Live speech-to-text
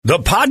The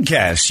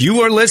podcast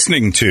you are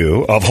listening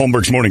to of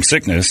Holmberg's Morning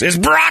Sickness is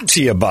brought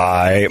to you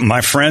by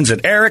my friends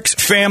at Eric's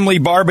Family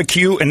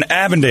Barbecue in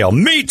Avondale.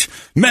 Meet,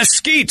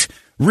 mesquite,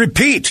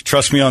 repeat.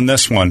 Trust me on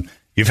this one.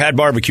 You've had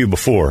barbecue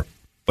before,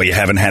 but you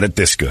haven't had it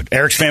this good.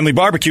 Eric's Family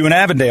Barbecue in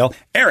Avondale,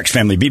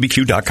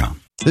 ericsfamilybbq.com.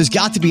 There's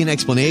got to be an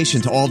explanation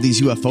to all these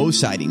UFO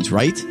sightings,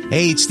 right?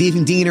 Hey, it's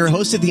Stephen Diener,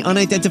 host of the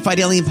Unidentified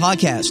Alien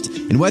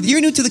Podcast. And whether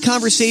you're new to the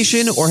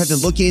conversation or have been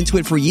looking into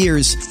it for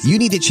years, you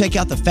need to check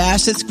out the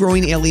fastest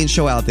growing alien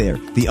show out there,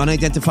 the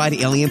Unidentified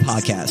Alien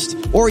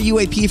Podcast, or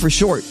UAP for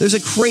short. There's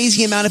a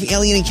crazy amount of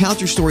alien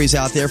encounter stories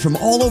out there from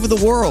all over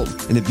the world.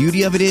 And the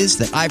beauty of it is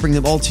that I bring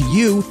them all to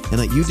you and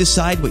let you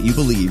decide what you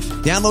believe.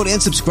 Download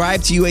and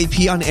subscribe to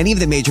UAP on any of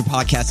the major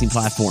podcasting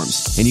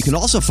platforms. And you can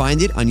also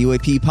find it on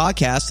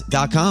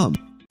UAPpodcast.com.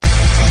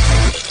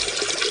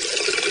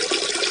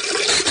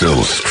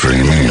 Still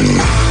streaming.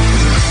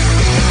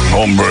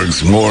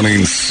 Holmberg's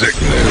Morning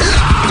Sickness.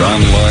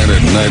 Online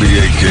at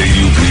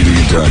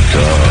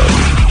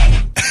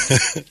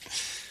 98kupd.com.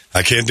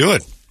 I can't do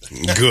it.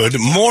 Good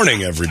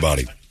morning,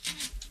 everybody.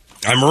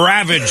 I'm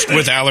ravaged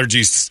with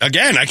allergies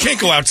again. I can't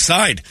go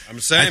outside. I'm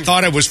the same. I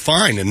thought I was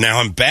fine, and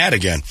now I'm bad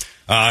again.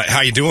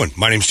 How you doing?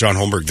 My name's John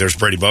Holmberg. There's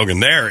Brady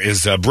Bogan. There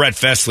is Brett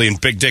Festley and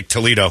Big Dick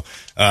Toledo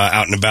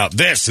out and about.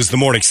 This is the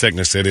Morning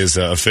Sickness. It is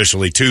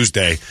officially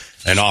Tuesday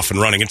and off and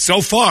running. And so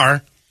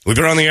far, we've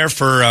been on the air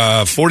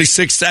for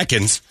 46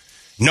 seconds.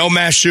 No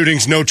mass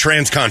shootings, no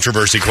trans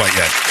controversy quite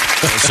yet.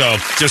 So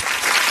just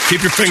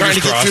keep your fingers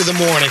crossed. Trying to get through the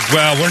morning.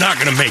 Well, we're not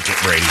going to make it,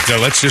 Brady. So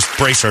let's just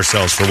brace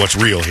ourselves for what's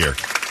real here.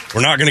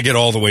 We're not going to get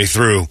all the way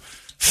through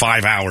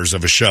 5 hours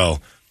of a show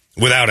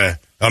without a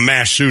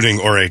mass shooting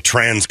or a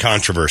trans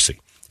controversy.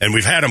 And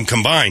we've had them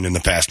combined in the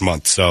past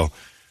month. So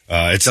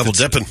it's double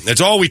dipping. It's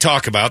all we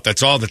talk about.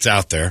 That's all that's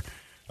out there.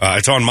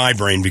 It's on my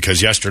brain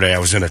because yesterday I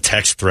was in a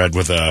text thread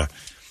with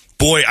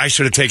boy, I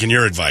should have taken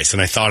your advice,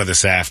 and I thought of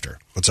this after.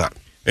 What's that?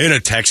 In a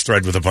text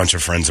thread with a bunch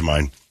of friends of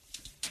mine,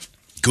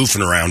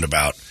 goofing around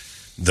about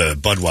the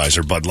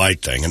Budweiser Bud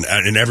Light thing.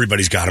 And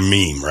everybody's got a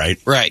meme, right?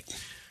 Right.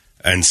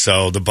 And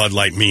so the Bud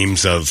Light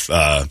memes of,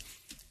 that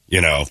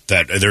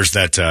there's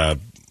that,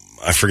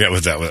 I forget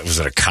what that was. Was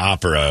it a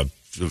cop or a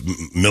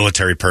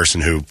military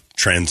person who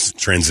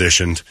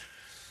transitioned?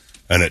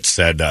 And it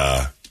said,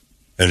 and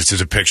it's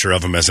just a picture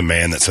of him as a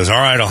man that says, all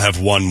right, I'll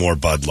have one more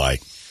Bud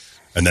Light.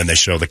 And then they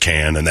show the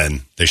can, and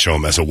then they show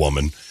him as a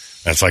woman.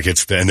 And it's like and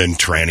then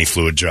tranny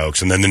fluid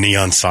jokes. And then the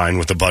neon sign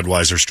with the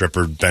Budweiser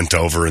stripper bent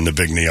over and the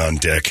big neon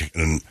dick.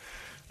 And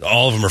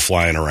all of them are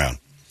flying around.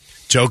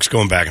 Jokes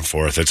going back and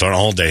forth. It's an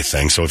all-day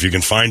thing. So if you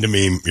can find a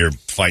meme, you're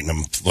fighting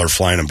them or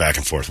flying them back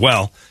and forth.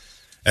 Well,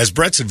 as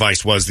Brett's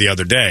advice was the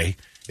other day,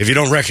 if you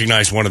don't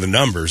recognize one of the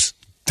numbers,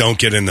 don't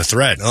get in the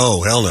thread.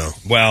 Oh, hell no.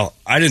 Well,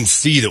 I didn't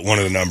see that one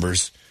of the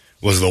numbers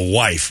was the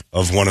wife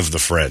of one of the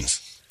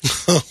friends.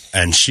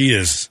 And she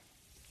is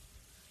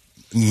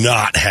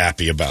not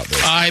happy about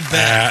this. I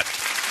bet. At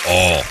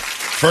all.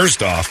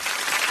 First off,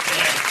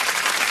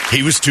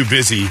 he was too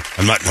busy.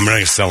 I'm not going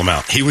to sell him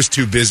out. He was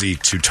too busy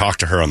to talk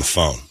to her on the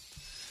phone.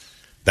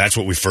 That's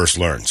what we first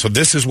learned. So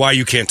this is why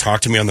you can't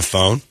talk to me on the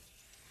phone.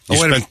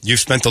 You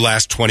spent the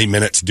last 20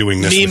 minutes doing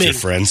this with your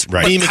friends.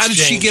 Right. How did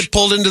she get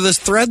pulled into this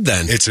thread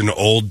then? It's an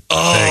old thing.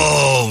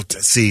 Oh,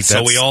 see.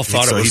 So we all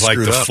thought it was like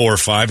the 4 or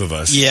 5 of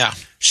us. Yeah.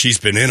 She's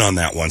been in on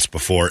that once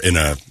before in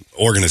a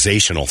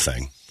organizational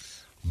thing.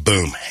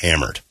 Boom,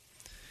 hammered.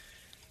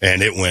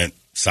 And it went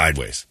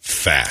sideways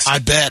fast. I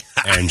bet.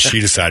 And she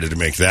decided to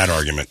make that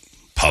argument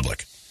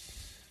public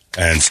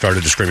and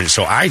started discriminating.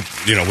 So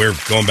we're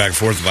going back and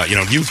forth about, you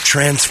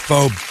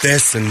transphobe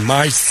this and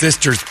my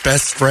sister's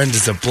best friend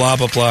is a blah,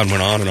 blah, blah, and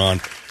went on.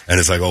 And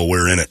it's like, oh,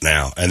 we're in it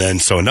now. And then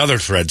so another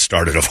thread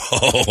started of,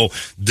 oh,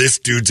 this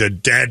dude's a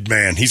dead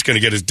man. He's going to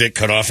get his dick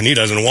cut off and he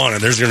doesn't want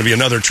it. There's going to be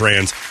another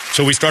trans.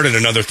 So we started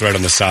another thread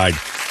on the side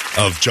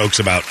of jokes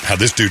about how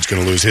this dude's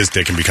going to lose his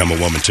dick and become a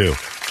woman too.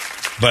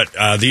 But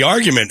the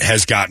argument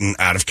has gotten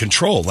out of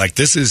control. Like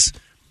this is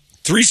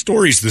 3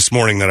 stories this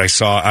morning that I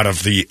saw out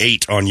of the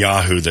 8 on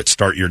Yahoo that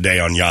start your day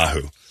on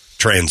Yahoo,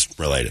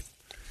 trans-related.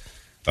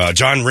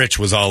 John Rich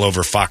was all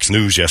over Fox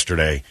News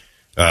yesterday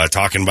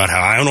talking about how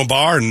I own a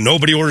bar and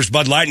nobody orders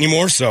Bud Light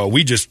anymore, so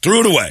we just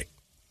threw it away.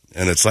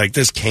 And it's like,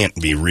 this can't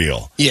be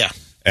real. Yeah.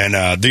 And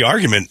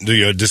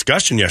the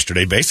discussion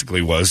yesterday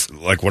basically was,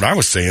 like what I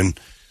was saying,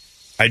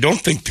 I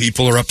don't think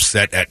people are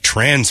upset at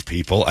trans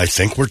people. I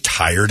think we're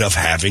tired of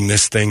having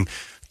this thing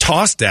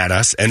tossed at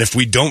us, and if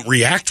we don't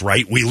react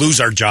right, we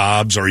lose our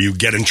jobs, or you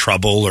get in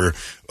trouble, or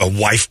a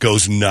wife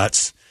goes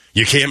nuts.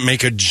 You can't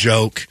make a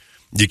joke.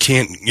 You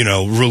can't,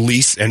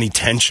 release any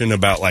tension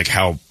about like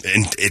how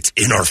it's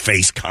in our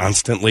face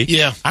constantly.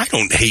 Yeah. I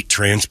don't hate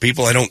trans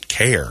people. I don't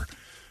care.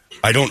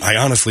 I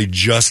honestly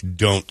just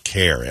don't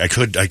care. I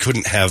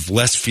couldn't have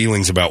less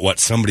feelings about what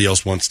somebody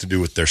else wants to do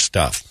with their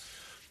stuff.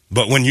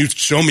 But when you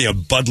show me a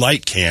Bud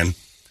Light can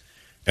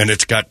and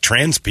it's got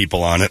trans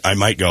people on it, I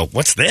might go,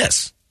 what's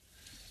this?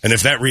 And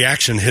if that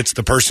reaction hits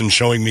the person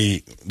showing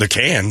me the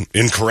can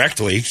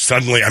incorrectly,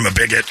 suddenly I'm a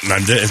bigot and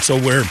I'm dead. And so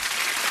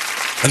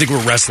I think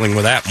we're wrestling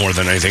with that more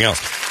than anything else.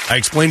 I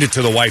explained it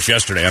to the wife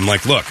yesterday. I'm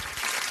like, look,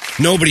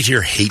 nobody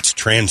here hates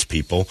trans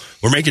people.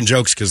 We're making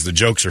jokes because the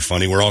jokes are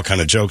funny. We're all kind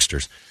of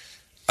jokesters.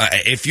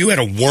 If you had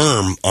a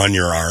worm on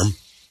your arm,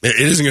 it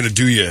isn't going to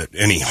do you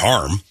any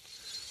harm,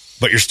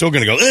 but you're still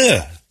going to go,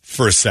 ugh,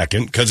 for a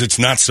second because it's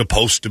not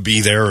supposed to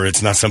be there or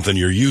it's not something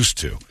you're used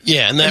to.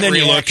 Yeah, and then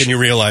you look and you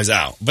realize,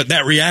 but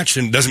that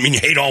reaction doesn't mean you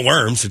hate all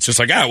worms. It's just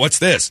like, what's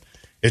this?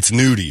 It's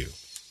new to you.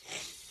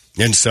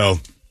 And so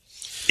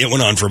it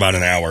went on for about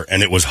an hour,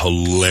 and it was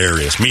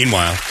hilarious.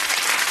 Meanwhile,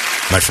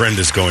 my friend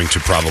is going to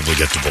probably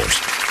get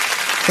divorced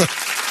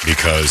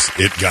because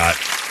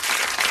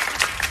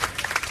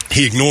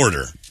he ignored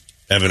her,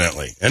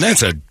 evidently. And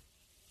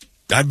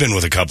I've been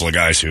with a couple of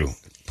guys who...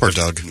 Poor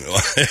Doug.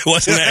 It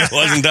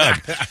wasn't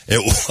Doug.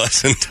 It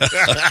wasn't Doug.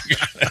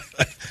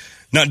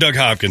 Not Doug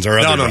Hopkins, our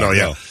other Doug.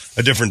 No,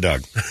 a different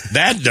Doug.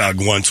 That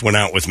Doug once went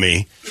out with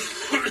me,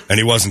 and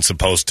he wasn't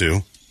supposed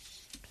to,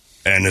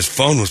 and his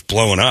phone was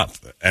blowing up,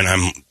 and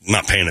I'm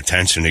not paying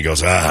attention. He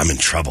goes, I'm in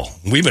trouble.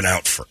 We've been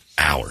out for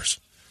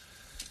hours.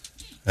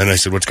 And I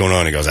said, what's going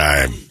on? He goes,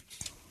 I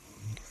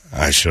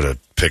should have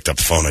picked up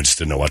the phone. I just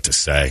didn't know what to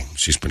say.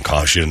 She's been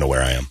calling. She didn't know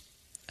where I am.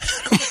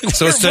 Like,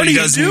 so instead he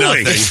does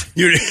nothing.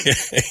 You're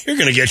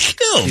going to get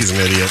killed. He's an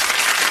idiot.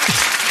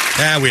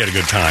 We had a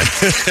good time.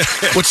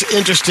 What's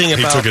interesting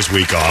about... He took his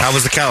week off. How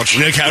was the couch?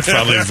 The couch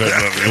probably...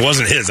 it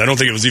wasn't his. I don't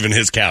think it was even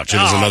his couch. It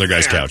was another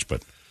guy's couch.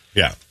 But,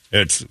 yeah,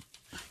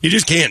 you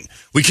just can't...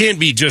 We can't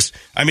be just...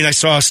 I mean, I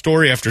saw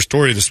story after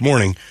story this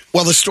morning.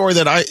 Well, the story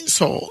that I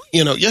saw,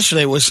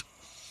 yesterday was...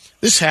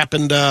 This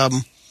happened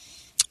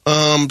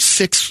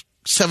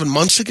 6-7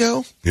 months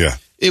ago. Yeah.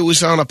 It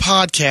was on a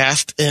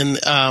podcast, and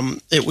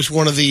it was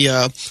one of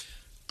the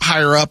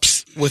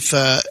higher-ups with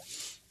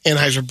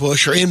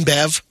Anheuser-Busch, or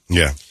InBev.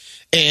 Yeah.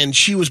 And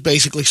she was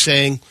basically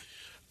saying,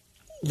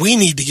 we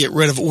need to get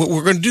rid of it.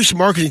 We're going to do some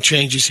marketing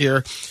changes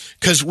here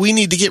because we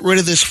need to get rid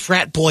of this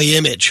frat boy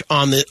image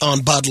on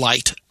Bud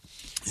Light.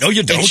 No,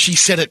 you don't. And she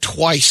said it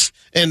twice.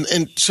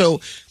 And so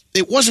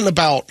it wasn't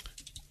about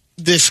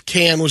this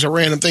can was a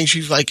random thing.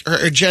 She's like,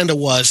 her agenda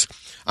was,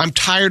 I'm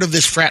tired of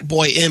this frat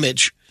boy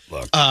image.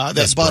 Look,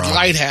 that Bud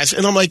Light has.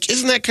 And I'm like,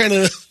 isn't that kind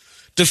of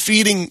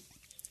defeating?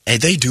 Hey,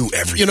 they do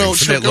everything.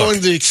 So going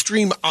the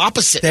extreme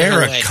opposite.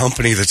 They're a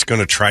company that's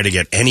going to try to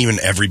get any and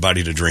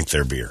everybody to drink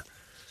their beer.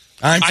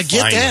 I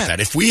get fine with that.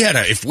 If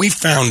we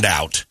found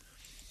out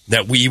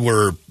that we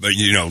were,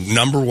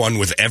 number one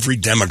with every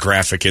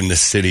demographic in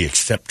this city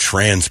except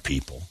trans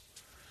people,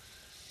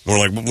 we're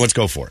like, let's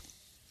go for it.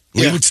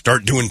 We would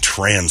start doing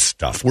trans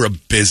stuff. We're a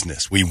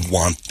business. We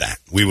want that.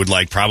 We would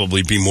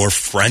probably be more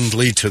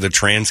friendly to the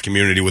trans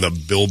community with a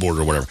billboard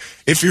or whatever.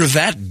 If you're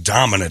that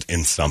dominant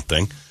in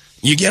something,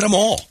 you get them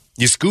all.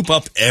 You scoop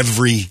up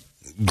every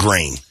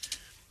grain.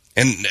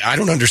 And I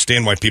don't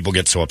understand why people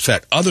get so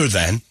upset, other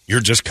than you're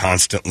just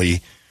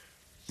constantly,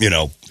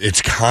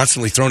 it's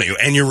constantly thrown at you.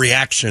 And your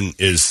reaction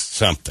is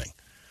something.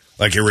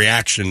 Your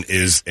reaction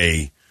is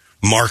a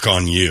mark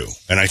on you.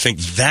 And I think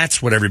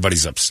that's what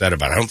everybody's upset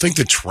about. I don't think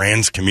the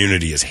trans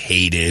community is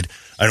hated.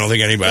 I don't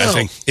think anybody... No. I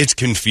think it's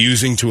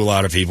confusing to a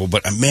lot of people.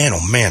 But man,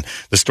 oh man,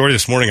 the story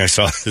this morning I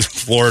saw is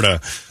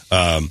Florida...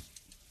 a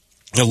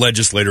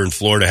legislator in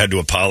Florida had to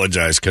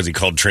apologize because he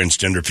called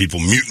transgender people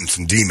mutants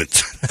and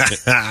demons.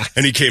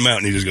 And he came out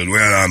and he just goes,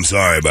 well, I'm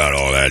sorry about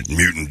all that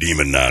mutant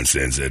demon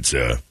nonsense. It's...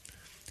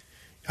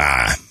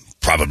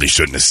 probably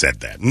shouldn't have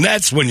said that. And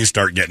that's when you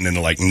start getting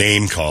into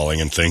name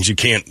calling and things. You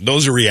can't,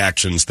 those are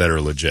reactions that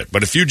are legit.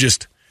 But if you're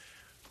just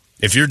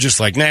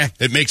nah,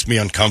 it makes me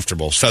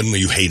uncomfortable, suddenly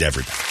you hate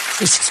everybody.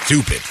 It's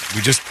stupid.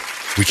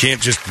 We can't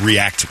just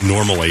react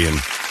normally and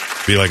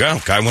be like,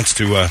 oh, guy wants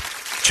to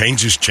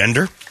change his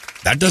gender.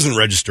 That doesn't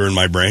register in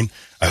my brain.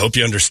 I hope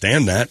you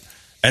understand that.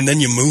 And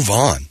then you move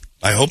on.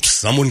 I hope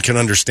someone can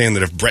understand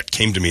that if Brett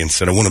came to me and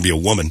said, I want to be a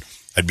woman,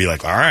 I'd be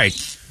like, all right,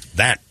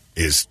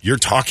 you're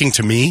talking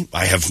to me.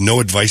 I have no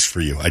advice for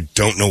you. I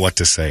don't know what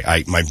to say.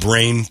 My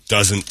brain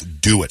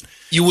doesn't do it.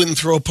 You wouldn't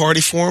throw a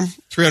party for him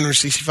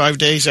 365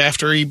 days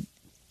after he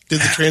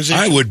did the transition?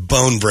 I would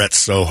bone Brett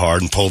so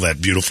hard and pull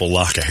that beautiful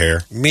lock of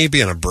hair. Me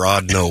being a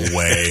broad, no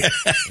way.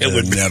 It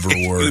would never work.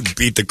 You would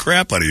beat the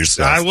crap out of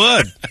yourself. I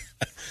would.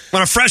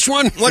 Want a fresh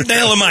one? What the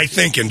hell am I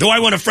thinking? Do I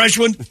want a fresh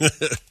one?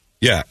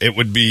 Yeah, it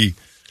would be...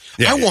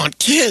 Yeah. I want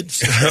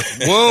kids.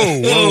 Whoa.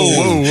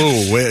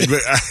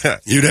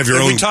 You'd have your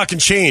own... We're talking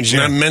change,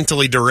 and I'm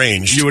mentally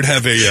deranged. You would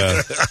have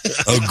a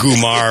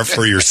Gumar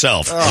for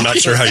yourself. I'm not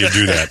sure how you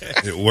do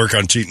that. Work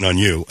on cheating on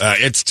you.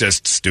 It's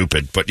just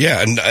stupid. But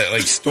yeah, and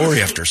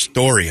story after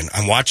story. And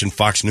I'm watching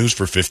Fox News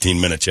for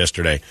 15 minutes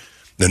yesterday,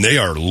 and they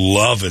are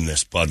loving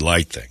this Bud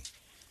Light thing.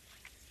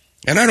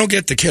 And I don't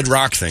get the Kid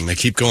Rock thing. They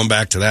keep going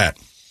back to that.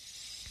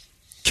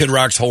 Kid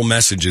Rock's whole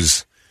message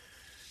is,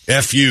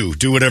 F you,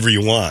 do whatever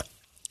you want.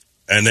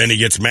 And then he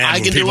gets mad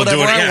when people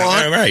do it. I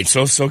want. Right,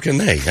 so can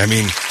they. I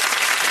mean,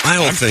 my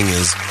whole thing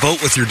is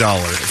vote with your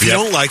dollar. If you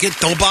don't like it,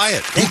 don't buy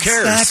it. Who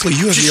cares? Exactly.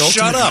 You have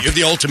shut up. You have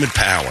the ultimate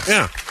power.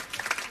 Yeah.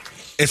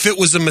 If it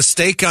was a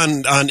mistake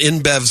on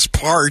InBev's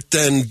part,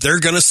 then they're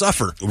going to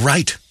suffer.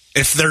 Right.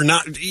 If they're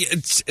not,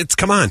 it's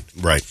come on.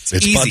 Right. It's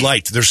easy. Bud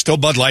Light. There's still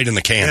Bud Light in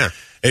the can.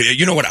 Yeah.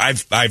 You know what?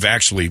 I've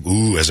actually,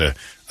 as a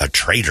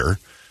trader,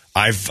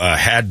 I've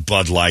had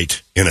Bud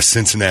Light in a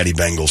Cincinnati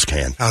Bengals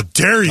can. How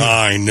dare you?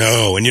 I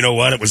know. And you know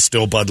what? It was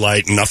still Bud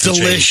Light. And nothing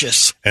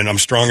delicious. Changed. And I'm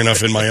strong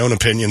enough in my own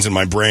opinions in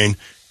my brain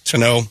to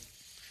know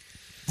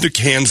the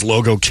can's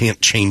logo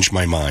can't change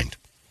my mind.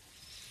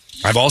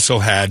 I've also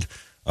had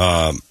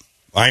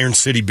Iron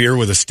City beer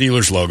with a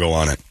Steelers logo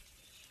on it.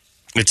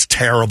 It's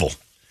terrible.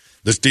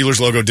 The Steelers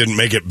logo didn't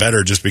make it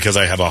better just because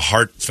I have a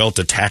heartfelt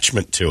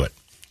attachment to it.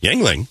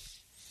 Yingling,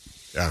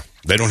 yeah,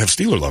 they don't have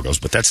Steeler logos,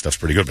 but that stuff's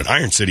pretty good. But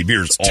Iron City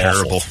beer is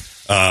terrible.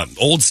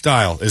 Old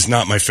Style is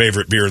not my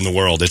favorite beer in the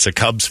world. It's a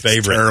Cubs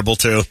favorite. It's terrible,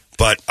 too.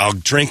 But I'll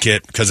drink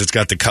it because it's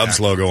got the Cubs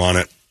logo on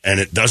it, and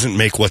it doesn't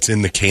make what's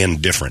in the can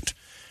different.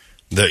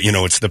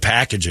 It's the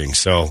packaging.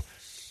 So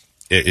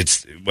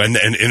it's and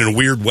in a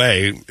weird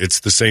way, it's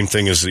the same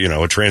thing as,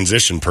 a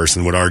transition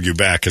person would argue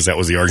back, because that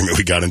was the argument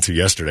we got into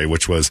yesterday,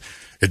 which was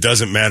it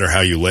doesn't matter how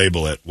you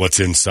label it. What's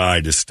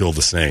inside is still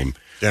the same.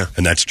 Yeah.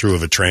 And that's true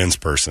of a trans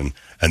person.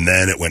 And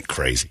then it went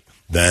crazy.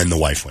 Then the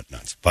wife went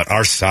nuts. But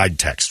our side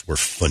texts were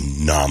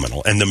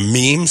phenomenal. And the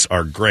memes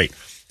are great.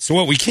 So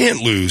what we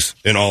can't lose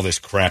in all this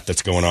crap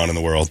that's going on in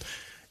the world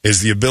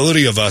is the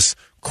ability of us,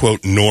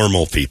 quote,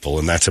 normal people,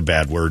 and that's a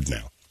bad word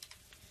now,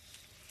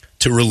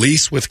 to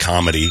release with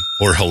comedy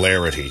or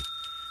hilarity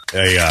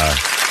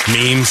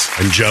memes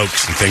and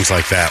jokes and things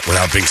like that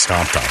without being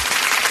stomped on.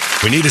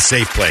 We need a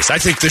safe place. I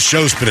think this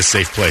show's been a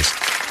safe place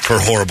for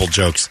horrible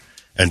jokes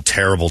and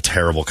terrible,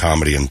 terrible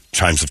comedy in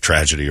times of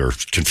tragedy or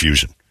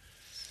confusion.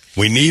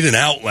 We need an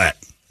outlet.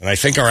 And I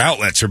think our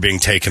outlets are being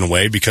taken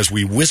away because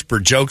we whisper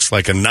jokes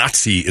like a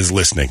Nazi is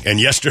listening. And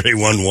yesterday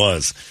one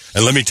was.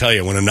 And let me tell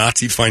you, when a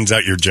Nazi finds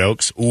out your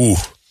jokes,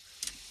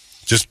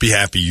 just be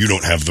happy you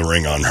don't have the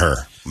ring on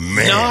her.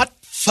 Man. Not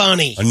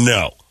funny.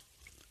 No.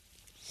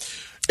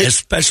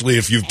 Especially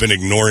if you've been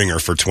ignoring her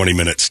for 20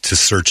 minutes to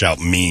search out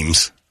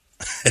memes.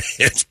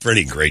 It's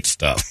pretty great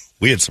stuff.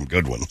 We had some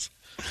good ones.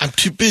 I'm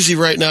too busy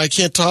right now. I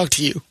can't talk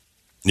to you.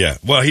 Yeah.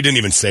 Well, he didn't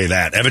even say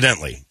that,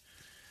 evidently.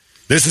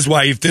 This is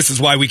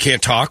why we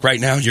can't talk right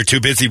now. You're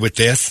too busy with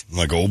this. I'm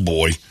like, oh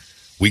boy,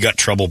 we got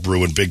trouble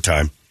brewing big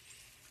time.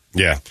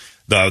 Yeah.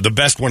 The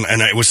best one,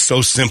 and it was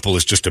so simple,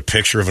 is just a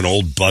picture of an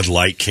old Bud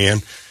Light can.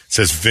 It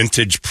says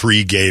vintage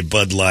pre-gay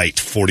Bud Light,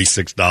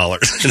 $46.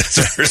 And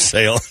it's for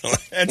sale.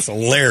 That's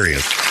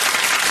hilarious.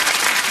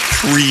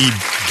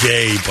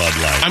 Pre-gay Bud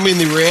Light. I mean,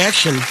 the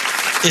reaction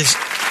is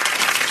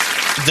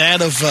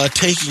that of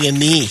taking a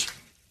knee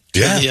to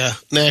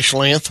the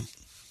national anthem.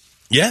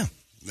 Yeah.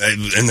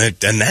 And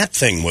that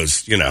thing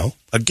was,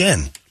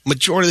 again.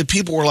 Majority of the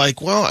people were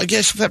like, well, I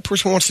guess if that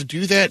person wants to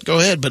do that, go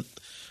ahead. But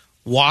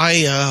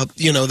why,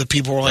 the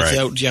people were like,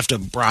 right. Do you have to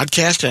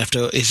broadcast?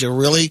 Is it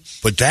really?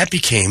 But that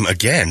became,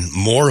 again,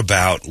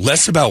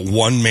 less about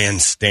one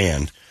man's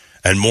stand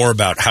and more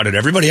about how did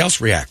everybody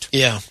else react.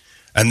 Yeah.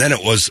 And then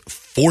it was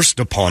forced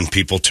upon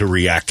people to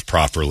react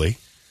properly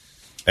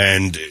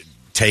and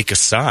take a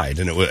side.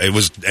 And it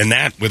was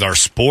that with our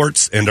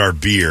sports and our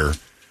beer,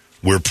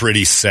 we're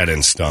pretty set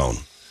in stone.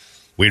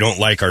 We don't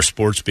like our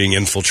sports being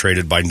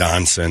infiltrated by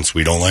nonsense.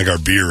 We don't like our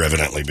beer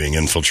evidently being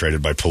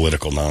infiltrated by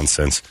political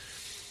nonsense.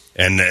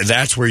 And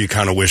that's where you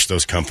kind of wish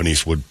those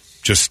companies would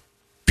just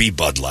be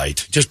Bud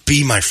Light. Just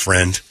be my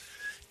friend.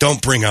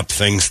 Don't bring up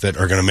things that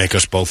are going to make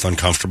us both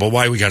uncomfortable.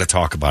 Why we got to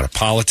talk about it?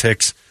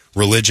 Politics,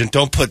 religion.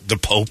 Don't put the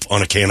Pope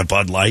on a can of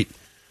Bud Light.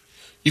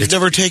 You've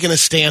never taken a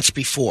stance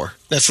before,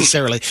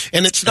 necessarily.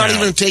 And it's not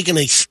even taking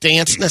a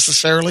stance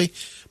necessarily,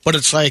 but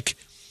it's like,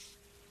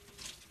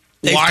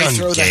 they've why done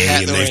throw the gay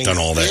hat in and the they've ring? done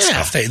all that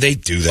stuff. They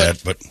do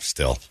that, but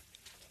still.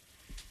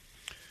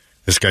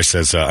 This guy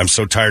says, I'm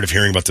so tired of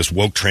hearing about this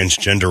woke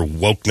transgender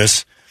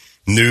wokeness,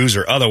 news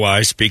or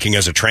otherwise, speaking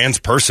as a trans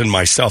person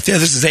myself. Yeah,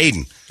 this is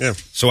Aiden. Yeah.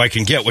 So I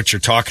can get what you're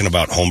talking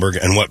about,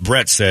 Holmberg, and what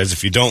Brett says.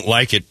 If you don't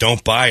like it,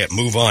 don't buy it.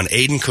 Move on.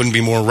 Aiden couldn't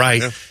be more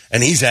right,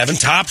 and he's having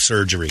top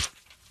surgery.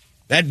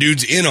 That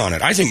dude's in on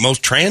it. I think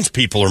most trans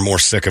people are more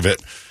sick of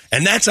it.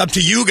 And that's up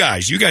to you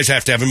guys. You guys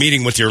have to have a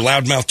meeting with your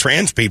loudmouth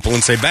trans people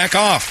and say, back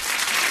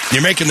off.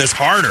 You're making this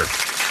harder.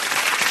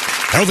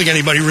 I don't think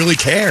anybody really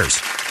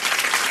cares.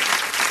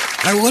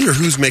 I wonder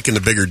who's making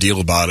the bigger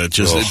deal about it.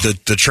 Just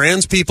the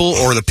trans people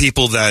or the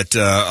people that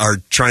are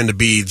trying to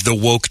be the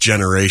woke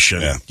generation,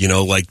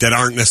 that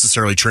aren't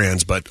necessarily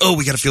trans, but,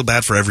 we got to feel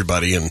bad for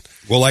everybody. And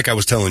well, like I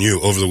was telling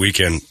you over the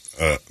weekend,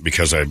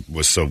 because I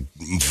was so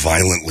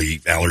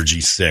violently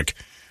allergy sick,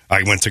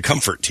 I went to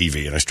Comfort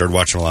TV and I started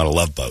watching a lot of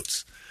Love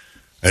Boats.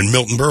 And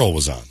Milton Berle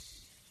was on.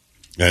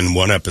 And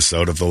one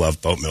episode of The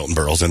Love Boat, Milton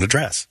Berle's in a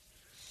dress.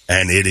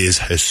 And it is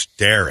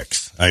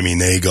hysterics. I mean,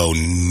 they go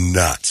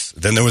nuts.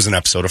 Then there was an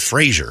episode of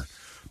Frasier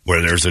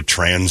where there's a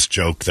trans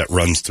joke that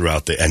runs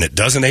throughout and it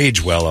doesn't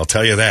age well, I'll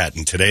tell you that.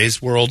 In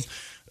today's world,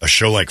 a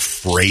show like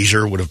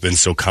Frasier would have been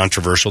so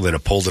controversial they'd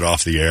have pulled it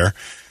off the air.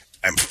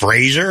 And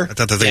Frasier? I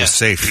thought that thing was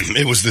safe.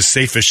 It was the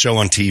safest show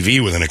on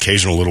TV with an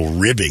occasional little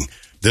ribbing.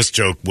 This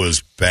joke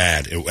was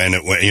bad.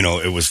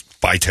 It was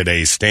by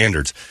today's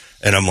standards.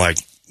 And I'm like,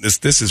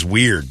 this is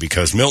weird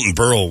because Milton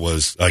Berle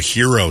was a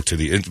hero to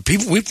the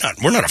people.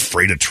 We're not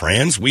afraid of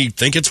trans. We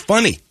think it's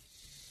funny.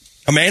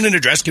 A man in a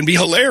dress can be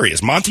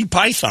hilarious. Monty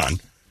Python,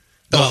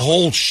 the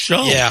whole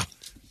show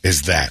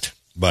is that.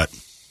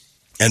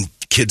 And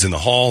Kids in the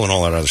Hall and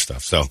all that other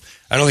stuff. So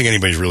I don't think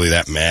anybody's really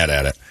that mad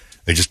at it.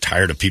 They're just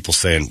tired of people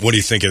saying, what do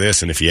you think of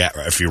this? And if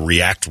you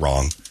react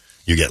wrong,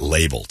 you get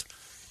labeled.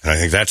 And I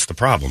think that's the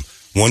problem.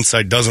 One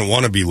side doesn't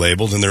want to be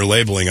labeled, and they're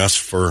labeling us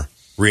for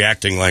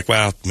reacting like,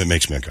 well, it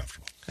makes me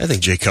uncomfortable. I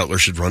think Jay Cutler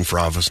should run for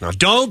office now.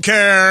 Don't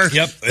care.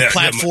 Yep.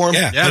 Platform.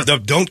 Yeah. The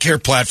don't care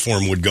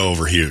platform would go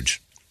over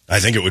huge. I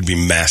think it would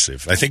be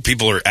massive. I think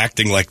people are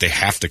acting like they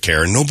have to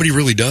care, and nobody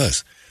really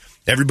does.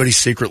 Everybody's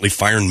secretly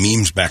firing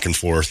memes back and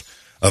forth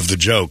of the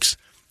jokes,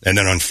 and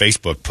then on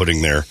Facebook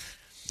putting their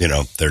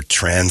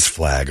trans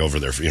flag over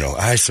their,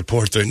 I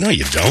support the... No,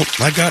 you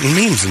don't. I've gotten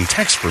memes and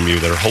texts from you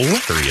that are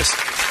hilarious.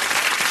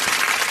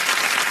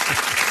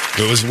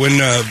 It was when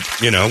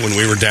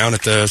we were down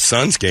at the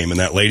Suns game and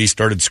that lady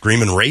started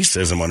screaming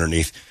racism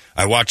underneath.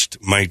 I watched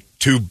my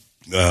two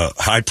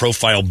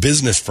high-profile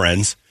business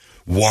friends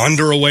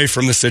wander away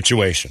from the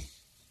situation.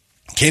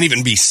 Can't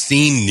even be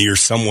seen near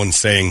someone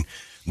saying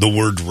the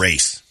word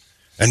race.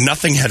 And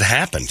nothing had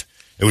happened.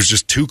 It was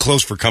just too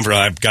close for comfort.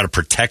 I've got to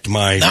protect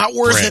my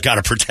brand. Got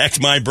to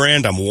protect my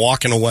brand. I'm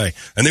walking away.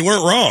 And they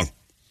weren't wrong.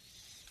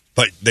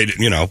 But they,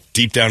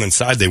 deep down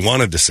inside, they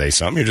wanted to say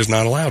something. You're just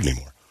not allowed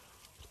anymore.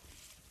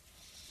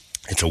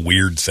 It's a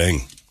weird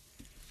thing.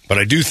 But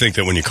I do think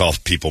that when you call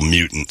people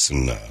mutants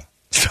and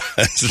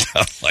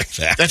stuff like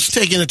that. That's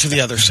taking it to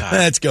the other side.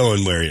 That's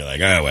going where you're like,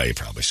 oh, well, you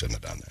probably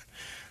shouldn't have done that.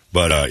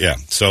 But, yeah.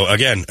 So,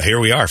 again, here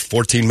we are,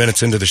 14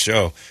 minutes into the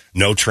show.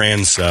 No new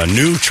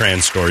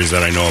trans stories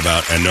that I know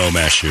about and no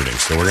mass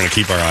shootings. So we're going to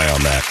keep our eye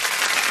on that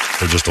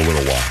for just a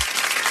little while.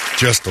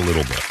 Just a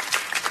little bit.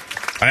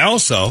 I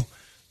also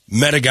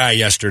met a guy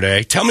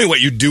yesterday. Tell me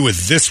what you do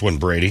with this one,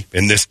 Brady,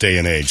 in this day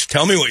and age.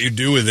 Tell me what you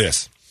do with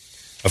this.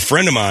 A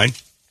friend of mine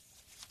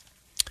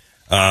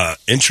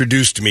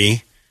introduced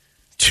me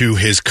to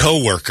his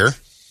coworker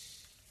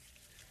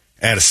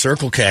at a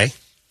Circle K.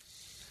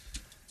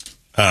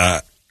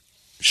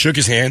 Shook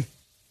his hand.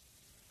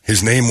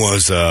 His name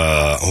was,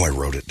 I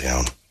wrote it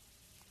down.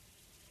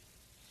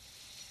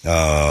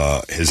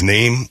 His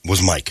name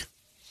was Mike.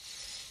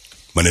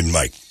 My name is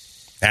Mike.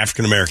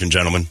 African-American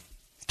gentleman,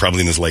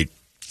 probably in his late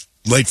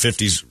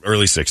 50s,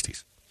 early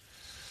 60s.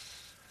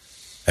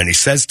 And he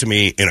says to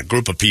me in a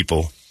group of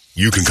people,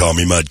 you can call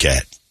me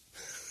Mudcat.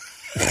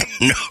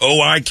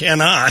 No, I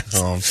cannot.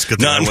 Oh, it's good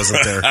that I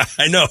wasn't there.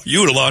 I know. You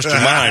would have lost your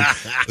mind.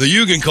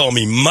 You can call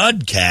me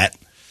Mudcat.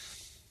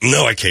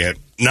 No, I can't.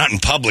 Not in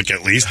public,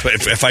 at least.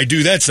 But if I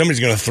do that,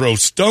 somebody's going to throw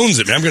stones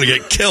at me. I'm going to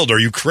get killed. Are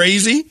you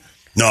crazy?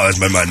 No, that's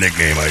my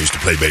nickname. I used to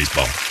play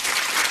baseball.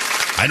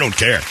 I don't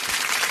care.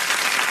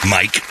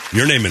 Mike.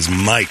 Your name is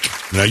Mike.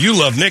 Now, you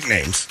love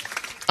nicknames.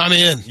 I'm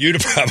in.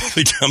 You'd have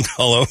probably jumped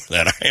all over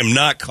that. I am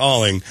not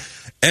calling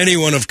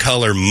anyone of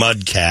color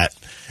Mudcat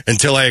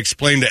until I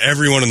explained to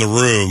everyone in the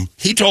room.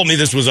 He told me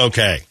this was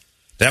okay.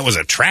 That was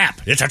a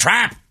trap. It's a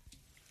trap.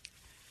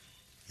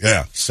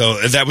 Yeah, so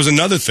that was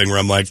another thing where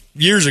I'm like,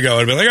 years ago,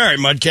 I'd be like, all right,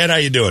 Mudcat, how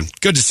you doing?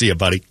 Good to see you,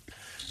 buddy.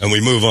 And we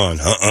move on.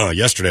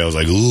 Yesterday, I was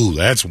like, ooh,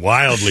 that's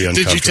wildly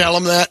uncomfortable. Did you tell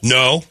him that?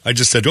 No, I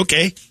just said,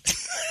 okay.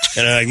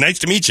 And I'm like, nice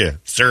to meet you,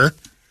 sir.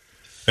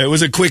 It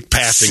was a quick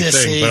passing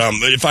thing,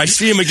 but if I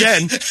see him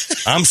again,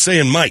 I'm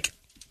saying Mike.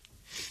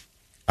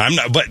 I'm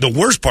not. But the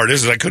worst part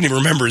is I couldn't even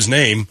remember his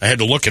name. I had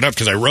to look it up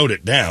because I wrote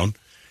it down.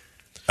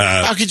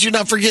 How could you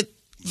not forget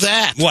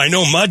that? Well, I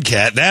know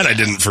Mudcat. That I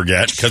didn't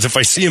forget, because if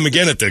I see him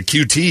again at the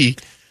QT,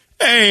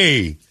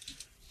 hey,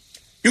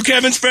 you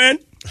Kevin's friend?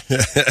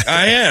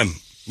 I am.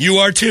 You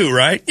are too,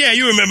 right? Yeah,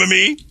 you remember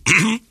me.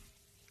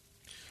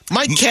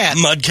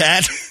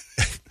 Mudcat.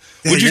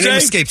 Would you say? Name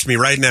escapes me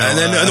right now. And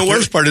then the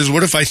worst part is,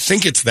 what if I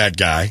think it's that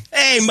guy?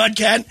 Hey,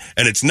 Mudcat.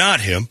 And it's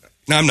not him.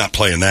 No, I'm not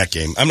playing that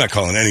game. I'm not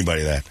calling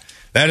anybody that.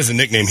 That is a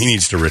nickname he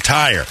needs to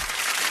retire.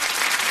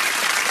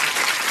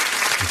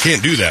 You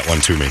can't do that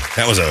one to me.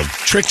 That was a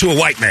trick to a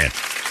white man.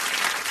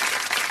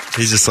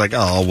 He's just like,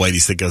 oh,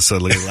 whiteies think I'm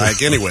suddenly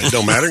like, anyway,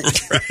 don't matter.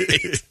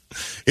 Right.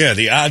 Yeah,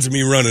 the odds of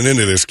me running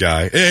into this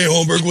guy. Hey,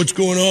 Holmberg, what's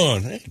going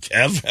on? Hey,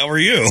 Kev, how are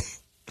you?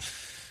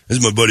 This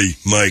is my buddy,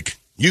 Mike.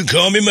 You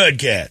call me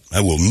Mudcat. I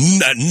will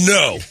not.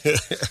 No.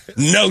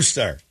 No,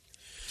 sir.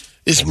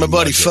 This is my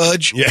buddy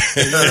Fudge. Yeah.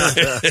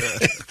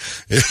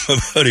 It's my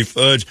buddy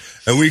Fudge.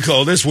 And we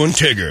call this one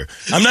Tigger.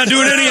 I'm not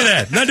doing any of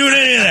that. Not doing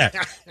any of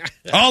that.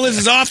 All this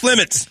is off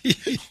limits.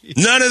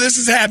 None of this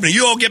is happening.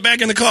 You all get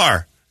back in the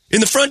car. In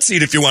the front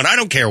seat if you want. I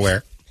don't care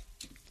where.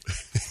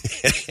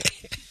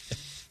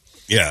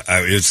 Yeah,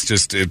 it's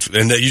just,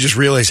 and you just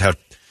realize how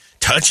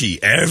touchy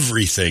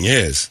everything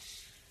is.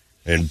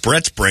 And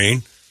Brett's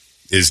brain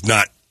is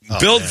not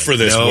built for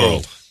this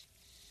world.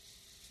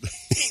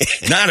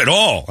 Not at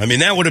all. I mean,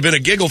 that would have been a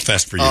giggle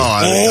fest for you.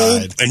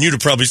 And you'd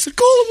have probably said,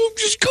 call him,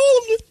 just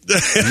call him.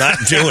 Not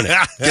doing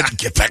it.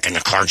 Get back in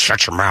the car and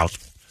shut your mouth.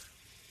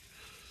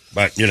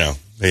 But, you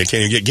can't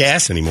even get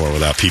gas anymore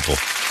without people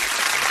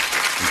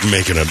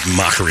making a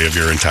mockery of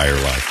your entire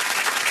life.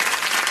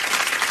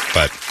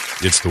 But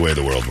it's the way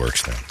the world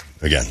works now.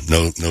 Again,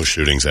 no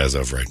shootings as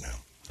of right now.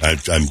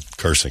 I'm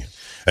cursing it.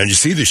 And you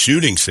see the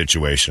shooting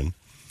situation.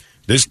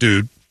 This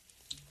dude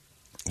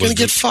was going to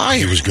get fired.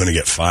 He was going to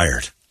get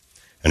fired.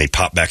 And he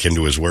popped back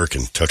into his work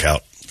and took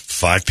out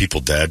 5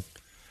 people dead.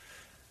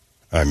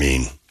 I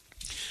mean,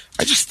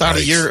 I just thought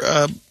of your,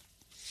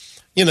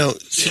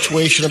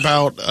 situation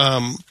about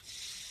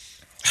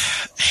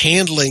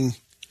handling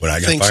when I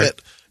got things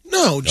fired?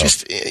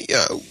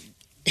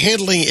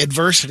 Handling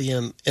adversity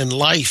in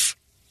life.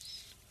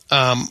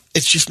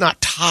 It's just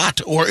not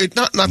taught, or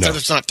not that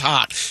it's not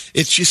taught.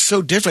 It's just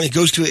so different. It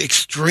goes to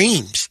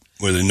extremes.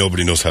 Where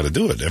nobody knows how to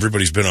do it.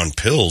 Everybody's been on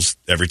pills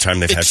every time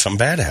they've had something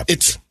bad happen.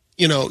 It's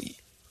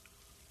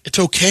it's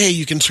okay.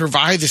 You can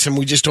survive this, and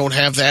we just don't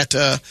have that.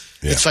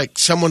 It's like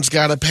someone's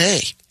got to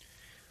pay.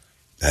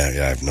 I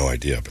have no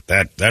idea,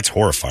 but that's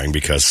horrifying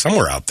because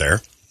somewhere out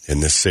there in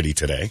this city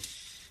today,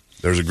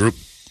 there's a group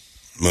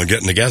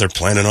getting together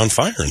planning on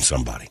firing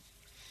somebody.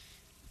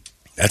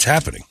 That's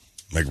happening,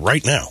 like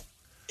right now.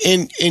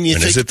 And you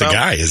think is it the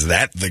guy? Is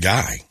that the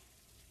guy?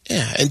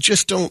 Yeah, and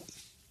just don't.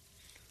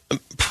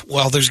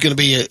 Well, there's going to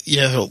be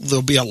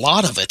there'll be a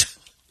lot of it.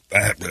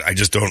 I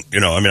just don't,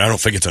 I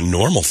don't think it's a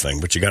normal thing,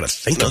 but you got to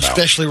think about it.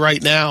 Especially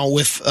right now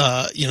with,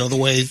 the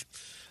way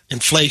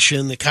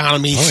inflation, the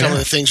economy, some of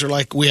the things are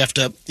like we have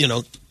to,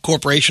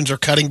 corporations are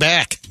cutting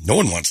back. No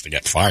one wants to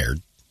get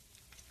fired.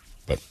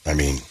 But,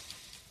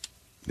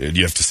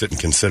 you have to sit and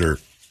consider,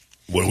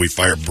 will we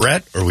fire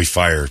Brett or we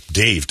fire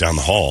Dave down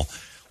the hall?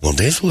 Well,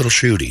 Dave's a little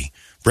shooty.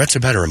 Brett's a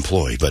better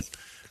employee, but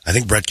I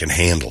think Brett can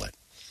handle it.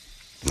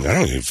 I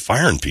don't think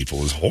firing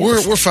people is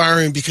horrible. We're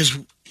firing because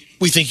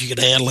we think you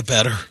can handle it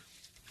better.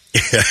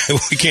 Yeah,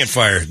 we can't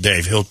fire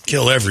Dave. He'll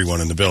kill everyone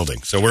in the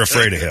building. So we're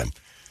afraid of him.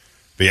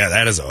 But yeah,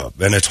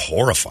 and it's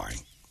horrifying.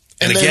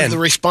 And then again, the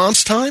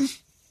response time?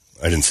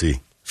 I didn't see.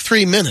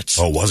 3 minutes.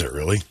 Oh, was it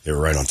really? They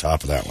were right on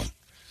top of that one.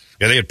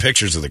 Yeah, they had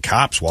pictures of the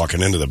cops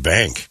walking into the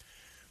bank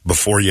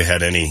before you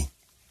had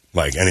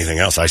anything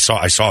else. I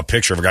saw a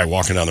picture of a guy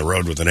walking down the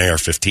road with an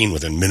AR-15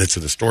 within minutes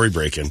of the story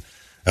breaking,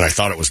 and I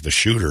thought it was the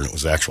shooter, and it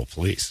was the actual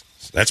police.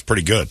 So that's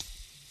pretty good.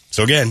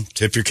 So again,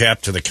 tip your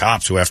cap to the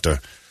cops who have to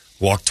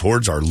walk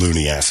towards our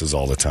loony asses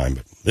all the time.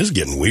 But this is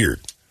getting weird.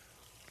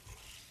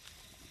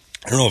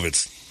 I don't know if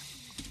it's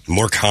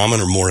more common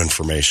or more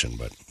information,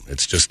 but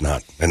it's just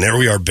not. And there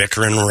we are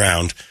bickering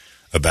around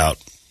about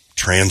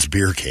trans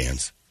beer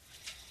cans.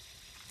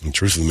 And the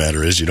truth of the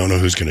matter is you don't know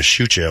who's going to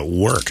shoot you at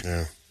work.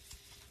 Yeah.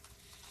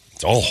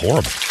 It's all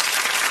horrible.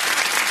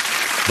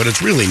 But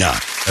it's really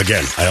not.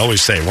 Again, I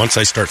always say, once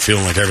I start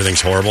feeling like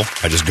everything's horrible,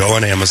 I just go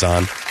on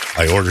Amazon,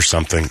 I order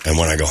something, and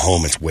when I go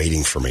home, it's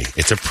waiting for me.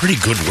 It's a pretty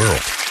good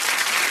world.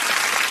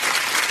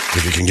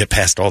 If you can get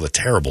past all the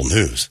terrible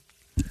news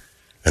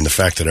and the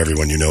fact that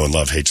everyone you know and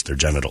love hates their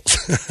genitals.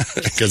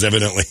 Because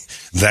evidently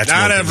that's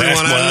not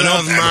everyone. I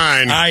love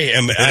mine. I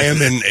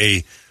am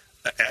in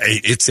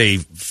it's a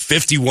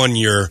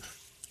 51-year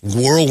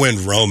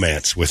whirlwind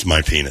romance with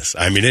my penis.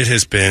 It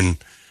has been,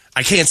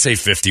 I can't say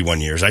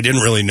 51 years. I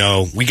didn't really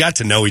know. We got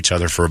to know each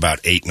other for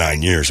about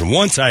 8-9 years. And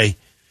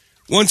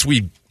once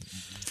we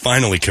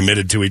finally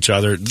committed to each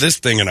other, this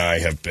thing and I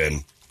have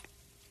been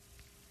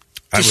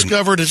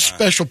discovered its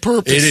special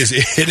purpose.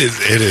 It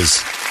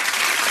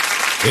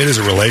is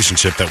a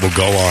relationship that will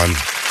go on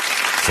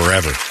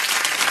forever.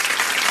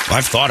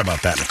 I've thought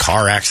about that in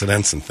car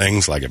accidents and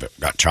things, like if it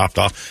got chopped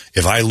off.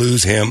 If I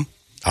lose him,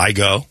 I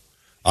go.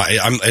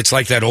 It's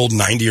like that old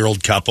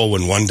 90-year-old couple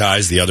when one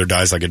dies, the other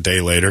dies like a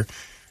day later.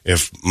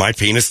 If my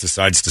penis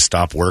decides to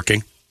stop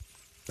working,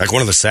 like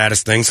one of the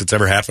saddest things that's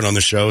ever happened on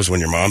the show is when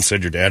your mom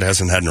said your dad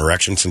hasn't had an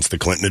erection since the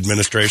Clinton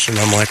administration.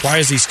 I'm like, why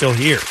is he still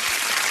here?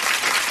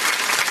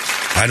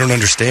 I don't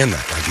understand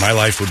that. Like, my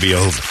life would be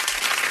over.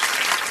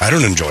 I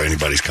don't enjoy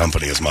anybody's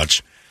company as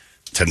much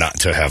to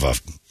have a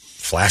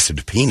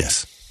flaccid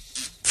penis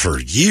for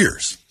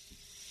years.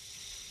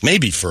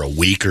 Maybe for a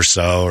week or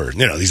so, or,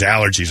 these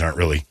allergies aren't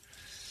really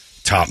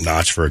top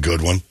notch for a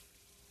good one.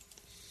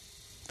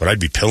 But I'd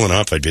be pilling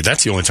up.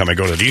 That's the only time I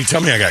go to you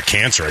tell me I got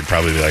cancer, I'd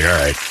probably be like, all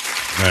right,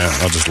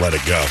 I'll just let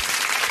it go.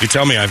 You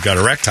tell me I've got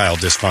erectile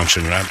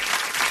dysfunction, and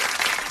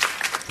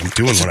I'm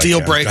doing what I can.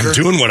 Deal breaker. I'm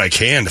doing what I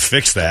can to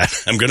fix that.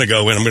 I'm going to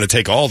go in. I'm going to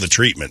take all the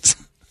treatments.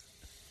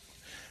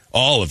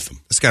 All of them.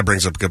 This guy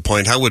brings up a good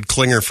point. How would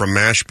Klinger from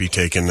MASH be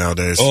taken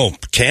nowadays? Oh,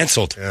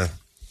 canceled. Yeah.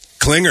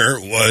 Klinger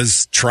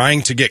was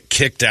trying to get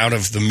kicked out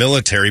of the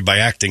military by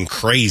acting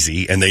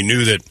crazy, and they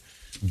knew that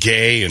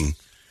gay and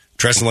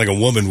dressing like a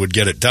woman would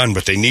get it done,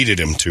 but they needed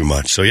him too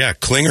much. So, yeah,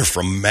 Klinger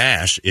from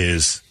MASH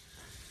is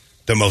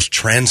the most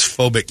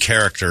transphobic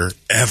character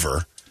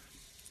ever,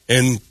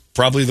 and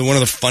probably one of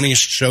the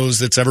funniest shows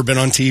that's ever been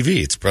on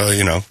TV. It's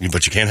probably,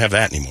 but you can't have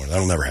that anymore.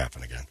 That'll never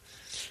happen again.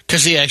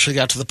 Because he actually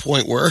got to the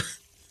point where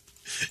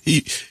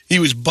he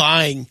was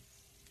buying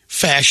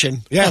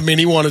fashion. Yeah.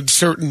 He wanted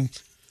certain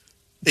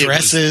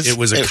dresses. It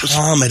was a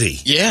comedy.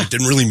 Yeah. It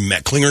didn't really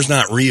Klinger's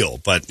not real,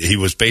 but he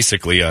was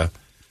basically a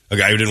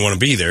guy who didn't want to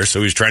be there, so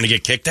he was trying to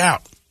get kicked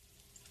out.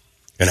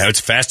 And how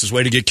it's the fastest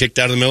way to get kicked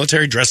out of the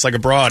military, dressed like a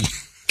broad.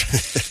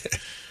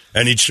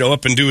 And he'd show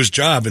up and do his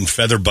job in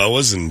feather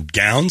boas and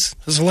gowns.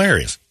 It was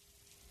hilarious.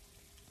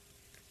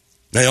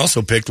 They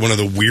also picked one of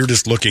the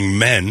weirdest looking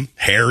men,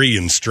 hairy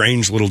and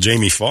strange little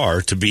Jamie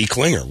Farr, to be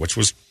Klinger, which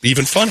was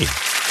even funny.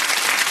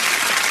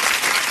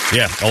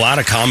 Yeah, a lot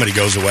of comedy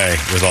goes away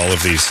with all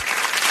of these.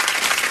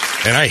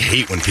 And I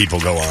hate when people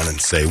go on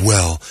and say,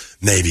 well,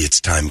 maybe it's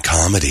time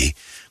comedy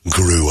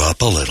grew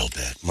up a little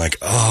bit. I'm like,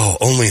 oh,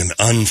 only an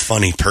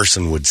unfunny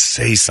person would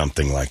say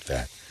something like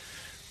that.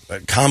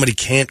 But comedy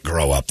can't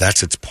grow up.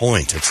 That's its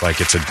point. It's like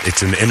it's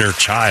an inner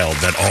child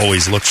that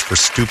always looks for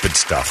stupid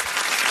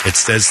stuff. It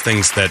says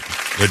things that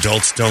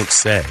adults don't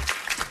say.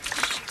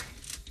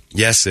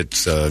 Yes,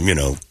 it's,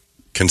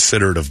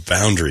 considerate of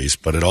boundaries,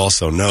 but it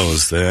also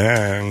knows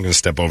that I'm going to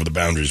step over the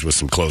boundaries with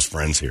some close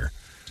friends here.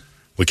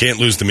 We can't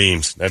lose the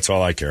memes. That's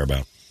all I care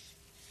about.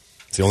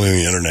 It's the only thing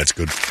on the internet's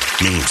good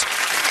memes.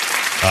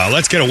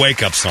 Let's get a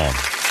wake-up song.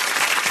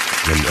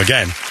 And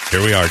again, here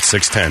we are at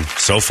 6:10.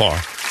 So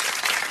far,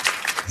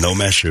 no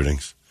mass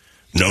shootings,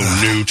 no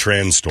new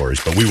trans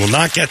stories. But we will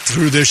not get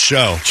through this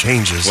show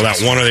changes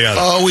without one or the other.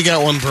 Oh, we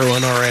got one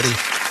brewing already.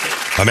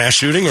 A mass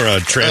shooting or a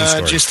trans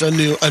story? Just a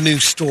new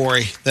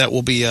story that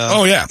will be.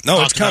 Oh yeah,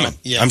 no, it's coming.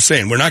 Yeah. I'm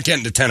saying we're not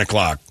getting to 10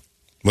 o'clock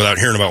without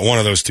hearing about one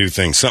of those two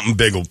things. Something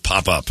big will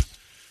pop up.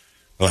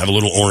 They'll have a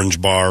little orange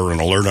bar or an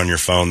alert on your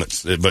phone.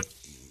 But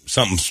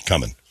something's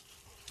coming.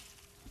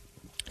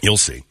 You'll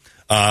see.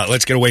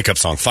 Let's get a wake-up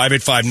song.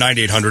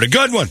 585-9800, a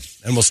good one.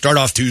 And we'll start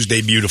off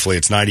Tuesday beautifully.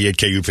 It's 98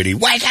 KUPD.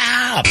 Wake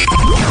up!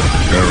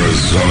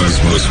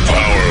 Arizona's most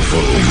powerful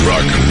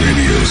rock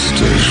radio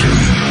station.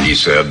 He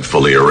said,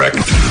 fully erect.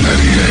 98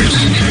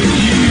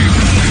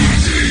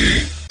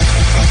 KUPD.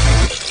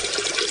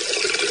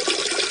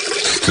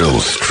 Still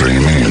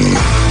streaming.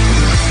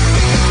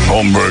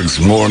 Holmberg's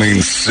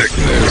Morning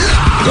Sickness.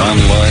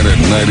 Online at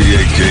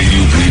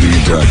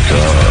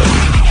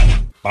 98kupd.com.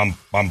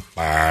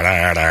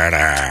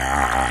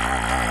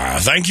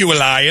 Thank you,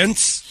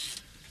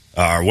 Alliance.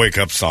 Our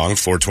wake-up song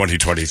for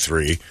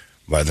 2023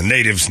 by the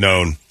Natives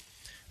Known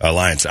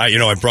Alliance.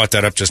 I brought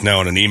that up just now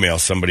in an email.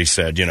 Somebody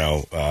said,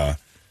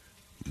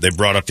 they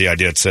brought up the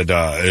idea. It said,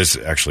 is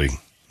actually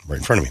right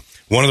in front of me.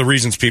 One of the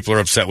reasons people are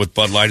upset with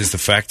Bud Light is the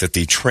fact that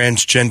the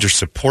transgender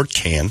support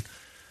can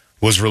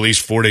was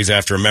released 4 days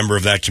after a member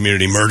of that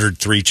community murdered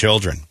 3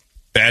 children.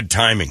 Bad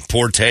timing,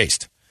 poor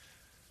taste.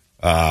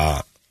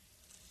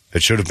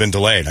 It should have been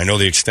delayed. I know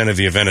the extent of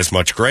the event is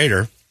much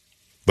greater,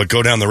 but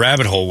go down the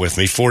rabbit hole with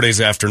me. 4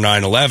 days after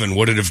 9/11,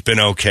 would it have been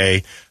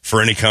okay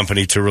for any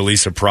company to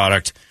release a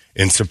product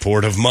in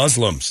support of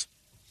Muslims?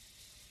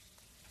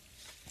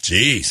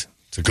 Jeez,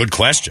 it's a good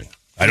question.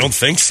 I don't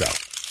think so.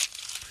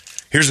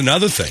 Here's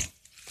another thing.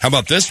 How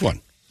about this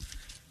one?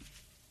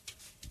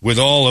 With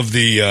all of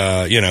the,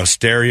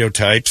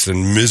 stereotypes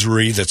and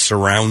misery that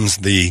surrounds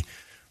the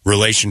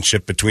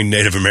relationship between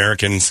Native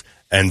Americans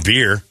and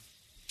beer,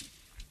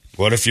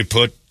 what if you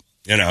put,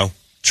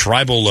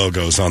 tribal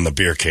logos on the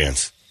beer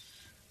cans?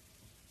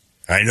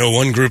 I know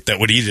one group that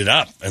would eat it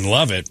up and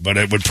love it, but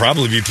it would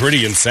probably be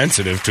pretty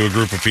insensitive to a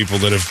group of people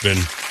that have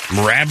been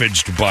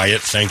ravaged by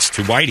it thanks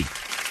to Whitey.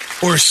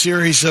 Or a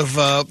series of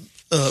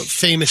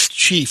famous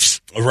chiefs.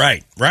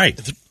 Right.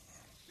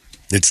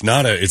 It's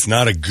not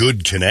a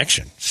good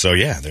connection. So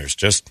yeah, there's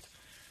just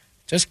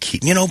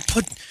keep,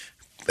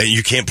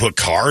 you can't put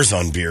cars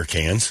on beer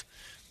cans.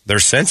 They're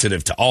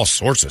sensitive to all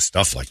sorts of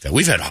stuff like that.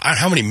 We've had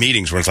how many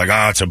meetings where it's like,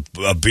 it's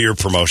a beer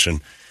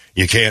promotion.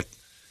 You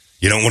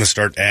don't want to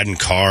start adding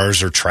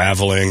cars or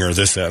traveling or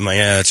this, that. I'm like,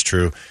 yeah, that's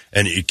true.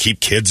 And you keep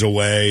kids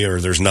away, or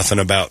there's nothing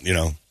about,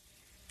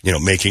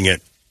 making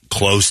it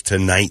close to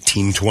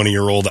 19,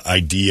 20-year-old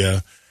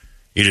idea.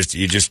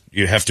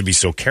 You have to be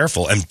so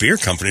careful. And beer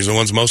companies are the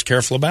ones most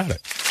careful about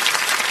it.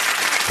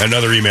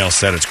 Another email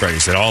said it's great. He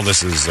said, all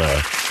this is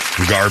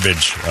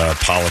garbage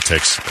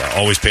politics.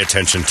 Always pay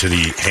attention to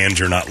the hand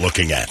you're not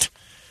looking at.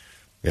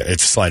 Yeah,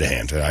 it's sleight of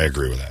hand. I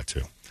agree with that,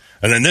 too.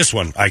 And then this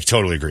one, I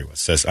totally agree with. It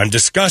says, I'm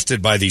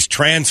disgusted by these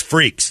trans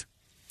freaks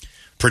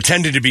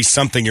pretending to be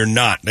something you're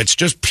not. It's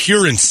just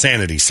pure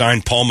insanity.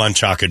 Signed, Paul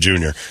Menchaca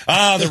Jr.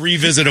 The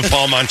revisit of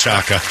Paul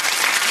Menchaca.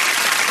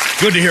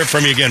 Good to hear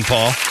from you again,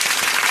 Paul.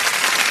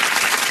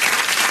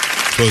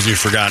 Suppose you've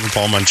forgotten,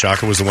 Paul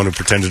Menchaca was the one who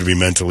pretended to be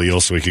mentally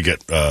ill so he could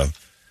get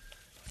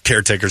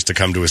caretakers to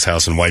come to his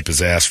house and wipe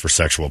his ass for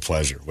sexual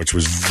pleasure, which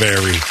was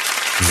very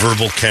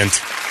verbal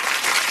Kent.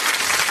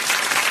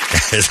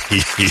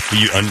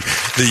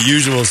 The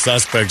usual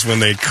suspects when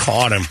they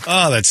caught him.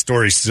 That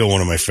story's still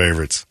one of my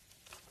favorites.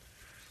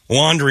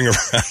 Wandering around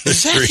the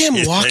street. Is that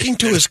him walking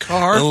to his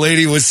car? The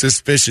lady was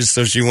suspicious,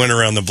 so she went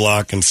around the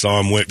block and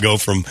saw him go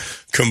from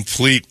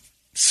complete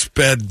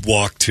sped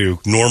walk to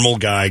normal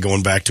guy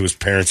going back to his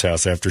parents'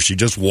 house after she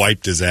just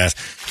wiped his ass.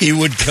 He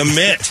would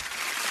commit,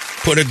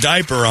 put a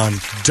diaper on,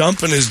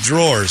 dump in his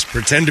drawers,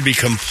 pretend to be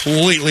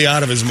completely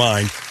out of his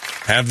mind,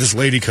 have this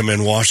lady come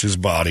in, wash his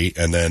body,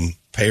 and then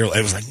pay her.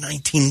 It was like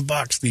 $19.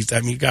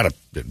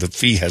 The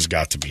fee has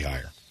got to be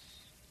higher.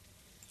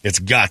 It's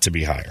got to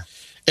be higher.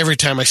 every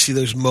time I see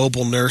those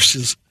mobile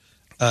nurses,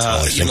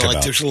 there's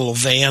a little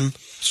van.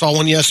 Saw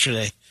one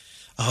yesterday.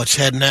 Oh, it's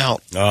heading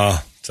out.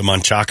 Oh, it's a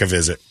Menchaca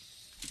visit.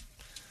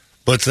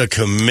 But the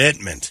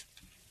commitment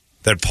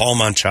that Paul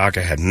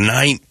Menchaca had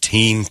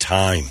 19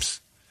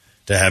 times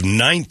to have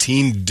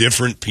 19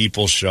 different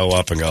people show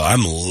up and go,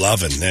 I'm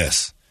loving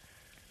this.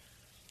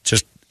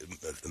 Just,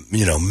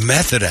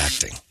 method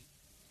acting.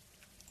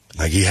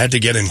 Like he had to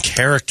get in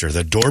character.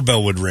 The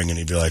doorbell would ring and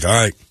he'd be like, all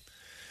right,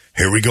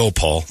 here we go,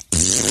 Paul.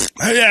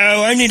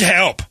 Hello, I need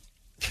help.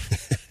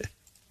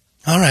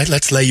 All right,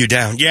 let's lay you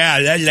down. Yeah,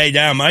 let's lay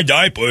down. My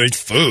diaper is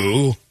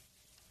full.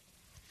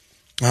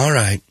 All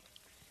right.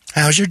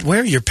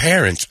 Where are your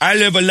parents? I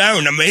live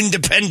alone. I'm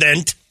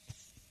independent.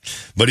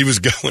 But he was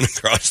going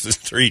across the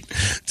street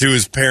to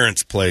his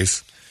parents'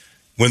 place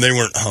when they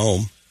weren't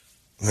home.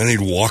 And then he'd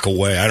walk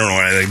away. I don't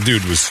know. The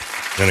dude was,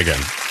 then again,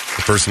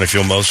 the person I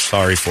feel most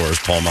sorry for is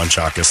Paul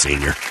Menchaca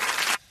Sr.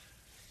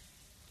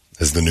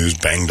 As the news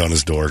banged on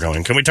his door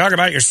going, can we talk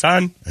about your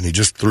son? And he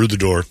just threw the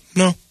door.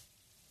 No.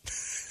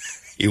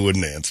 He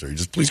wouldn't answer. He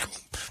just,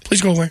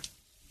 please go away.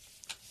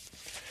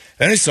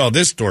 Then I saw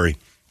this story.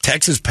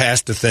 Texas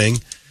passed a thing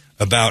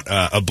about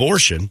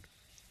abortion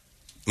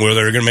where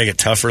they're going to make it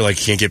tougher, like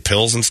you can't get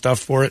pills and stuff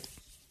for it.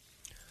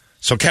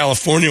 So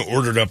California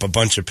ordered up a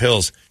bunch of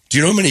pills. Do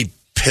you know how many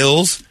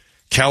pills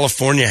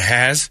California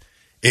has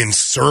in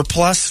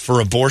surplus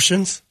for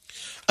abortions?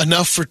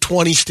 Enough for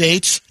 20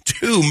 states?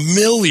 2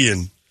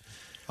 million.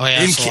 Oh,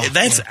 yeah,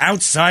 that's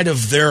outside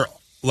of their,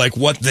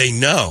 what they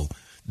know.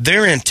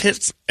 They're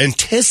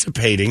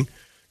anticipating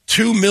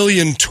 2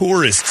 million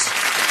tourists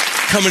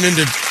coming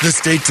into the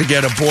state to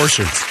get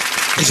abortions.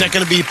 Is that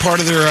going to be part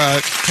of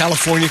their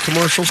California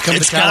commercials?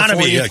 It's got to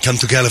be. Yeah, come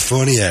to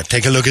California.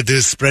 Take a look at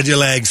this. Spread your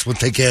legs. We'll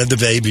take care of the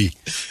baby.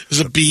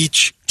 There's a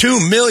beach.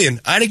 2 million.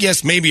 I'd have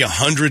guessed maybe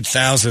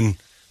 100,000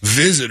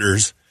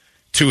 visitors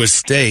to a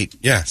state.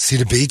 Yeah, see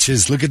the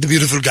beaches. Look at the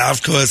beautiful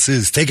golf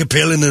courses. Take a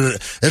pill and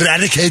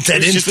eradicate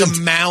that infant. It's just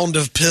a mound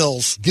of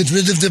pills. Get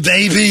rid of the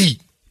baby.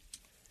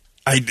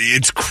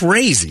 It's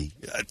crazy.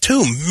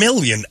 2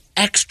 million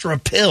extra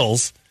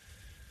pills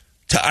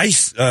to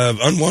ice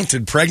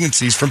unwanted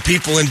pregnancies from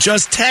people in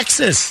just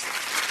Texas.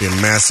 Be a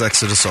mass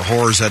exodus of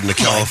whores heading to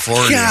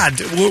California. God,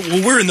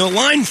 we're in the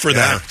line for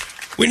that.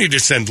 We need to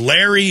send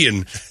Larry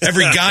and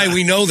every guy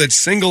we know that's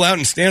single out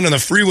and stand on the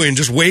freeway and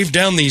just wave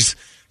down these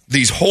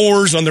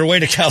whores on their way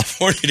to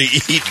California to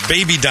eat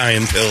baby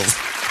dying pills.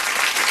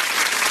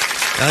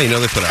 Oh,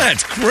 they put out.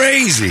 That's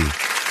crazy.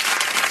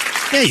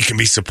 Yeah, you can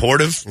be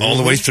supportive all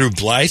the way through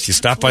Blythe. You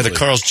stop by the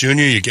Carl's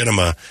Jr., you get them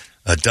a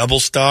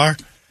double star.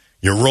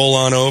 You roll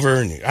on over,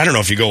 and I don't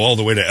know if you go all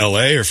the way to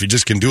L.A. or if you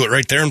just can do it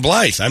right there in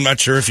Blythe. I'm not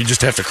sure if you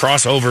just have to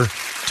cross over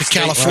to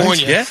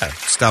California. Yeah.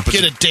 Stop at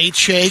get a date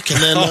shake, and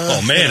then...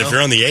 if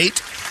you're on the 8,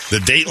 the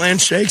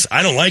Dateland shakes,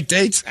 I don't like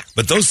dates,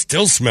 but those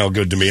still smell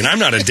good to me, and I'm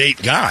not a date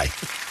guy.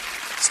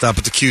 Stop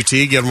at the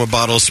QT, get them a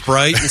bottle of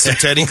Sprite and some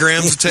Teddy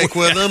Grahams to take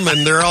with them,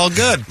 and they're all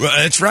good. Well,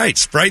 that's right.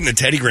 Sprite and the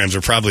Teddy Grahams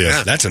are probably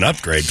that's an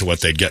upgrade to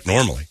what they'd get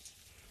normally.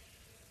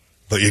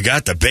 But you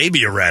got the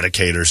baby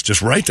eradicators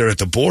just right there at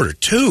the border.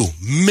 2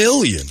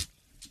 million.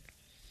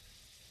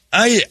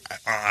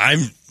 I'm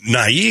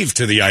naive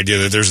to the idea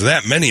that there's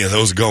that many of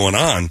those going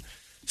on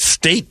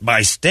state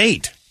by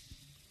state.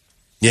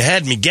 You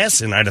had me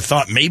guessing. I'd have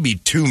thought maybe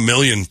 2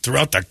 million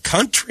throughout the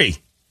country.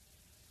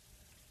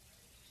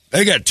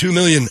 They got 2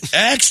 million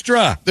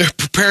extra. They're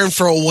preparing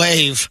for a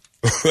wave.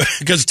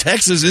 Because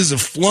Texas is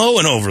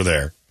flowing over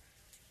there.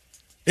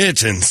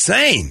 It's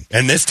insane.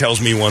 And this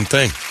tells me one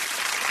thing.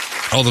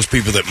 All those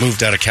people that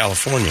moved out of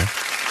California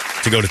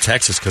to go to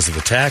Texas because of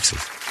the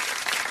taxes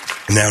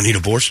now need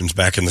abortions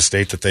back in the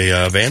state that they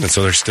abandoned.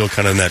 So they're still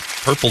kind of in that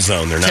purple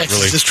zone. They're Texas not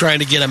really just trying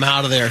to get them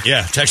out of there.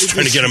 Yeah, Texas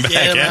trying to get them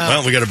back.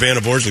 Well, we got to ban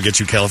abortion to get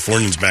you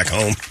Californians back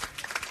home.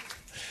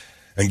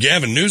 And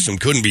Gavin Newsom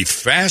couldn't be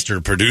faster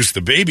to produce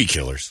the baby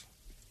killers.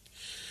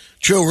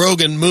 Joe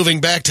Rogan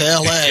moving back to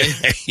L.A.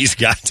 He's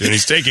got to. And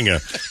he's taking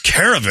a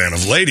caravan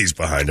of ladies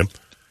behind him.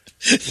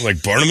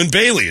 Like Barnum and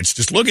Bailey. It's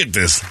just, look at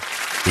this.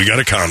 We got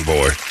a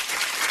convoy.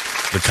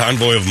 The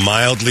convoy of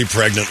mildly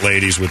pregnant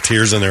ladies with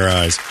tears in their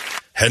eyes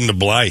heading to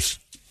Blythe.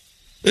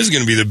 This is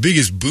going to be the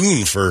biggest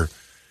boon for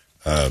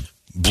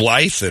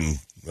Blythe and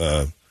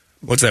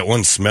what's that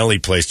one smelly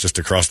place just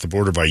across the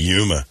border by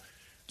Yuma?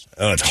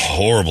 Oh, it's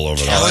horrible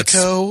over there.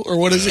 Calico, or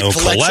what is it?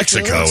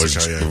 Calexico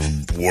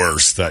is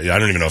worse. I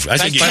don't even know if I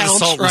think by the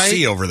Salton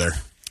Sea over there.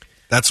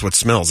 That's what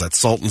smells. That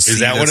Salton Sea. Is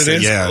that what it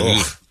is? Yeah.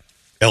 Oh.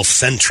 El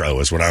Centro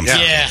is what I'm saying.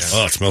 Yes.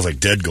 Oh, it smells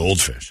like dead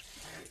goldfish.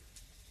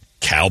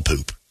 Cow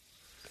poop.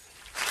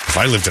 If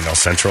I lived in El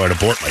Centro, I'd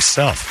abort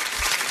myself.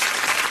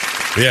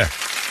 Yeah.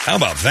 How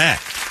about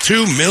that?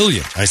 2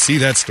 million. I see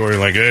that story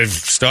like, I've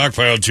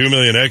stockpiled 2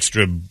 million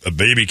extra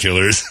baby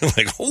killers.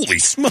 Like, holy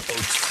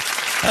smokes.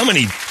 How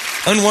many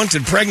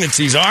unwanted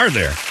pregnancies are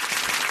there?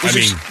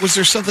 Was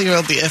there something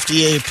about the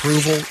FDA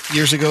approval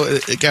years ago?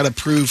 It got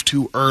approved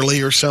too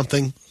early or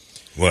something?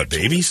 What,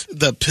 babies?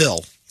 The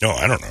pill. No,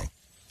 I don't know.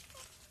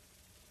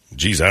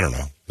 Geez, I don't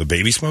know. The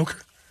baby smoker?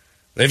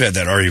 They've had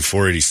that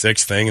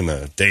RU486 thing and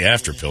the day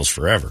after pills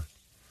forever.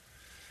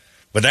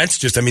 But that's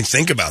just,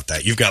 think about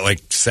that. You've got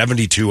like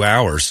 72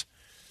 hours.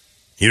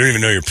 You don't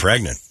even know you're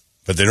pregnant.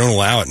 But they don't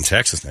allow it in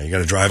Texas now. You got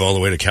to drive all the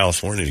way to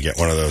California to get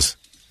one of those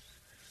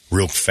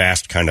real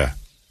fast kind of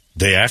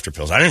day after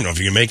pills. I don't even know if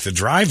you can make the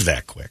drive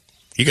that quick.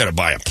 You got to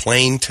buy a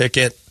plane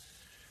ticket,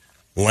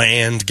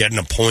 land, get an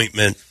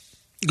appointment.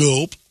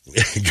 Gulp.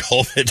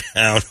 Gulp it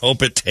down.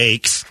 Hope it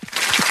takes.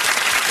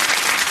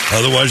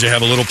 Otherwise, you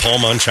have a little Paul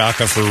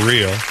Manchaca for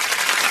real.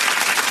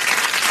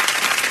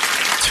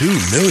 2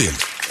 million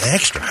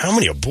extra. How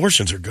many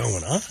abortions are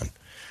going on?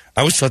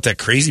 I always thought that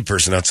crazy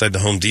person outside the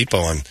Home Depot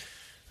on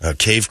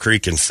Cave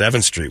Creek and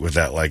 7th Street with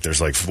that, like, there's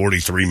like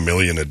 43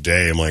 million a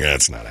day. I'm like,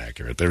 that's not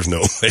accurate. There's no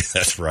way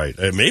that's right.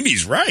 Maybe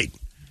he's right.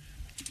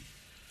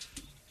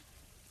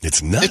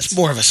 It's nuts. It's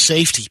more of a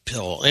safety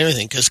pill,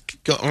 everything, because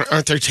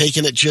aren't they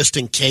taking it just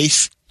in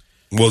case?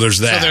 Well, there's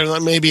that. So they're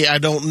like, maybe, I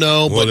don't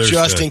know, but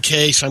just in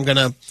case,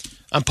 I'm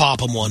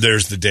popping one.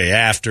 There's the day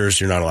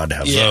afters. You're not allowed to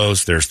have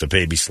those. There's the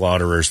baby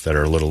slaughterers that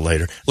are a little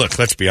later. Look,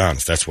 let's be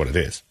honest. That's what it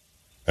is.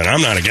 And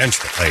I'm not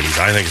against it, ladies.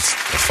 I think it's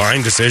a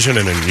fine decision,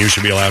 and you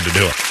should be allowed to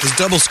do it. This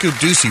Double Scoop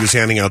Ducey was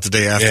handing out the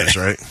day afters,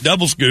 right?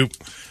 Double Scoop,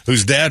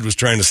 whose dad was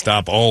trying to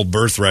stop all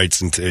birthrights.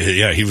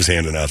 He was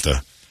handing out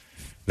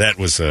that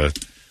was the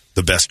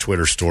best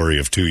Twitter story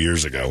of 2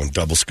 years ago when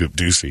Double Scoop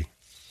Ducey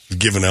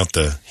giving out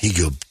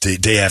the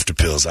day after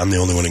pills. I'm the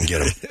only one who can get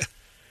them.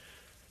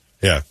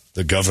 Yeah,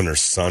 the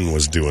governor's son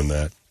was doing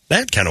that.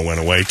 That kind of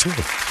went away, too.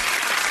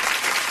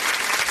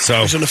 So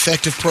it was an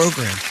effective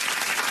program.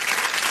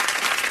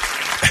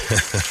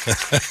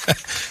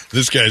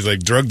 This guy's like,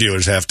 drug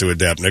dealers have to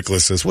adapt.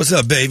 Nicholas says, what's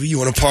up, baby? You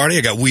want to party?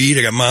 I got weed,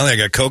 I got Molly, I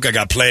got Coke, I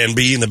got Plan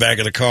B in the back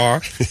of the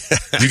car.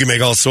 You can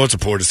make all sorts of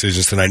poor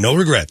decisions tonight. No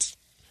regrets.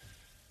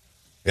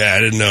 Yeah, I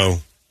didn't know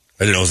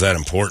it was that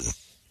important.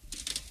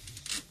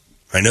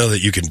 I know that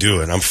you can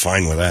do it. I'm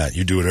fine with that.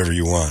 You do whatever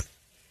you want.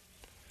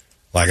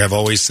 Like I've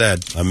always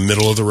said, I'm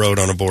middle of the road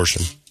on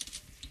abortion.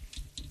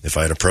 If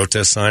I had a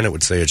protest sign, it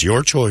would say, it's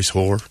your choice,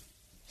 whore.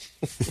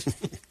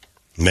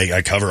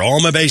 I cover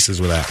all my bases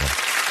with that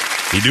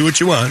one. You do what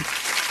you want,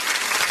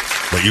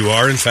 but you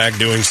are, in fact,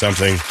 doing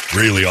something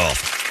really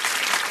awful.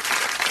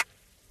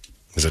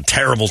 It's a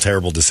terrible,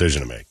 terrible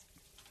decision to make.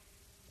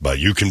 But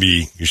you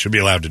should be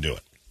allowed to do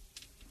it.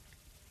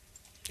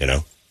 You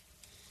know?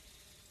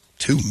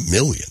 2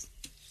 million.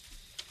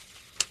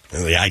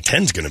 And the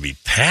I-10's going to be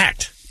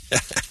packed.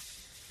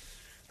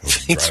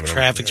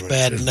 Traffic's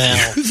bad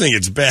now. You think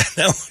it's bad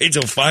now? Wait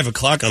till 5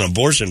 o'clock on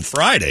abortion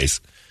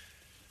Fridays.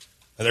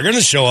 And they're going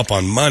to show up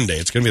on Monday.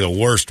 It's going to be the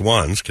worst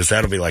ones because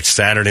that'll be like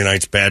Saturday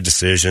night's bad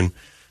decision.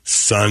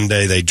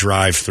 Sunday they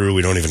drive through.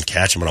 We don't even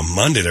catch them. But on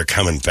Monday they're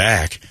coming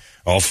back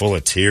all full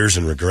of tears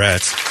and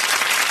regrets.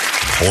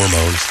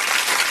 Hormones.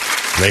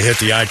 And they hit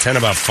the I-10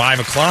 about 5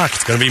 o'clock.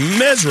 It's going to be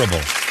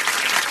miserable.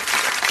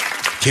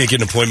 Can't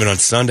get an appointment on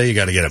Sunday. You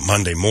got to get it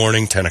Monday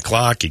morning, 10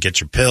 o'clock. You get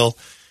your pill.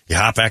 You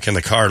hop back in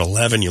the car at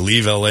 11. You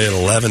leave L.A. at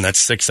 11. That's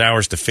 6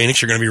 hours to Phoenix.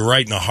 You're going to be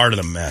right in the heart of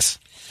the mess.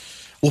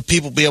 Will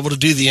people be able to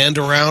do the end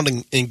around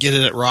and get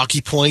it at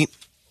Rocky Point?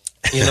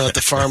 At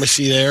the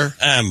pharmacy there?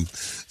 I am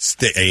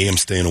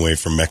staying away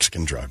from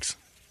Mexican drugs.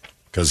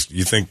 Because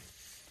you think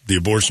the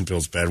abortion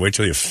pill's bad. Wait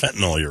till you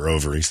fentanyl your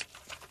ovaries.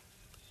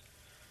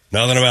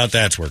 Nothing about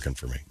that's working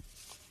for me.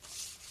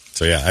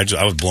 So, yeah,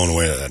 I was blown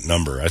away at that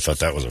number. I thought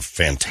that was a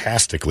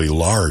fantastically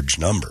large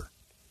number.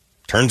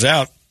 Turns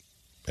out,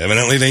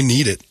 evidently they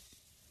need it.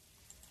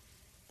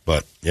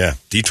 But, yeah,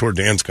 Detour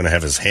Dan's going to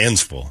have his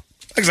hands full.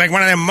 Looks like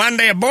one of them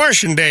Monday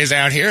abortion days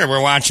out here.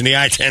 We're watching the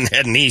I-10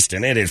 heading east,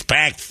 and it is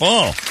packed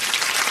full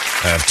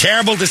of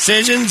terrible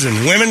decisions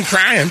and women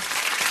crying.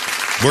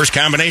 Worst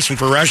combination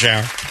for rush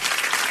hour.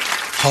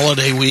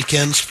 Holiday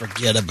weekends,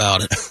 forget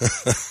about it.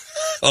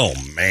 Oh,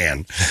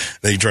 man.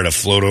 They try to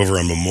float over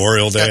on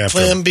Memorial Day after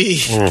Plan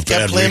B.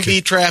 Got Plan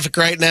B traffic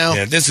right now.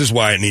 Yeah, this is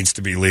why it needs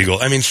to be legal.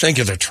 Think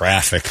of the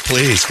traffic,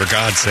 please, for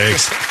God's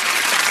sakes.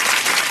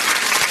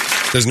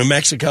 Can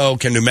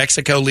New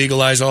Mexico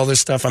legalize all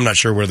this stuff? I'm not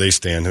sure where they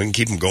stand. We can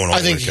keep them going all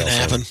the way to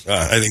California. I think it can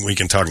happen. I think we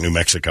can talk New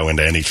Mexico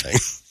into anything.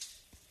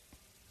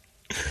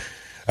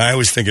 I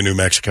always think of New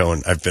Mexico,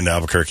 and I've been to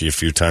Albuquerque a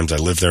few times. I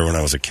lived there when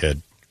I was a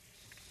kid.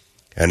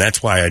 And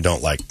that's why I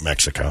don't like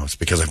Mexico. It's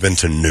because I've been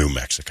to New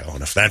Mexico.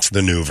 And if that's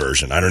the new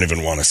version, I don't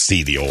even want to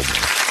see the old one.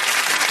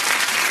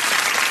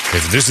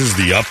 If this is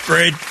the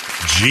upgrade,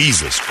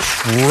 Jesus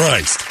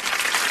Christ.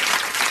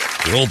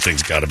 The old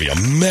thing's got to be a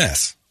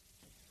mess.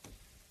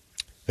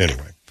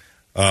 Anyway.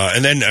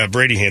 And then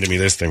Brady handed me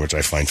this thing, which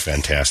I find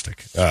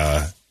fantastic.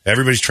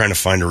 Everybody's trying to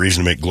find a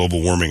reason to make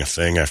global warming a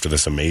thing after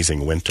this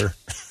amazing winter.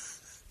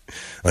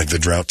 Like the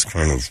drought's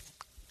kind of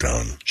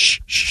done.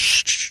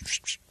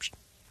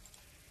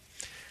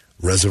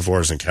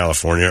 Reservoirs in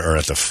California are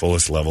at the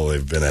fullest level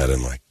they've been at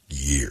in like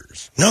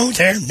years. No,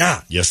 they're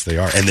not. Yes, they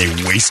are. And they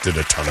wasted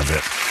a ton of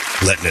it,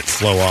 letting it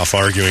flow off,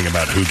 arguing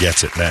about who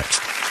gets it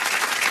next.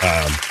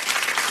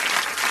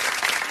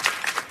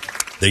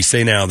 They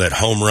say now that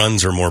home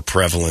runs are more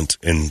prevalent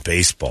in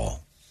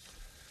baseball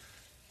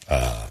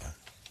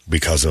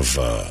because of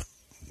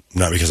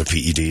not because of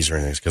PEDs or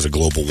anything. It's because of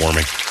global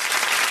warming.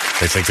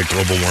 They think that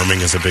global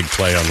warming is a big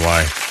play on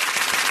why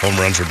home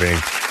runs are being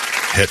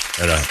hit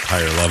at a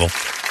higher level.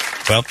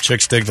 Well,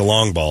 chicks dig the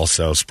long ball,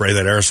 so spray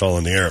that aerosol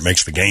in the air. It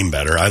makes the game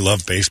better. I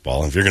love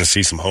baseball. If you're going to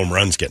see some home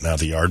runs getting out of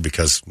the yard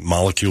because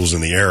molecules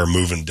in the air are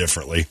moving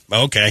differently,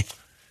 okay.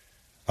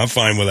 I'm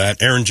fine with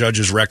that. Aaron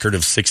Judge's record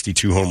of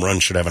 62 home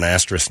runs should have an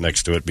asterisk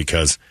next to it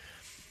because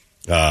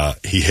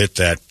he hit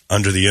that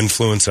under the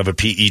influence of a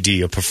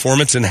PED, a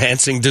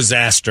performance-enhancing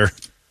disaster.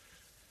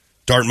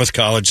 Dartmouth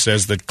College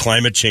says that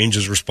climate change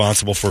is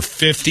responsible for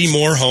 50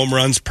 more home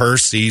runs per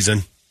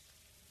season.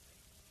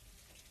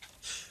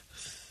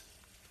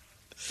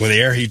 When the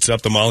air heats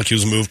up, the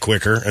molecules move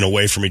quicker and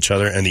away from each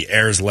other, and the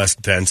air is less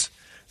dense.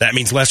 That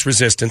means less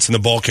resistance, and the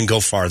ball can go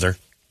farther.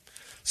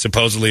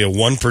 Supposedly a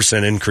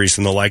 1% increase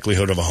in the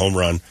likelihood of a home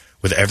run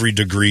with every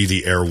degree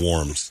the air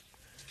warms.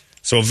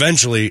 So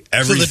eventually,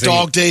 everything... So the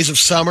dog days of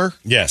summer?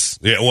 Yes.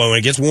 Yeah, well, when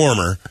it gets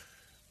warmer,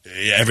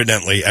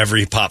 evidently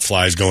every pop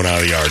fly is going out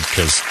of the yard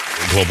because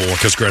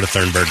Greta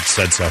Thunberg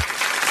said so.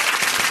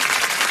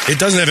 It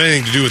doesn't have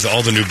anything to do with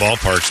all the new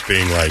ballparks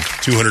being like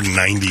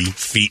 290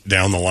 feet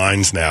down the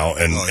lines now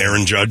and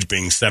Aaron Judge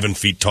being 7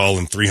 feet tall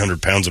and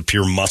 300 pounds of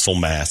pure muscle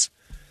mass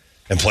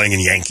and playing in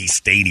Yankee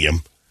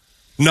Stadium.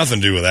 Nothing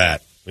to do with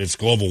that. It's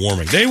global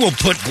warming. They will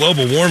put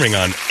global warming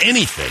on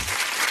anything.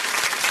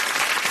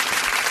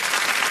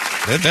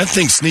 That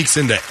thing sneaks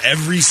into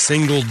every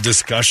single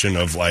discussion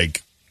of,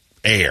 like,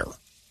 air.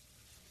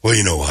 Well,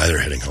 you know why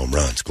they're hitting home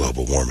runs,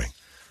 global warming.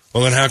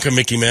 Well, then how come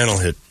Mickey Mantle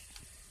hit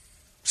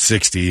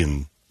 60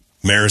 and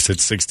Maris hit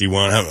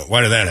 61?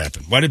 Why did that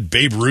happen? Why did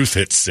Babe Ruth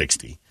hit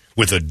 60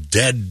 with a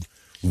dead,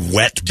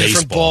 wet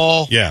Different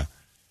baseball? ball. Yeah.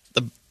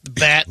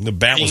 The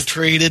bat being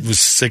traded was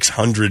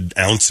 600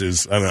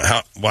 ounces. I don't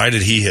know why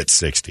did he hit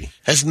 60?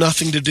 Has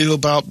nothing to do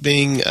about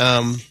being,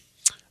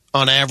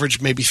 on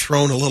average, maybe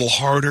thrown a little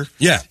harder.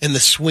 Yeah. And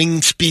the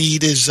swing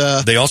speed is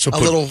they also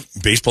put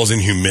baseballs in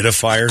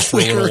humidifiers for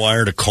a quicker. little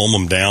while to calm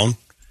them down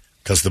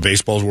because the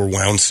baseballs were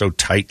wound so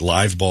tight,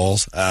 live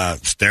balls,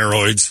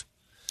 steroids,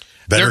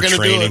 better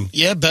training.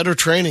 Better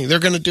training. They're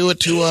going to do it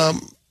to,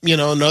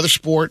 another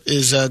sport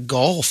is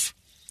golf.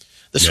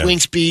 The swing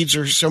speeds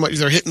are so much,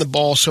 they're hitting the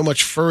ball so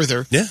much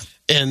further. Yeah.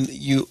 And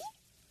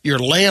you're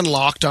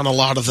landlocked on a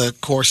lot of the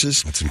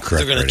courses. That's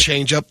incorrect. They're going to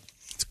change up.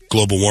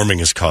 Global warming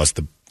has caused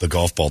the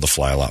golf ball to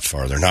fly a lot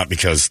farther, not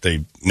because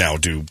they now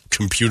do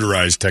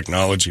computerized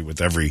technology with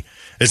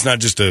it's not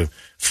just a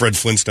Fred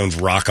Flintstone's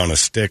rock on a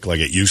stick like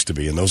it used to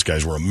be, and those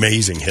guys were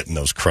amazing hitting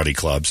those cruddy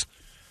clubs.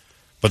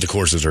 But the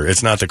courses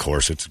it's not the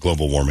course, it's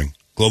global warming.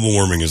 Global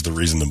warming is the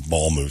reason the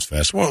ball moves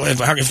fast. Well,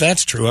 if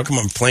that's true, how come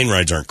plane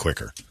rides aren't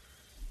quicker?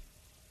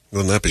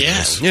 Wouldn't that be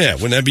nice? Yeah,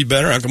 wouldn't that be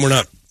better? How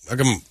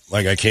come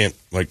I can't,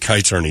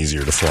 kites aren't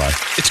easier to fly?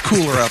 It's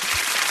cooler up.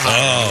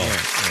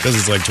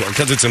 Because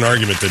it's an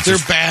argument that they're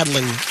just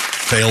battling.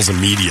 Fails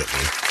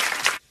immediately.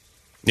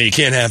 Yeah, you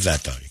can't have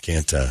that, though.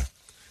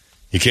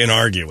 You can't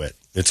argue it.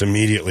 It's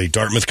immediately.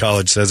 Dartmouth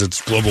College says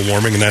it's global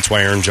warming, and that's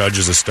why Aaron Judge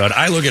is a stud.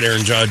 I look at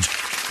Aaron Judge,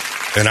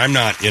 and I'm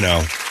not,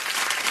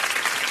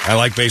 I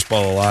like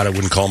baseball a lot. I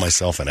wouldn't call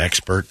myself an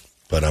expert,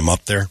 but I'm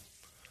up there.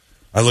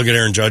 I look at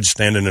Aaron Judge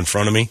standing in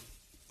front of me,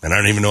 and I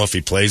don't even know if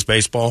he plays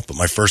baseball, but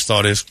my first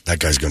thought is, that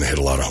guy's going to hit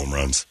a lot of home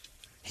runs.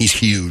 He's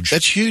huge.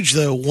 That's huge,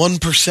 though.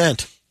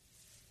 1%.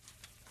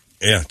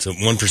 Yeah, it's a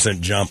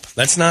 1% jump.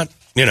 That's not,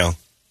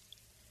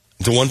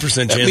 it's a 1%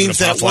 chance. That means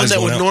that one that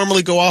would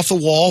normally go off the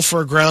wall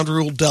for a ground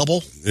rule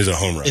double is a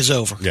home run. Is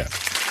over. Yeah,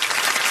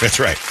 that's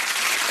right.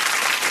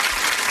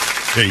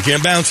 Yeah, you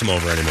can't bounce him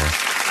over anymore.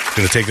 It's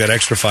going to take that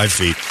extra 5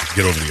 feet to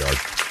get over the yard.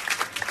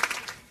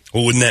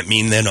 Well, wouldn't that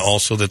mean then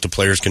also that the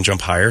players can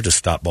jump higher to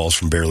stop balls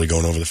from barely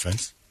going over the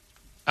fence?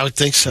 I would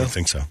think so. I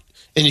think so.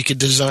 And you could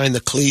design the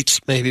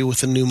cleats maybe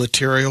with a new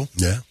material.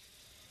 Yeah.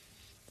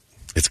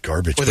 It's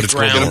garbage. But it's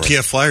Get them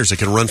PF Flyers. They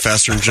can run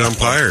faster and jump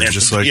higher,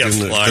 just like in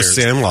the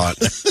Sandlot.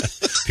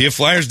 PF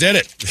Flyers did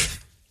it.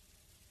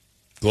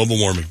 Global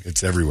warming.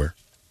 It's everywhere.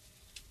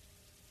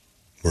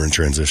 We're in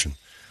transition.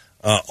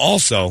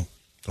 Also...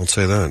 Don't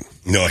say that.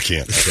 No, I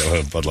can't.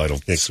 Bud Light will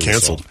get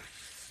canceled.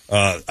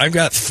 I've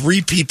got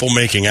 3 people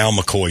making Al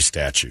McCoy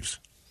statues.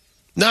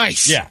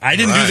 Nice. Yeah, I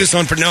didn't do this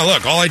on... No,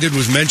 look, all I did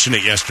was mention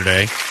it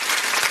yesterday.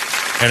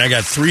 And I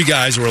got 3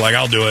 guys who were like,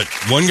 I'll do it.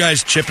 One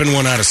guy's chipping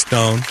one out of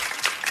stone.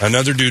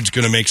 Another dude's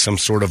going to make some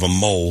sort of a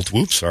mold.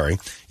 Whoops, sorry.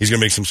 He's going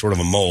to make some sort of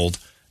a mold.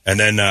 And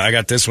then I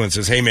got this one that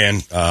says, hey,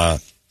 man,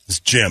 it's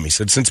Jim. He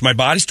said, since my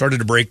body started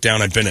to break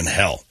down, I've been in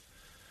hell.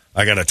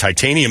 I got a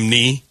titanium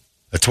knee,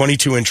 a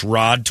 22-inch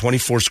rod,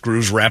 24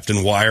 screws wrapped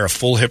in wire, a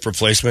full hip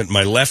replacement.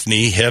 My left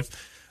knee, hip,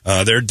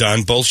 they're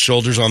done. Both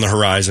shoulders on the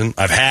horizon.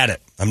 I've had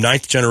it. I'm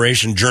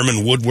 9th-generation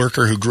German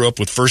woodworker who grew up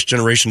with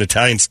first-generation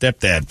Italian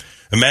stepdad.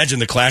 Imagine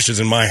the clashes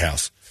in my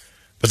house.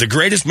 But the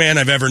greatest man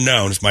I've ever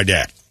known is my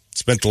dad.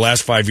 Spent the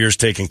last 5 years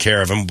taking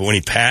care of him, but when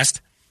he passed,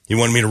 he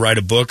wanted me to write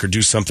a book or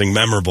do something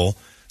memorable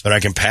that I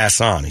can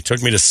pass on. He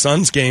took me to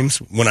Suns games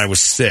when I was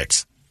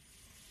 6.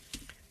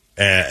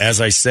 As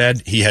I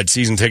said, he had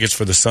season tickets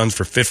for the Suns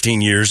for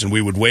 15 years, and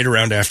we would wait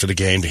around after the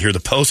game to hear the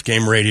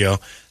post-game radio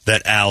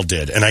that Al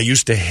did, and I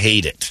used to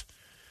hate it.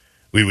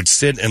 We would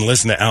sit and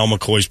listen to Al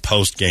McCoy's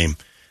post-game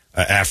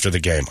after the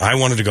game. I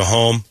wanted to go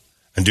home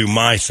and do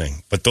my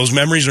thing, but those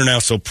memories are now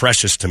so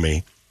precious to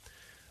me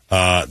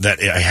that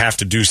I have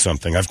to do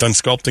something. I've done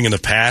sculpting in the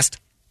past,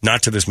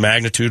 not to this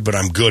magnitude, but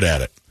I'm good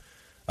at it.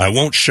 I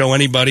won't show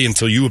anybody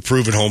until you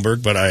approve it,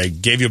 Holmberg, but I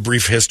gave you a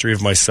brief history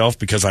of myself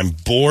because I'm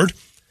bored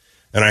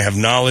and I have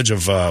knowledge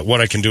of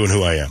what I can do and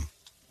who I am.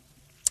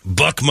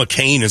 Buck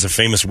McCain is a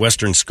famous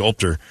Western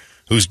sculptor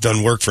who's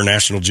done work for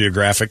National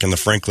Geographic and the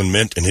Franklin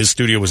Mint, and his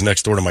studio was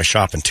next door to my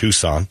shop in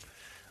Tucson.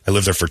 I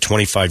lived there for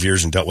 25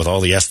 years and dealt with all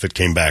the S that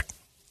came back.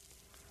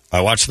 I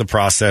watched the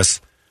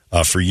process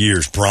for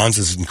years. Bronze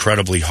is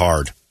incredibly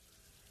hard,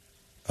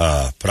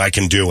 but I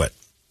can do it.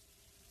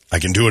 I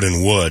can do it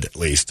in wood, at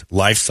least.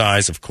 Life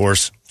size, of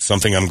course,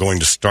 something I'm going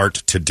to start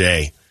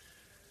today.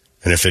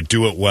 And if I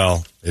do it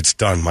well, it's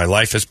done. My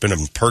life has been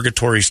in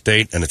purgatory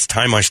state, and it's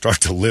time I start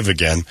to live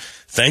again.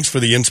 Thanks for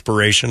the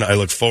inspiration. I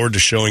look forward to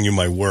showing you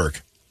my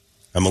work.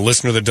 I'm a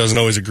listener that doesn't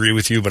always agree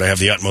with you, but I have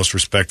the utmost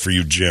respect for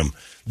you, Jim.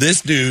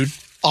 This dude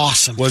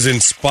awesome was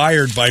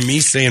inspired by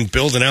me saying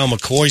build an Al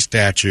McCoy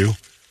statue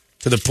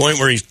to the point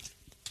where he's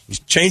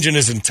changing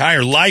his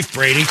entire life,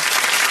 Brady.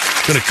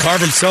 He's going to carve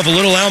himself a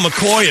little Al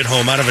McCoy at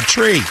home out of a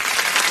tree.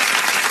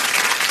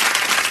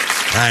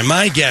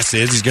 My guess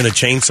is he's going to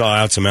chainsaw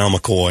out some Al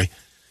McCoy,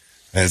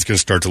 and it's going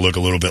to start to look a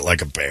little bit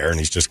like a bear, and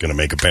he's just going to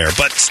make a bear.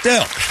 But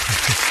still,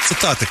 it's the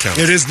thought that counts.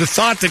 It is the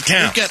thought that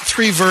counts. We've got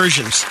 3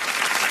 versions.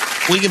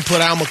 We can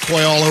put Al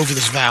McCoy all over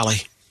this valley.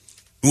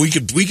 We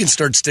can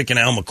start sticking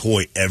Al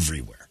McCoy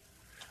everywhere.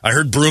 I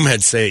heard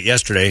Broomhead say it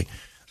yesterday.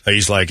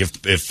 He's like,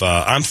 if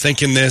I'm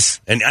thinking this,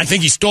 and I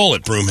think he stole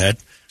it, Broomhead.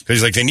 Because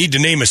he's like, they need to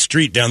name a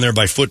street down there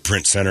by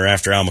Footprint Center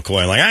after Al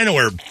McCoy. I'm like, I know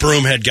where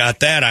Broomhead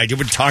got that. I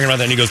been talking about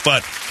that. And he goes,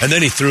 and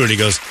then he threw it. He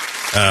goes,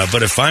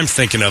 but if I'm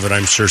thinking of it,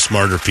 I'm sure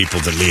smarter people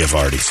than me have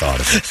already thought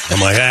of it. I'm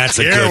like, that's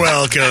a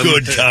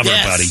good cover,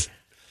 yes, buddy.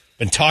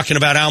 Been talking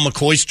about Al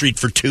McCoy Street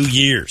for 2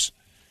 years.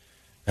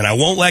 And I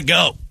won't let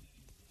go.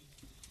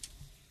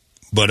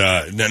 But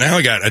now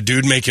I got a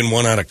dude making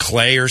one out of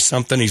clay or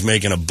something. He's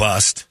making a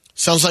bust.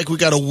 Sounds like we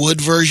got a wood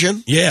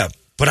version. Yeah.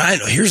 But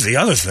here's the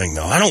other thing,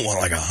 though. I don't want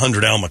like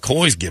 100 Al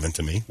McCoys given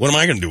to me. What am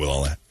I going to do with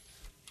all that?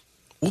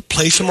 We'll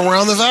place them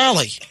around the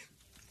valley.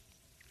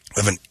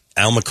 We have an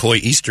Al McCoy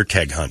Easter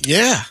keg hunt.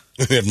 Yeah.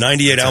 We have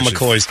 98 Al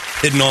McCoys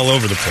hidden all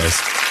over the place.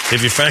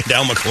 If you find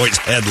Al McCoy's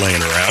head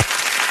laying around,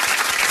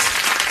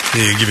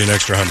 he'll give you an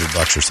extra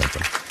 $100 or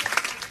something.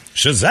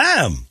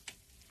 Shazam!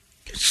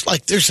 It's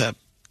like there's a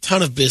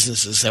ton of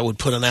businesses that would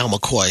put an Al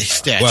McCoy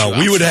statue. Well,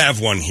 we would have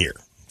one here.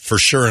 For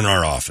sure in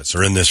our office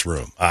or in this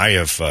room.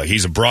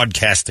 He's a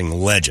broadcasting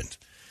legend.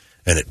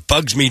 And it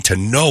bugs me to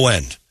no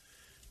end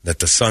that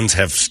the Suns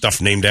have stuff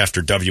named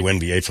after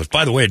WNBA players.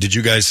 By the way, did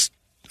you guys,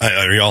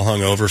 are you all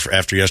hungover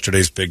after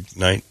yesterday's big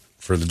night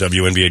for the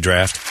WNBA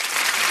draft?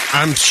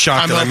 I'm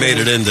shocked that I made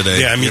it in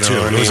today. Yeah, me too.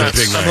 It was a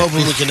big night. I'm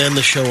hoping we can end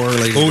the show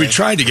early. Well, we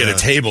tried to get a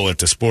table at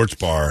the sports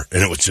bar,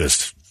 and it was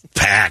just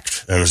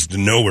packed. There was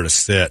nowhere to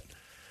sit.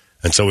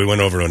 And so we went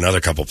over to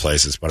another couple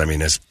places. But, I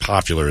mean, as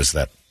popular as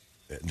that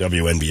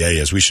WNBA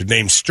is, we should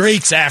name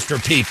streets after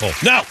people.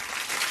 No!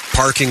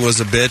 Parking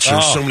was a bitch.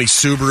 There's so many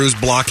Subarus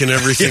blocking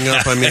everything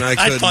up. I mean, I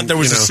thought there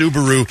was a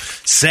Subaru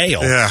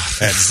sale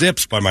at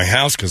Zips by my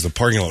house because the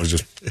parking lot was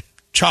just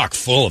chock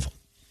full of them.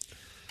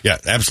 Yeah,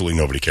 absolutely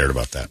nobody cared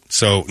about that.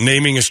 So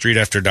naming a street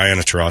after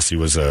Diana Taurasi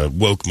was a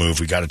woke move.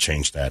 We got to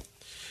change that.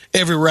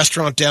 Every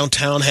restaurant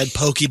downtown had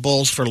poke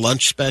bowls for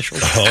lunch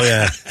specials. Oh,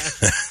 yeah.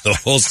 The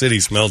whole city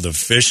smelled of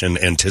fish and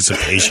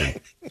anticipation.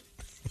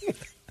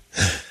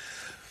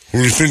 What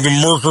do you think the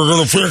Merc are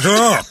going to pick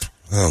up?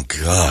 Oh,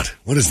 God.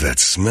 What is that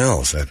smell?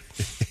 Is that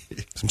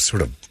some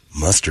sort of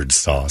mustard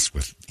sauce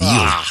with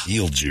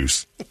eel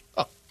juice?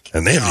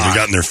 And they haven't even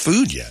gotten their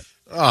food yet.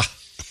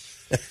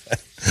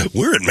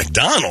 We're at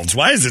McDonald's.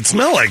 Why does it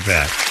smell like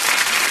that?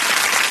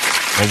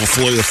 Of a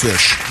fillet of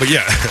fish. But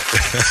yeah,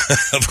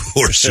 of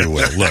course you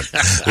will. Look,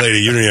 lady,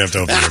 you don't even have to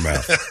open your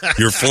mouth.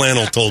 Your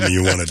flannel told me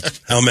you wanted.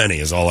 How many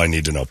is all I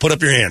need to know. Put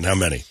up your hand. How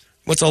many?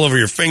 What's all over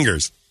your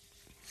fingers?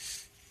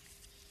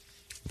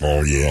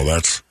 Oh, yeah,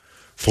 that's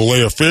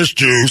fillet of fish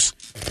juice.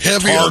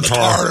 Heavy on the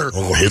tartar.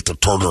 Oh, hit the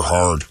tartar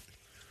hard.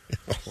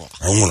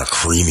 I want a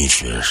creamy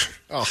fish.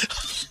 Oh.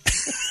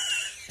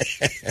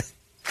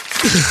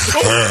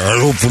 I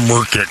hope the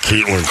Merc get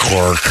Caitlin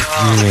Clark.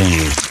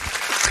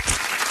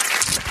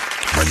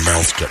 My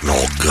mouth's getting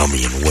all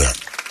gummy and wet.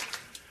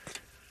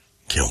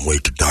 Can't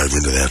wait to dive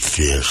into that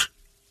fish.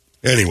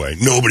 Anyway,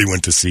 nobody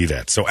went to see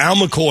that. So Al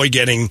McCoy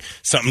getting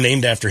something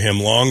named after him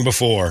long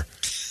before.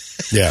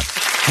 Yeah.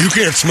 You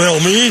can't smell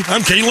me.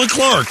 I'm Caitlin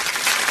Clark.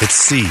 It's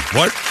C.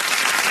 What?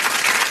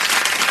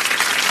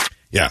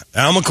 Yeah.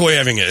 Al McCoy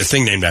having a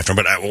thing named after him.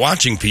 But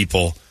watching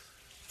people,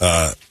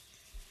 get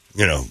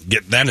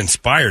that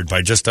inspired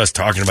by just us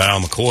talking about Al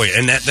McCoy.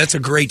 And that's a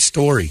great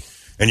story.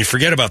 And you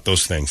forget about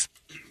those things.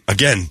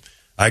 Again,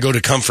 I go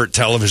to Comfort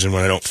Television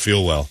when I don't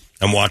feel well.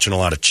 I'm watching a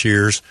lot of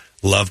Cheers,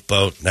 Love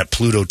Boat. That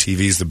Pluto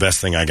TV is the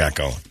best thing I got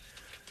going.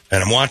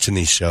 And I'm watching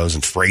these shows,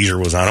 and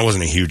Frasier was on. I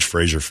wasn't a huge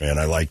Frasier fan.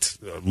 I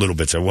liked little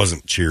bits. It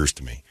wasn't Cheers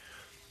to me.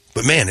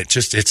 But, man,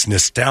 it's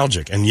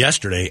nostalgic. And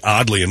yesterday,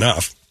 oddly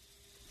enough,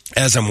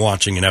 as I'm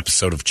watching an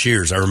episode of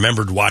Cheers, I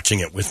remembered watching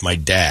it with my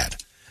dad.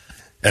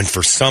 And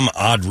for some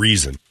odd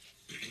reason,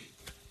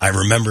 I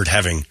remembered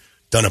having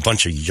done a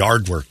bunch of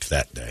yard work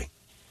that day.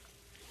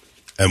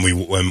 And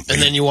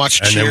then you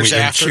watched Cheers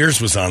after? And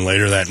Cheers was on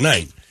later that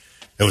night.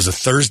 It was a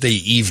Thursday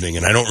evening,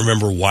 and I don't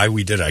remember why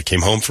we did it. I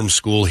came home from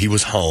school. He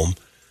was home.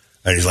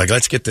 And he's like,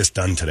 let's get this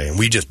done today. And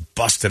we just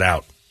busted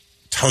out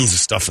tons of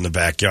stuff in the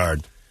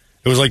backyard.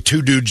 It was like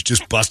two dudes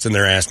just busting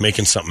their ass,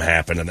 making something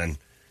happen, and then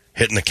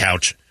hitting the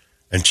couch.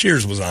 And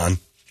Cheers was on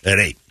at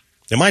 8.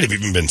 It might have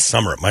even been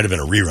summer. It might have been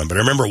a rerun. But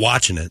I remember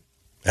watching it,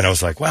 and I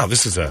was like, wow,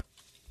 this is one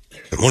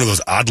of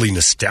those oddly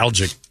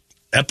nostalgic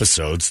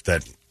episodes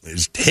that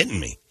is hitting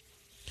me.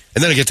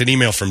 And then I get an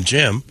email from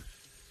Jim,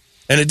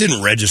 and it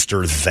didn't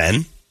register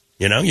then.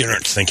 You know, you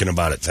weren't thinking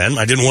about it then.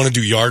 I didn't want to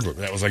do yard work.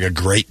 That was like a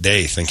great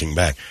day thinking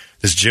back.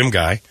 This Jim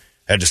guy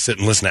had to sit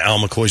and listen to Al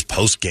McCoy's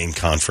post-game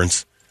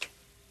conference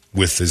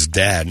with his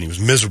dad, and he was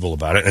miserable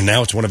about it, and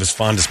now it's one of his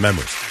fondest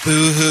memories.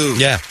 Boo-hoo.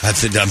 Yeah, I'm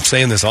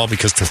saying this all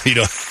because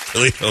Toledo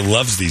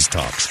loves these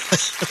talks.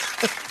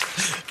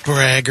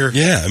 Bragger.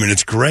 Yeah, I mean,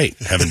 it's great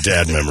having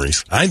dad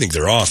memories. I think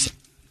they're awesome.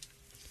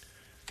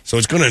 So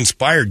it's going to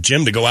inspire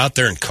Jim to go out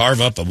there and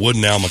carve up a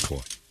wooden Al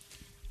McCoy.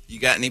 You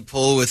got any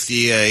pull with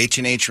the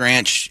H&H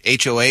Ranch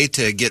HOA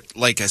to get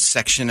like a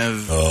section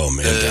of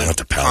down at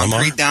the Palomar?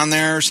 Concrete down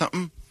there or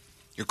something?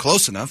 You're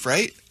close enough,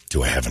 right?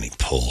 Do I have any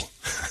pull?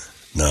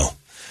 No.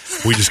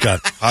 We just got...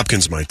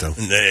 Hopkins might, though.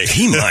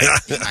 He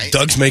might.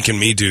 Doug's making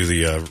me do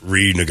the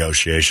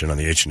renegotiation on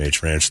the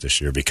H&H Ranch this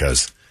year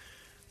because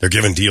they're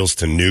giving deals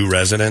to new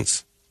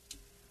residents.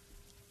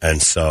 And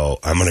so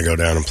I'm going to go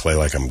down and play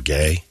like I'm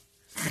gay.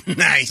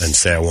 Nice. And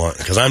say I want...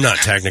 Because I'm not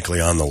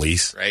technically on the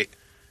lease. Right.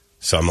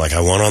 So I'm like, I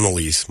want on the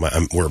lease.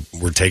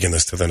 We're taking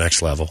this to the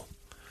next level.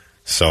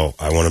 So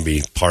I want to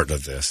be part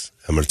of this.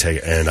 I'm going to take...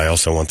 And I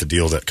also want the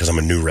deal that... Because I'm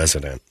a new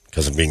resident.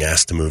 Because I'm being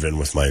asked to move in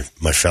with my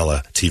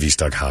fella, TV's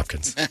Doug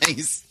Hopkins.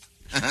 Nice.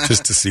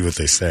 Just to see what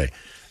they say.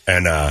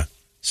 And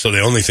so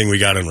the only thing we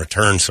got in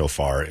return so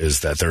far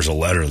is that there's a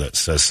letter that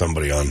says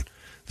somebody on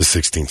the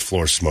 16th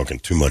floor is smoking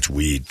too much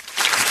weed.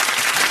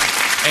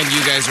 And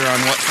you guys are on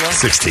what floor?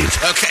 16th.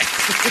 Okay.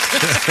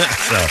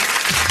 So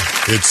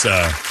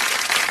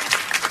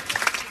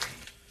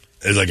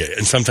it's like,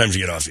 and sometimes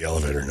you get off the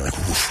elevator and you're like,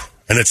 oof.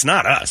 And it's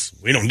not us.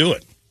 We don't do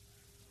it.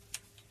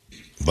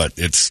 But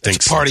it stinks.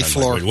 It's party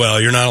floor. Like, well,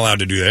 you're not allowed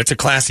to do that. It's a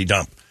classy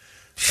dump.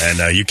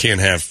 And you can't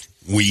have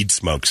weed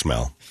smoke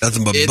smell.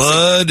 Nothing but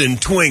Bud and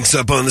Twinks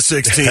up on the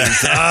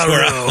 16th.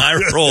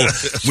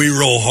 We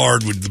roll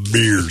hard with the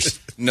beers.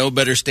 No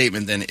better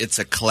statement than it's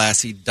a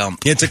classy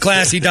dump. It's a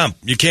classy dump.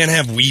 You can't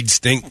have weed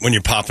stink when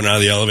you're popping out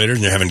of the elevator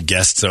and you're having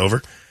guests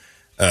over.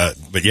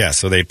 But yeah,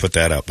 so they put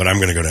that up. But I'm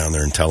going to go down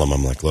there and tell them,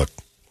 I'm like, look,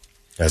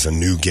 as a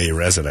new gay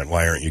resident,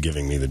 why aren't you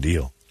giving me the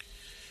deal?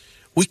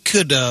 We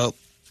could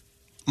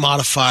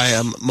modify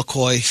a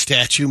McCoy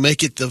statue,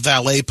 make it the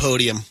valet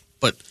podium,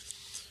 but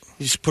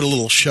you just put a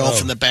little shelf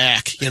in the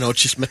back. You know,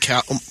 it's just Al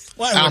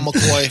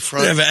McCoy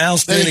front. They have Al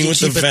standing with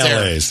the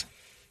valets.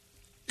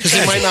 Because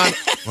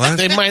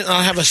they might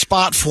not have a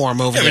spot for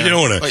him over there. But you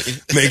don't want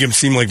to make him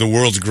seem like the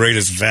world's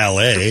greatest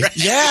valet.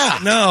 Yeah.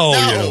 No.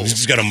 You know, he's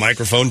just got a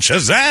microphone.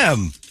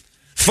 Shazam!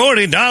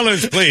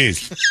 $40,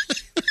 please.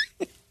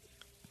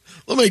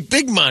 We'll make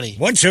big money.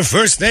 What's your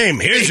first name?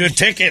 Here's your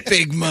ticket.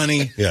 Big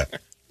money. Yeah.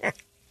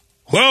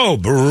 Whoa,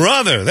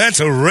 brother, that's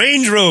a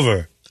Range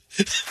Rover.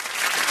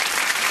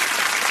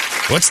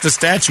 What's the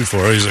statue for?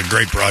 Oh, he's a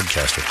great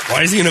broadcaster.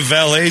 Why is he in a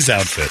valet's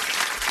outfit?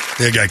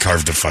 The guy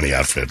carved a funny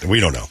outfit. We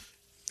don't know.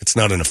 It's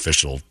not an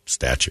official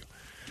statue.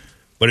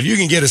 But if you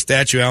can get a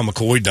statue of Al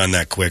McCoy done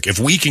that quick, if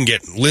we can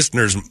get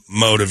listeners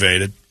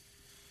motivated,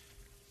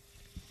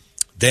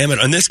 damn it.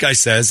 And this guy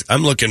says,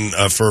 I'm looking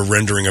for a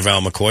rendering of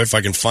Al McCoy. If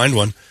I can find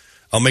one,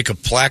 I'll make a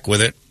plaque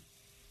with it.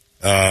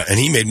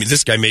 And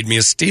this guy made me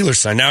a Steelers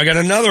sign. Now I got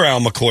another Al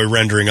McCoy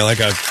rendering, like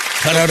a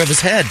cutout of his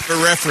head. For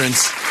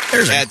reference,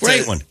 there's a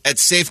great one. At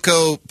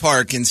Safeco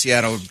Park in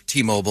Seattle,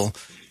 T-Mobile,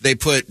 they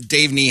put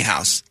Dave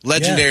Niehaus,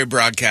 legendary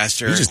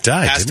broadcaster. He just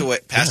died,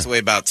 passed away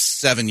about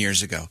 7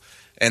 years ago.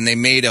 And they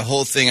made a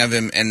whole thing of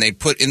him, and they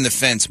put in the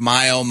fence,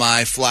 my, oh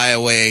my, fly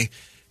away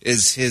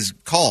is his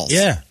calls.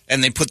 Yeah.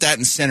 And they put that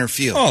in center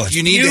field. Oh, it's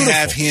beautiful.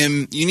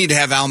 You need to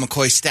have Al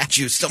McCoy's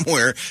statue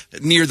somewhere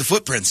near the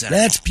Footprint Center.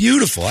 That's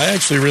beautiful. I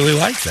actually really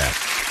like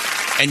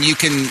that. And you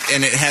can,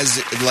 and it has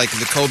like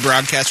the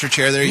co-broadcaster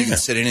chair there. You can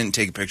sit in it and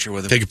take a picture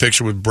with him. Take a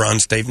picture with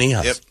Bronze Dave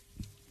Niehaus. Yep.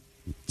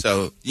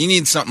 So you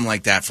need something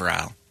like that for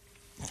Al.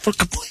 For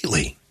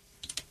completely.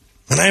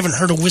 And I haven't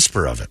heard a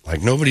whisper of it.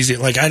 Like nobody's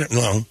like, I don't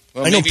know.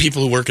 Well, I know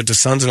people who work at the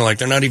Suns and are like,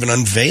 they're not even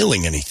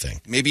unveiling anything.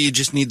 Maybe you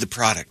just need the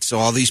product. So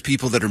all these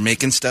people that are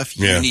making stuff,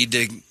 you need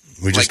to,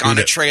 like on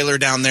a trailer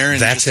down there.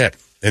 And that's it.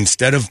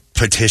 Instead of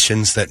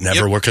petitions that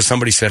never work, because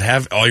somebody said,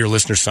 have all your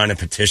listeners sign a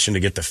petition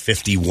to get the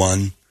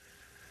 51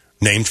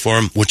 named for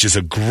him, which is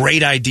a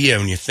great idea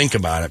when you think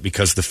about it,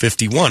 because the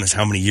 51 is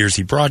how many years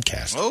he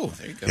broadcast. Oh,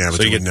 there you go. Yeah,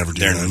 but so they're never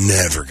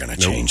going to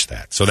change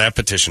that. So that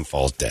petition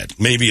falls dead.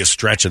 Maybe a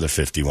stretch of the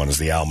 51 is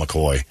the Al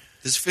McCoy.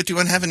 Does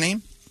 51 have a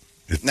name?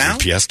 Now?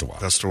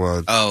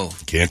 Piestawad. Oh.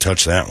 Can't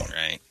touch that one.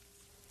 Right.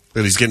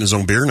 But he's getting his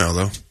own beer now,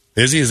 though.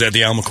 Is he? Is that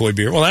the Al McCoy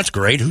beer? Well, that's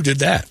great. Who did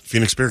that?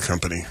 Phoenix Beer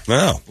Company.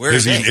 Oh. Where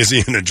is he? Is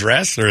he in a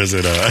dress, or is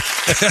it a...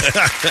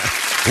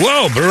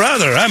 Whoa,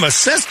 brother, I'm a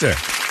sister.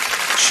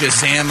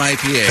 Shazam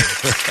IPA.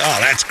 Oh,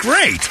 that's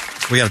great.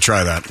 We got to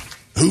try that.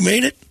 Who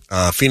made it?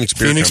 Phoenix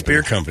Beer Phoenix Company.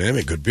 Beer Company. They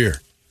make good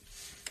beer.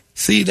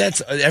 See,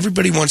 that's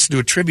everybody wants to do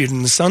a tribute,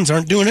 and the Suns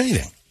aren't doing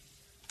anything.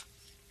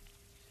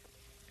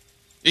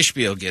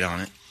 Ishby will get on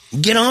it.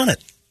 Get on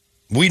it.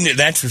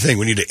 That's the thing.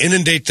 We need to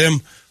inundate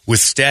them with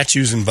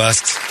statues and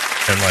busts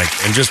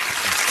and just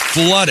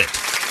flood it.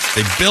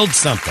 They build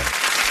something.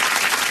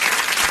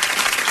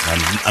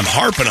 I'm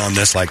harping on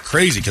this like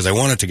crazy because I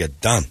want it to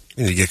get done.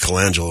 You need to get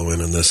Colangelo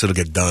in this. It'll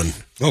get done.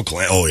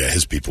 Oh yeah,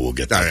 his people will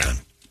get that done.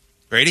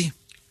 Brady?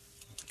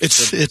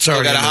 It's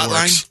already got a in the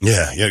hotline?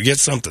 works. Yeah, get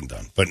something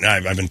done. But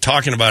I've been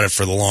talking about it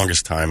for the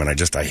longest time, and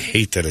I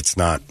hate that it's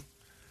not.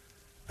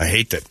 I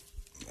hate that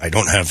I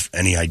don't have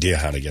any idea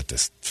how to get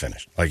this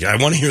finished. Like, I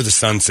want to hear the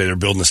Suns say they're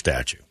building a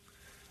statue.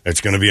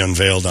 It's going to be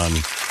unveiled on,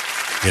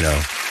 I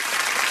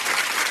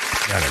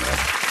don't know,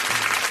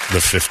 the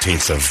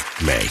 15th of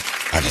May.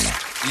 I don't know.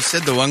 You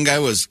said the one guy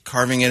was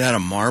carving it out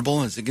of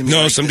marble? Is it going to be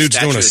No, like some the dude's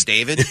doing statue of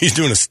David? He's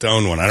doing a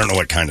stone one. I don't know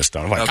what kind of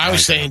stone. I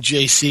was saying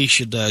JC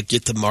should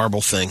get the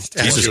marble thing.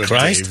 Jesus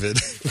Christ.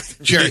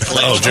 Jerry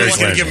Jerry's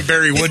going to give him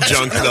Barry Wood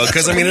junk, though,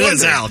 because, it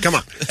is Al. Come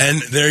on.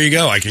 And there you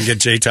go. I can get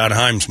J. Todd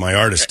Himes, my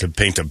artist, to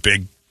paint a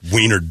big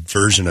wiener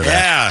version of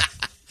that.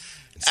 Yeah.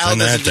 Al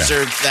doesn't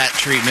deserve that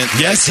treatment.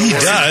 Yes, he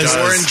does.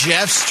 Warren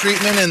Jeff's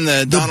treatment and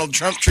the Donald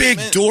Trump treatment.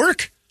 Big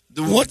dork.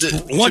 What's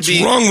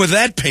wrong with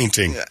that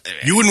painting?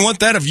 You wouldn't want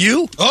that of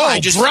you? Oh,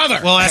 brother.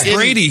 Well, ask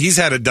Brady. He's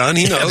had it done.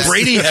 He knows.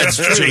 Brady has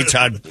J.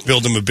 Todd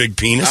build him a big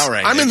penis. All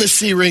right. I'm in the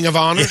C Ring of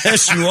Honor.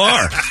 Yes, you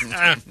are.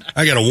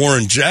 I got a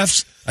Warren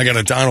Jeffs. I got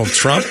a Donald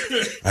Trump.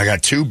 I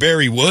got 2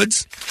 Barry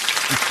Woods.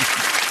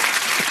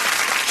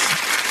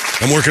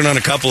 I'm working on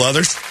a couple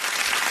others.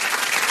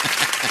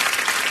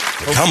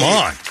 Come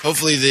on.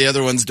 Hopefully the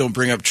other ones don't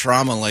bring up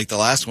trauma like the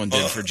last one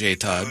did for J.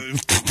 Todd.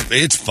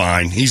 It's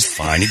fine. He's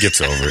fine. He gets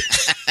over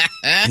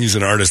it. He's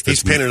an artist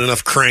that's... He's painted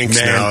enough cranks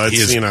now.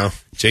 It's,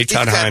 J.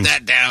 Todd Himes.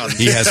 That down.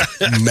 He has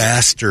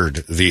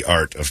mastered the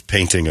art of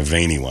painting a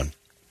veiny one.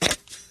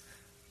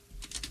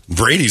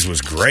 Brady's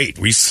was great.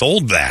 We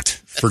sold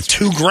that for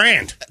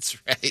 $2,000. That's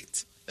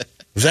right.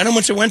 Was that how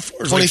much it went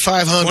for?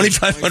 $2,500.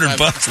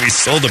 $2,500. We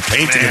sold a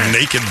painting of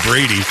naked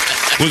Brady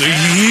with a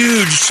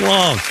huge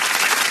schlong.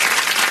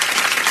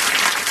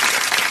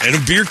 And a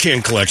beer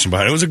can collection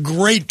behind it. It was a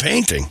great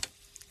painting.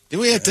 Did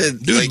we have to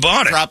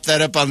bought it. prop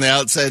that up on the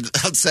outside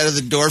of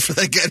the door for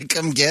that guy to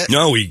come get?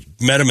 No, we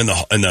met him in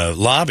the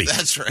lobby.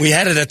 That's right. We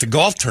had it at the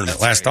golf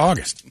tournament last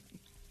August.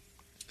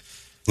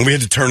 And we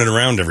had to turn it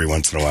around every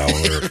once in a while.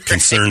 We were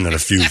concerned that a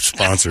few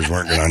sponsors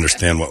weren't going to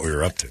understand what we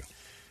were up to.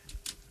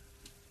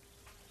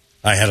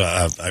 I had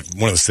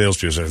one of the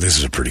salespeople said, "This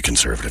is a pretty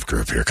conservative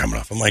group here coming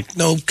up." I'm like,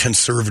 no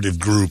conservative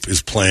group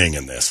is playing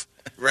in this.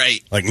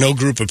 Right. Like, no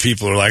group of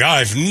people are like,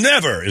 I've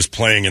never is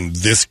playing in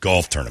this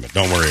golf tournament.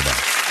 Don't worry about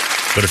it.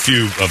 But a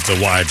few of the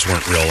wives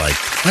weren't real like,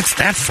 what's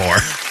that for?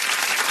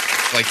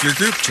 Like your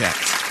group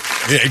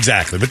chats. Yeah,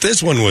 exactly. But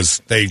this one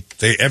was,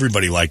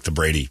 everybody liked the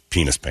Brady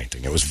penis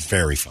painting. It was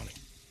very funny.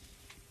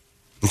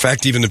 In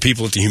fact, even the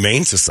people at the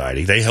Humane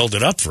Society, they held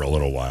it up for a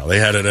little while. They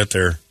had it at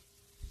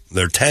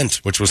their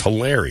tent, which was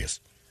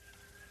hilarious.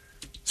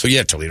 So,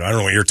 yeah, Toledo, I don't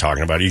know what you're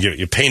talking about.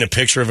 You paint a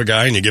picture of a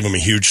guy and you give him a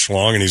huge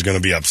schlong and he's going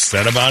to be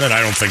upset about it?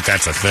 I don't think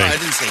that's a thing. No, I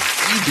didn't say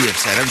he'd be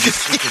upset. I'm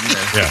just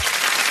thinking Yeah.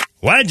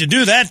 Why'd you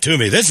do that to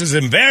me? This is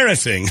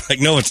embarrassing. Like,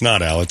 no, it's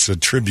not, Al. It's a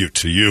tribute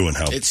to you and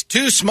how it's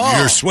too small.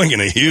 You're swinging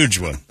a huge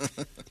one.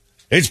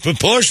 It's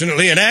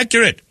proportionately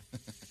inaccurate.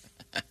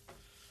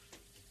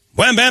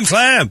 Wham, bam,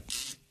 slam.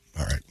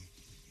 All right.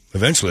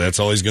 Eventually, that's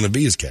all he's going to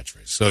be, his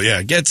catchphrase. So,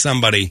 yeah, get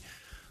somebody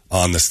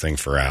on this thing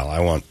for Al. I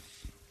want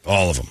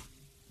all of them.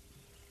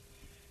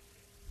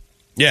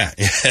 Yeah.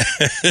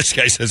 This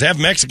guy says, have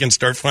Mexicans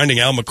start finding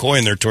Al McCoy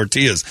in their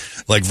tortillas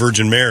like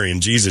Virgin Mary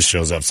and Jesus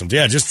shows up.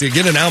 Yeah, just to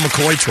get an Al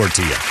McCoy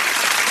tortilla.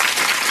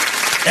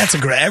 That's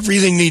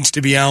everything needs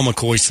to be Al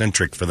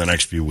McCoy-centric for the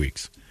next few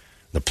weeks.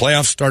 The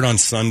playoffs start on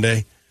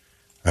Sunday.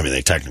 I mean,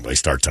 they technically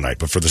start tonight,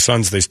 but for the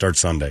Suns, they start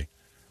Sunday.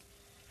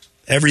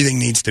 Everything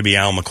needs to be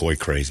Al McCoy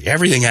crazy.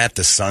 Everything at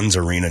the Suns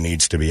arena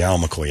needs to be Al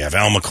McCoy. You have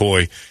Al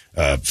McCoy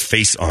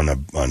face on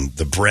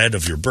the bread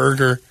of your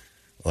burger.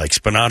 Like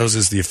Spinato's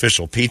is the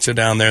official pizza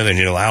down there. They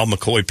need Al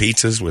McCoy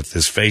pizzas with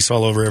his face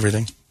all over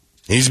everything.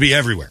 He needs to be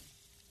everywhere.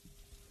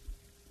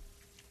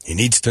 He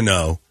needs to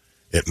know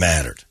it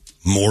mattered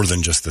more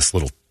than just this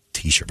little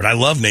T-shirt. But I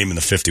love naming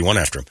the 51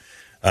 after him.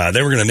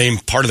 They were going to name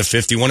part of the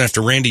 51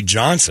 after Randy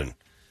Johnson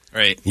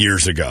right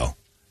years ago.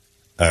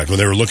 When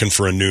they were looking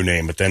for a new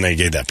name, but then they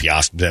gave that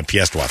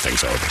Piestewa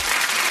thing's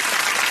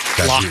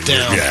over. Locked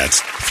down. Yeah,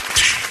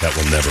 that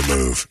will never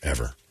move,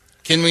 ever.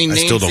 Can we name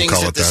still don't things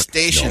call at it the that.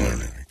 station?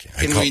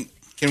 No,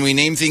 Can we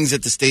name things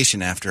at the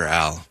station after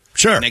Al?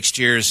 Sure. Next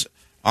year's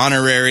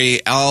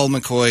honorary Al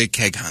McCoy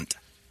keg hunt.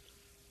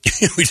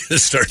 We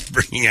just start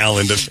bringing Al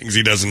into things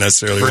he doesn't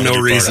necessarily For want no to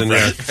be reason, part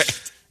of, yeah.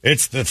 right?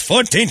 It's the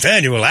 14th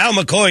annual Al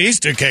McCoy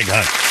Easter Keg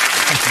Hunt,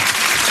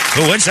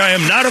 for which I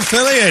am not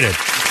affiliated.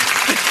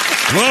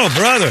 Whoa,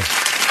 brother.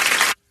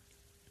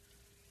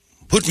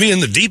 Put me in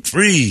the deep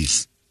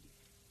freeze.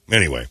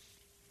 Anyway,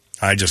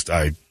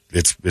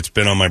 it's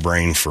been on my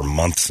brain for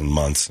months and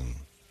months, and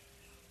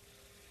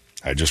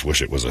I just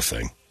wish it was a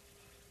thing.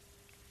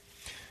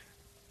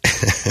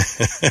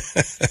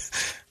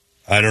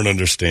 I don't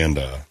understand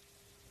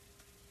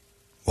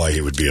why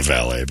he would be a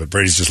valet, but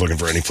Brady's just looking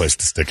for any place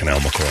to stick an Al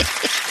McCoy.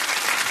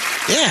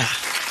 Yeah.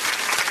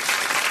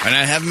 Why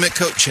not have him at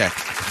coat check?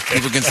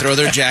 People can throw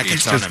their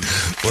jackets on him.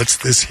 What's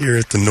this here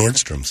at the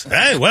Nordstrom's?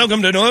 Hey,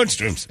 welcome to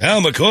Nordstrom's.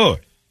 Al McCoy.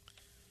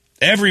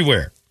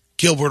 Everywhere.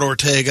 Gilbert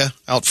Ortega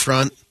out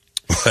front.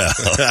 Well,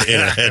 in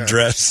a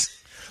headdress.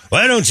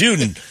 Why don't you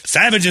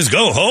savages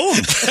go home?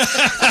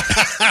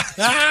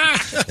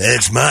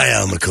 That's my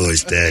Al McCoy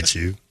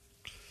statue.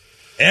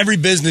 Every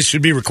business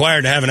should be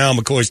required to have an Al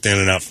McCoy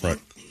standing out front.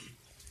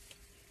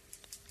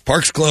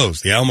 Park's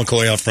closed. The Al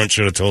McCoy out front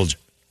should have told you.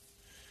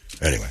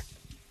 Anyway,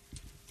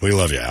 we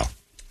love you, Al.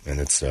 And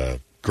it's a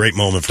great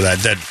moment for that.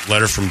 That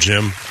letter from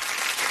Jim,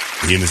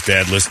 he and his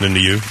dad listening to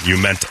you, you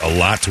meant a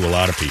lot to a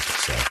lot of people.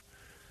 So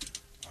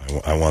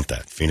I want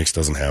that. Phoenix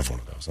doesn't have one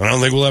of those. I don't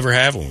think we'll ever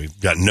have one. We've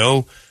got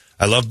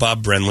I love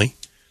Bob Brenly,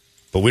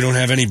 but we don't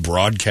have any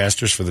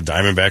broadcasters for the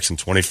Diamondbacks in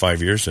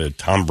 25 years.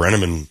 Tom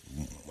Brenneman,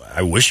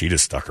 I wish he'd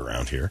have stuck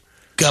around here.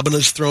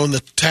 Gubna's throwing the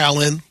towel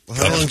in.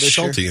 How long is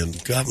Schulte in?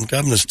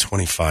 Gubna's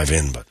 25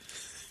 in, but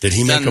did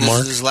he make a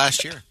mark? This is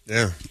last year.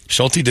 Yeah.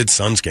 Schulte did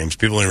Suns games.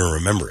 People don't even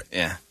remember it.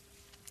 Yeah.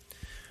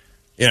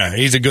 Yeah,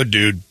 he's a good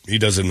dude. He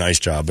does a nice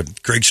job,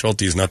 but Greg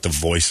Schulte is not the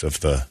voice of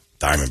the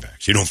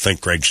Diamondbacks. You don't think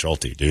Greg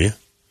Schulte, do you?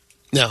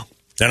 No.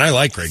 And I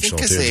like Greg Schulte.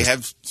 Because they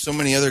have so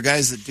many other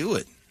guys that do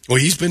it. Well,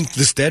 he's been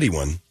the steady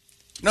one.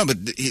 No, but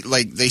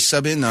they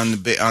sub in on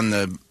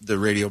the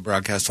radio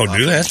broadcast. Oh,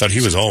 do they? I thought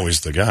he was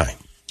always the guy.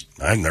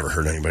 I've never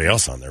heard anybody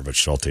else on there but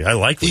Schulte. I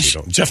like when you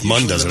don't. Jeff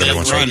Munn does it every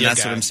once in a while.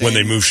 That's what I'm saying.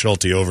 When they move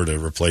Schulte over to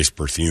replace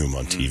Berthume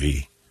on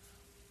TV.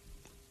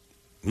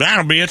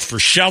 That'll be it for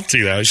Schulte,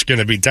 though. He's going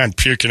to be done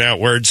puking out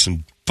words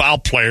and foul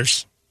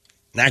players.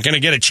 Not going to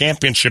get a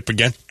championship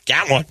again.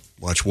 Got one.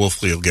 Watch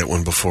Wolfley will get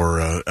one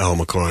before Al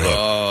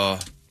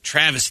McCoy.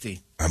 Travesty.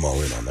 I'm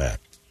all in on that.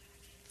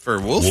 For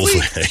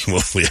Wolfley?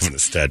 Wolfley having a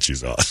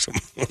statue's awesome.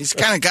 He's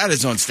kind of got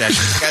his own statue.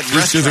 He's got It would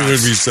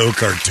restaurants. be so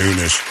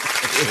cartoonish.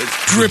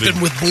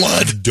 Dripping with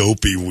blood.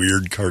 Dopey,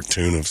 weird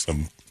cartoon of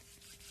some...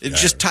 It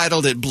just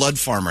titled it Blood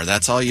Farmer.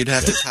 That's all you'd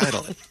have to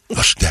title it.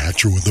 A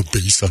statue of the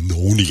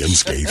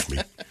Basinonians gave me.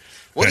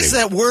 What is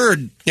that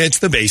word? It's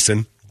the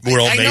basin. We're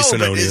all I know, but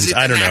Basinonians. is it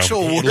I don't an know.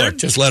 actual word? Look,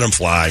 just let him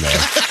fly, man.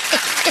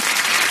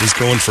 He's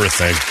going for a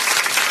thing.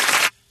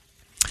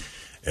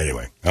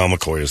 Anyway, Al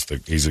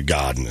McCoy he's a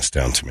god in this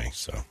town to me.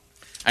 So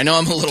I know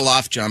I'm a little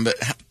off, John, but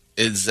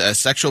is a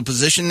sexual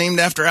position named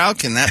after Al?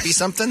 Can that be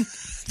something?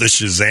 The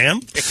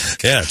Shazam?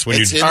 Yeah, it's when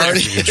you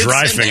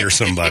dry finger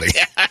somebody.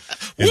 Yeah.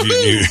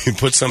 If you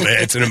put some.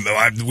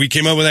 We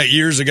came up with that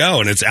years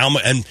ago, and it's Al.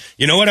 And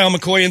you know what? Al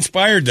McCoy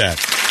inspired that.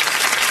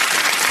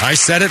 I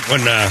said it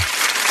when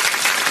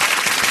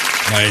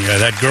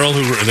that girl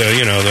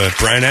the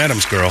Bryan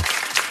Adams girl,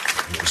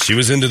 she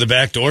was into the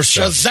backdoor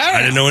stuff. Shazam!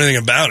 I didn't know anything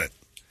about it.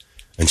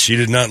 And she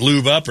did not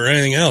lube up or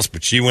anything else,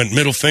 but she went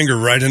middle finger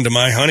right into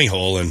my honey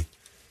hole, and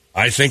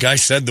I think I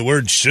said the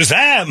word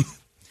Shazam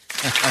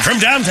from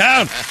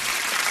downtown.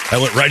 I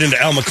went right into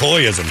Al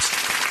McCoyisms.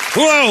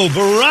 Whoa,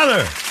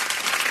 brother!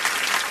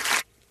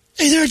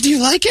 Hey there, do you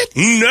like it?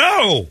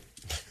 No!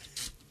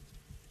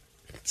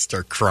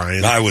 Start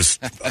crying. I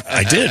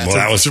did. Well,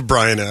 that was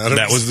Bryan Adams.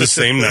 That was the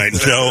same night.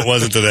 No, it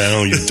wasn't to that.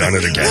 Oh, you've done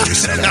it again, you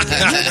son of a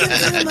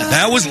bitch.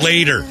 That was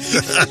later.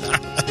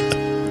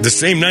 The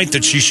same night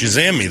that she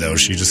Shazammed me, though,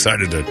 she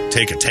decided to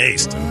take a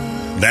taste,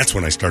 and that's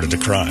when I started to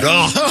cry.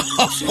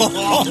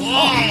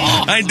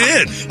 I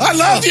did. I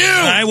love you.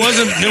 It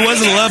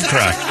wasn't a love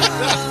cry.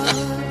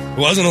 It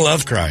wasn't a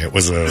love cry. It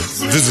was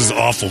this is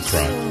awful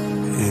cry.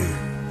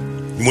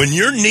 When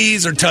your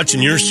knees are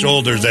touching your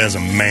shoulders as a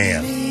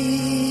man,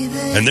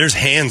 and there's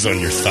hands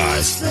on your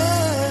thighs,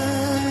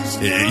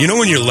 you know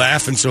when you're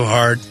laughing so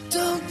hard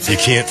you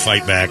can't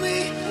fight back?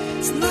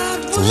 It's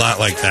a lot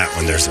like that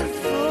when there's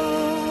a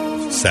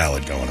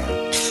salad going on.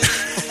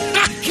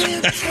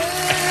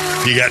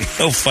 You got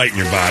no fight in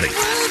your body.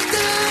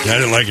 I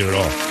didn't like it at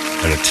all.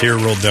 And a tear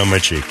rolled down my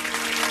cheek.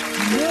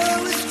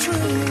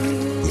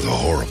 It was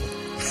horrible.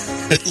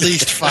 At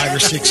least 5 or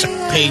 6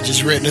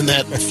 pages written in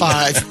that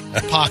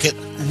 5-pocket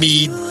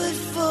mead.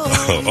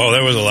 Oh,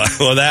 there was a lot.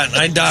 Well,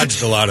 I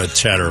dodged a lot of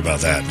chatter about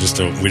that.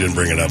 We didn't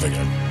bring it up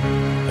again.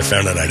 I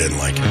found out I didn't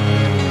like it.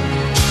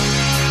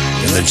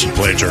 And then she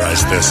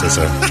plagiarized this as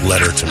a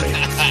letter to me.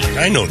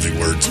 I know the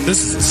words.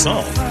 This is a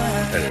song.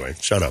 Anyway,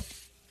 shut up,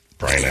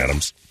 Brian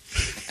Adams.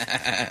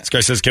 This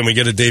guy says, can we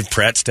get a Dave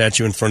Pratt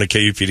statue in front of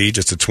KUPD?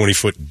 Just a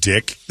 20-foot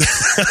dick?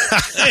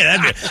 Hey,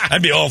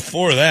 I'd be all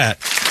for that.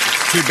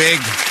 Too big.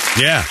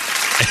 Yeah.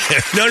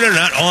 No,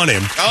 not on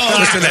him. Oh,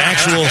 just an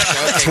actual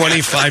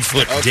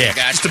 25-foot dick.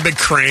 Gotcha. Just a big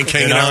crank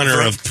hanging out in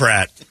honor of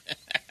Pratt.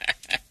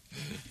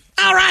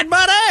 All right,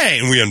 buddy.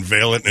 And we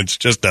unveil it, and it's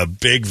just a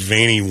big,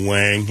 veiny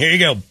wang. Here you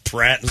go,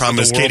 Pratt. Problem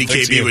is,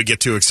 KDKB would get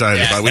too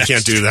excited about it. We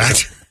can't do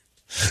that.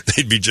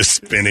 They'd be just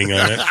spinning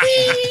on it.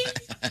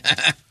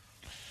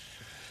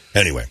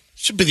 Anyway.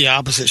 Should be the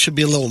opposite. Should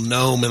be a little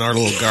gnome in our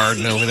little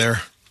garden over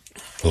there.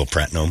 A little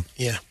Pratt gnome?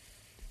 Yeah.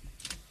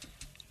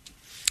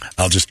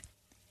 I'll just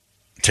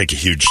take a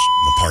huge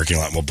in the parking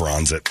lot and we'll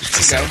bronze it.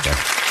 Star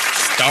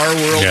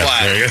Worldwide.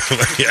 Yeah, there you go.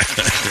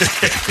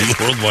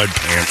 Yeah. Worldwide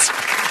pants.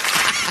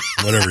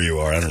 Whatever you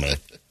are, I don't know.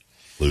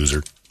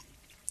 Loser.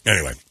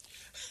 Anyway.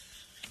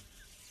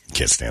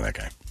 Can't stand that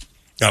guy.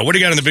 What do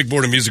you got on the big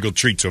board of musical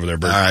treats over there,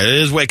 Bert? It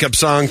is Wake Up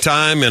Song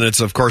time, and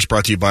it's, of course,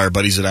 brought to you by our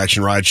buddies at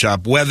Action Ride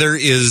Shop. Weather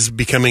is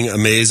becoming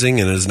amazing,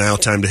 and it is now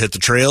time to hit the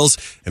trails,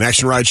 and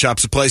Action Ride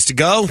Shop's a place to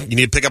go. You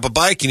need to pick up a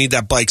bike. You need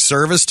that bike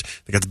serviced.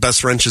 They got the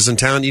best wrenches in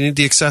town. You need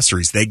the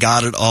accessories. They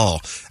got it all.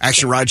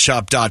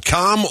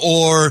 ActionRideShop.com,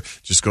 or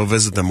just go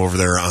visit them over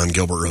there on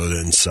Gilbert Road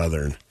in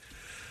Southern.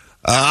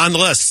 On the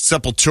list,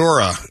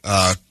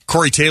 Sepultura.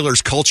 Corey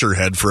Taylor's culture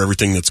head for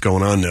everything that's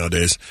going on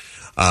nowadays.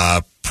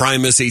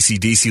 Primus,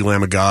 AC/DC,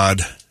 Lamb of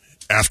God,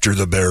 After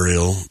the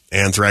Burial,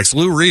 Anthrax,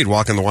 Lou Reed,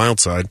 Walking the Wild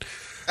Side,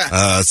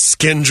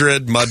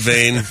 Skindred,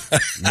 Mudvayne,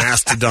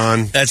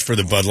 Mastodon. That's for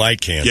the Bud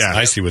Light cans. Yeah.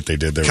 I see what they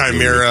did there.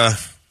 Chimera,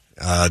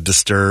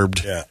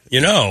 Disturbed. Yeah.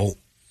 You know,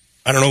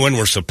 I don't know when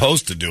we're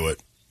supposed to do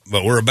it,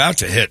 but we're about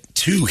to hit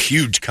two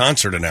huge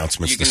concert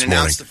announcements this morning. You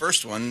can announce the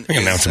first one. I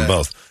can announce them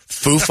both.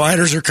 Foo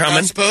Fighters are coming.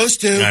 Not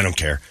supposed to. I don't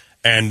care.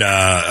 And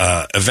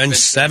Avenged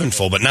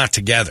Sevenfold, but not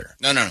together.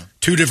 No.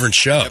 Two different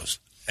shows. Yep.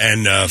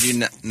 And do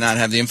you not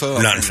have the info?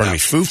 Not in front of me.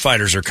 Foo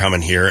Fighters are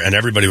coming here, and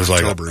everybody was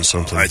like, October or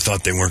something. I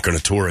thought they weren't going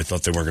to tour. I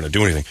thought they weren't going to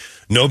do anything.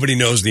 Nobody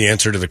knows the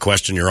answer to the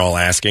question you're all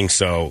asking,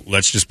 so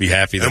let's just be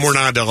happy. And we're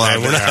not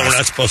allowed we're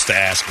not supposed to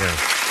ask.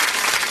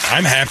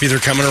 I'm happy they're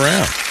coming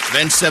around.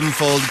 Avenged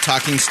Sevenfold,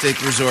 Talking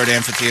Stick Resort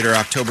Amphitheater,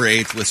 October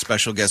 8th, with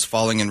special guests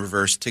Falling in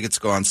Reverse. Tickets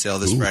go on sale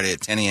this Friday at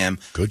 10 a.m.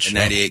 Good show.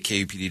 At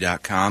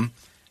 98kupd.com.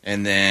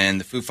 And then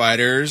the Foo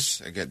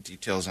Fighters, I got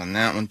details on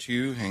that one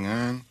too. Hang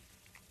on.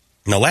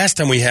 Now, last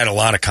time we had a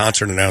lot of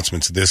concert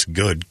announcements this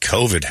good,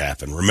 COVID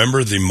happened.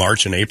 Remember the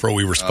March and April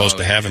we were supposed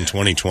to have in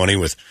 2020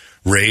 with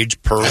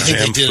Rage, Pearl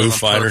Jam, Foo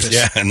Fighters? Purpose.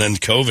 Yeah, and then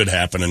COVID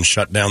happened and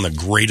shut down the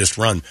greatest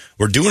run.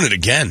 We're doing it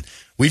again.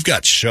 We've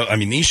got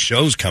these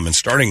shows coming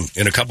starting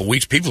in a couple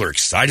weeks. People are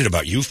excited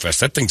about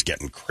U-Fest. That thing's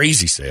getting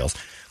crazy sales.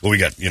 Well, we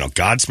got,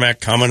 Godsmack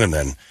coming, and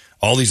then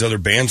all these other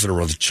bands that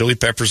are, the Chili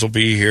Peppers will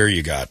be here.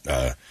 You got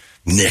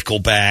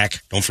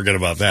Nickelback. Don't forget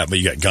about that. But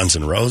you got Guns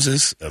N'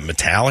 Roses,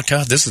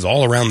 Metallica. This is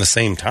all around the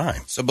same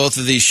time. So both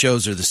of these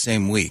shows are the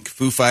same week.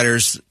 Foo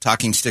Fighters,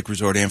 Talking Stick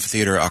Resort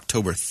Amphitheater,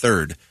 October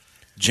 3rd.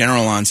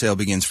 General on sale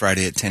begins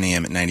Friday at 10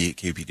 a.m. at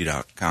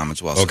 98kupd.com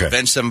as well. So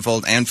Avenged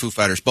Sevenfold and Foo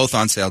Fighters, both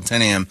on sale, 10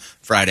 a.m.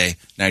 Friday,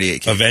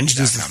 98kupd.com. Avenged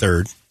is the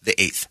 3rd. The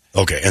 8th.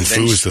 Okay, and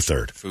Foo is the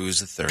 3rd. Foo is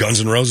the 3rd. Guns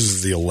N' Roses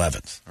is the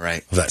 11th.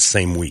 Right. Of that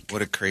same week.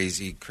 What a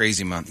crazy,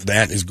 crazy month.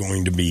 That is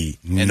going to be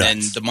nuts. And then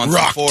the month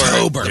before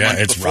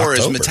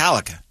is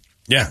Metallica.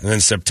 Yeah, and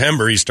then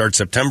September, you start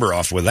September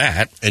off with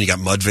that. And you got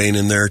Mudvayne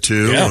in there,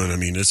 too. Yeah.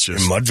 And, it's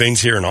just... And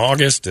Mudvayne's here in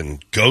August,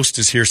 and Ghost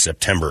is here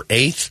September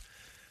 8th.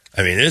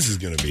 This is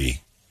going to be...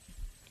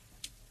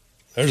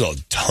 There's a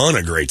ton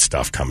of great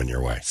stuff coming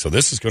your way. So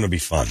this is going to be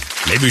fun.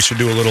 Maybe we should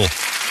do a little...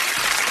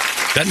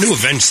 That new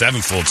Avenged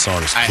Sevenfold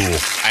song is cool.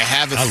 I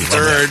have a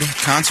third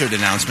concert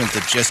announcement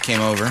that just came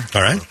over.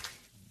 All right.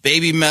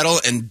 Baby Metal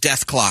and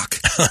Death Clock.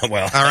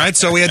 Well, all right.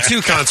 So we had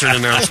two concert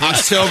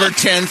announcements. October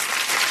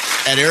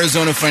 10th at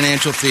Arizona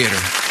Financial Theater.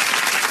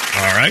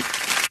 All right.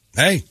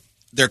 Hey.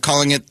 They're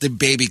calling it the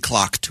Baby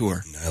Clock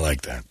Tour. I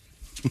like that.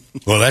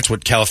 Well, that's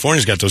what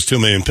California's got those 2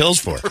 million pills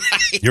for.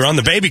 Right. You're on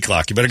the baby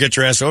clock. You better get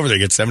your ass over there.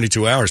 You get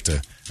 72 hours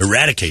to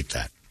eradicate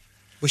that.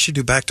 We should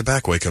do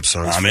back-to-back wake-up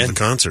songs for the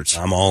concerts.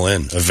 I'm all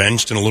in.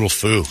 Avenged and a little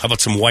Foo. How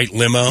about some White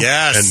Limo?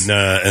 Yes.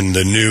 And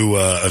the new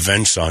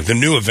Avenged song. The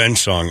new Avenged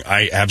song,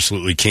 I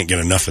absolutely can't get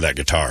enough of that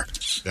guitar.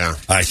 Yeah.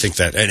 I think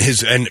that.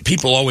 And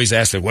people always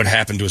ask what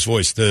happened to his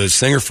voice. The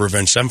singer for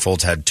Avenged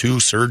Sevenfold's had 2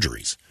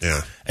 surgeries.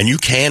 Yeah. And you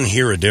can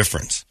hear a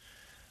difference.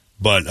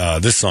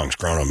 But this song's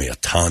grown on me a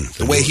ton.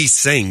 The way he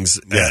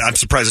sings, I'm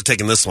surprised it's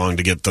taken this long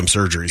to get them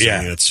surgeries.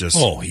 Yeah. It's just...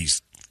 Oh,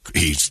 he's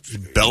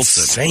belts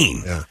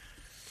insane. Yeah.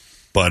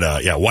 But,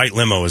 White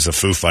Limo is a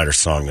Foo Fighters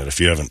song that if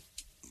you haven't,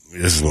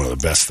 this is one of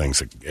the best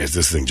things.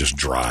 This thing just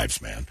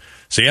drives, man.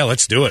 So,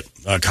 let's do it.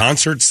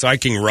 Concert,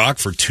 Psyching Rock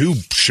for 2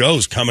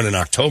 shows coming in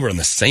October in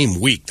the same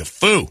week. The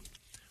Foo,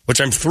 which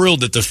I'm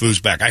thrilled that the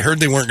Foo's back. I heard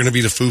they weren't going to be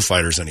the Foo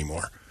Fighters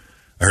anymore.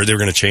 I heard they were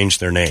going to change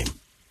their name.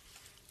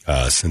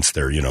 since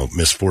their,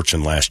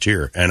 misfortune last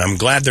year. And I'm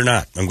glad they're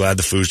not. I'm glad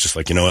the Foo's just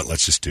like, you know what,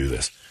 let's just do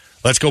this.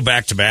 Let's go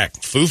back to back.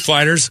 Foo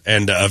Fighters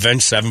and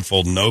Avenged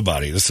Sevenfold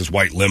Nobody. This is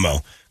White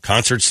Limo.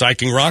 Concert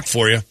psyching rock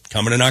for you.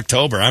 Coming in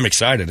October. I'm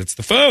excited. It's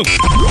the Foo.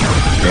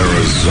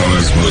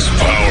 Arizona's most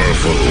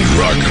powerful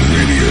rock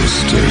radio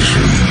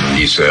station.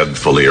 He said,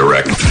 fully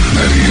erect. 98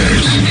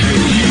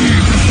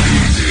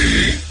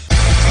 KUPD.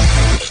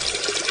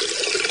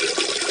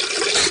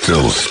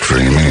 Still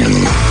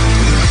streaming.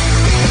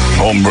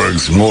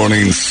 Holmberg's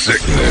Morning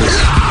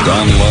Sickness.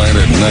 Online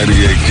at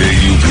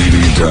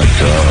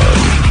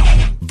 98kupd.com.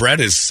 Brett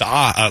is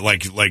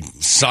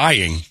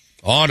sighing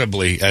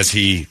audibly as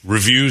he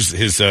reviews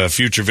his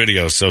future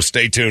videos. So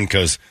stay tuned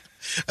because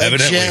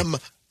evidently a gem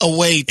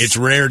awaits. It's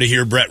rare to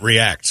hear Brett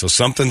react, so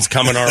something's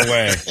coming our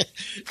way.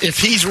 If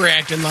he's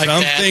reacting like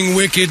something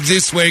wicked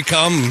this way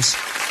comes.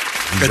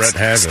 Brett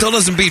has still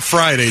doesn't beat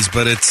Fridays,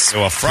 but it's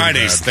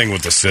Friday's thing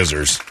with the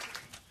scissors.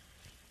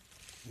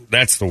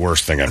 That's the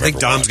worst thing I've ever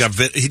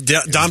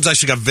watched. Dom's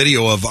actually got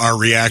video of our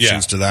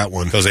reactions to that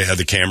one because they had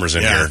the cameras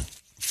in here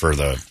for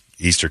the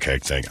Easter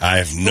cake thing. I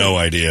have no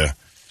idea.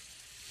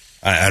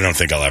 I don't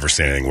think I'll ever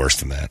say anything worse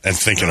than that. And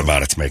thinking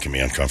about it's making me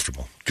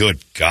uncomfortable.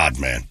 Good God,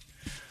 man.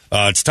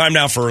 It's time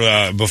now for,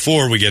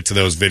 before we get to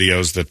those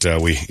videos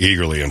that we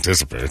eagerly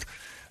anticipated,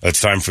 it's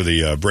time for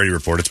the Brady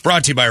Report. It's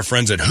brought to you by our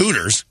friends at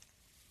Hooters.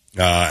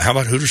 How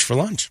about Hooters for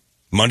lunch?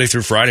 Monday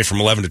through Friday from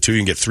 11 to 2, you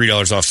can get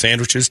 $3 off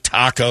sandwiches,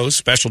 tacos,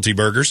 specialty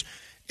burgers.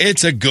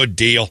 It's a good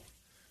deal.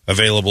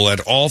 Available at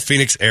all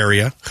Phoenix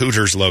area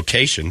Hooters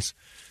locations.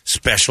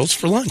 Specials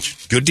for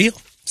lunch. Good deal.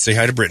 Say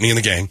hi to Brittany and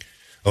the gang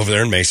over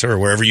there in Mesa or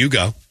wherever you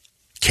go.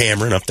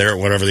 Cameron up there,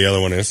 whatever the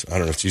other one is. I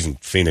don't know if she's in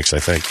Phoenix, I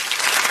think.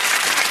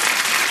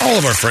 All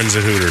of our friends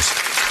at Hooters.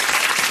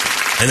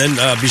 And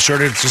then be sure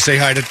to just say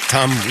hi to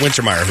Tom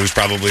Wintermeyer, who's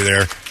probably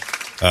there.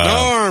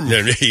 Norm!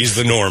 He's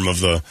the Norm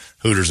of the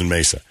Hooters in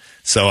Mesa.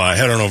 So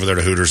head on over there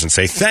to Hooters and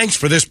say thanks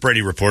for this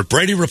Brady Report.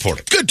 Brady, report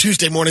it. Good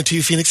Tuesday morning to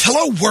you, Phoenix.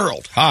 Hello,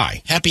 world.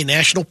 Hi. Happy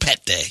National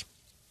Pet Day.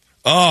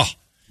 Oh,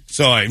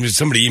 so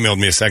somebody emailed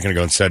me a second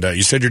ago and said,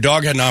 you said your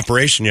dog had an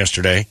operation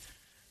yesterday.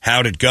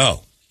 How'd it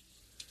go?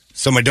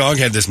 So my dog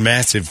had this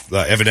massive,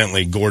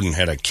 evidently Gordon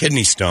had a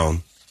kidney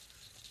stone,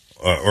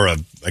 I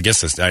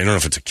don't know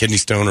if it's a kidney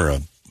stone or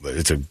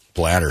it's a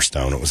bladder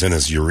stone. It was in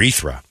his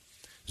urethra.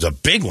 It was a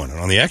big one. And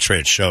on the x-ray,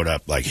 it showed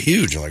up like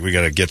huge. I'm like, we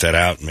got to get that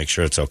out and make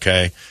sure it's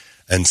okay.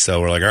 And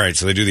so we're like, all right.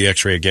 So they do the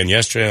x-ray again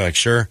yesterday. Like,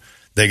 sure.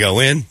 They go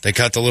in. They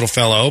cut the little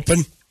fella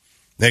open.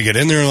 They get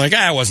in there and like,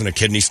 it wasn't a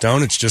kidney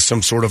stone. It's just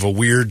some sort of a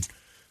weird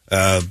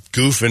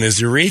goof in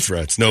his urethra.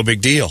 It's no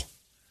big deal.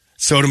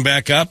 Sewed him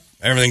back up.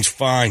 Everything's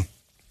fine.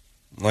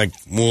 Like,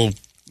 well,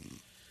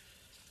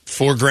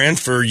 $4,000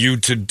 for you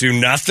to do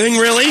nothing,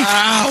 really?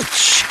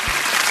 Ouch.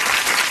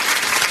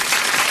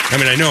 I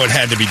mean, I know it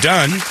had to be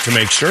done to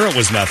make sure it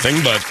was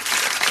nothing, but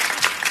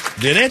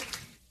did it?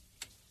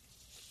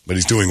 But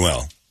he's doing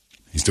well.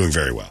 He's doing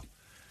very well.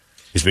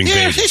 He's being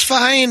babied. He's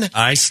fine.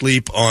 I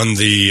sleep on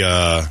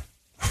the...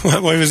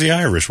 why was he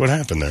Irish? What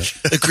happened there?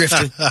 A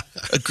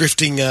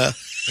grifting.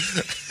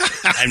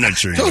 I'm not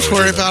sure. Don't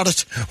worry about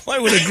it. Why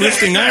would a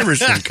grifting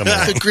Irishman come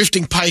on? A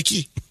grifting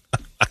pikey.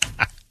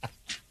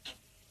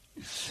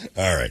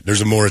 All right,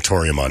 there's a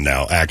moratorium on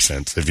now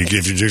accents. If you're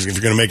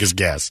going to make us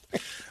guess.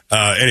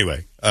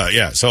 Anyway,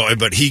 So,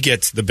 but he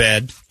gets the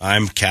bed.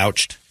 I'm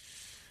couched.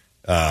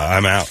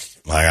 I'm out.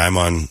 Like I'm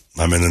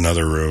in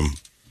another room.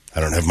 I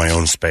don't have my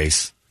own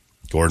space.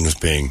 Gordon is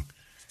being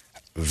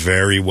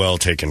very well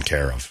taken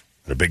care of.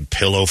 A big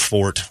pillow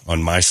fort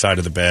on my side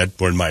of the bed,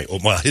 or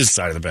his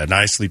side of the bed, and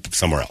I sleep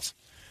somewhere else.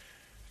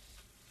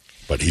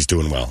 But he's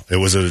doing well.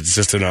 It's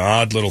just an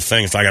odd little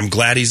thing. It's like, I'm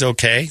glad he's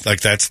okay.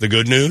 Like, that's the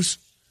good news.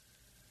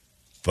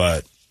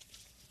 But,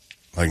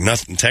 like,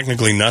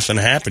 technically nothing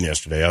happened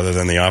yesterday other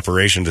than the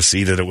operation to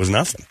see that it was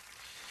nothing.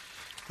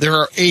 There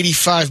are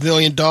 85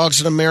 million dogs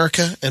in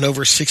America and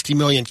over 60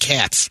 million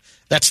cats.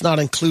 That's not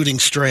including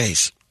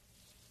strays.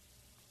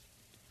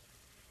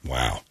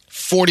 Wow.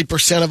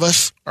 40% of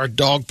us are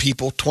dog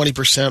people,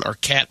 20% are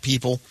cat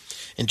people,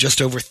 and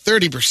just over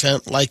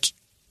 30% like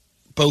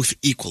both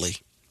equally.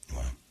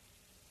 Wow.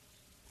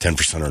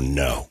 10% are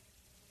no.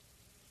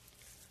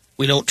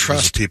 We don't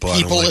trust people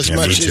as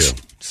much as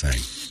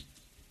same.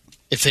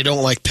 If they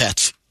don't like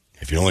pets.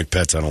 If you don't like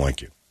pets, I don't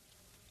like you.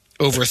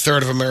 Over a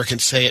third of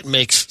Americans say it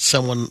makes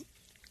someone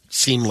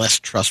seem less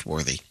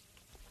trustworthy.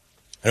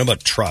 I don't know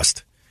about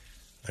trust.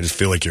 I just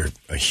feel like you're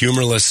a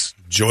humorless,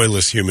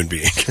 joyless human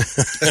being.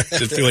 I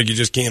just feel like you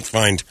just can't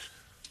find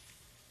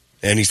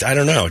any. I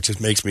don't know. It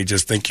just makes me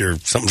just think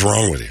something's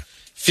wrong with you.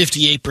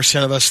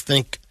 58% of us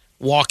think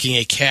walking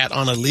a cat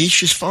on a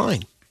leash is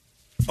fine.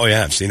 Oh,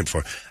 yeah. I've seen it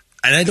before.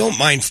 And I don't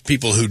mind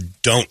people who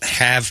don't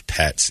have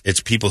pets.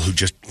 It's people who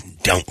just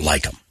don't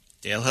like them.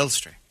 Dale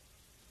Hellstray.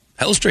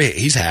 Hellstray,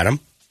 he's had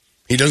them.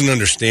 He doesn't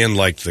understand,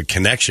 like, the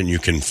connection you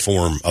can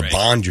form, a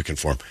bond you can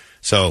form.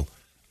 So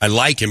I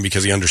like him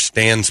because he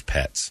understands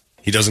pets.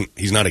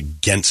 He's not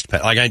against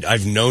pets. Like,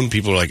 I've known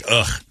people who are like,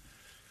 ugh,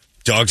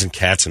 dogs and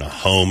cats in a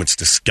home, it's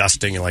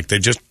disgusting. And, like, they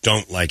just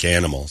don't like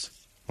animals.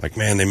 Like,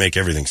 man, they make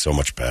everything so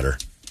much better. A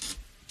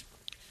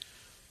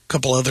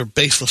couple other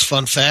baseless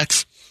fun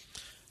facts.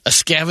 A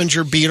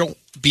scavenger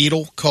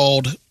beetle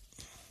called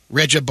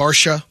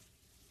Regibarsha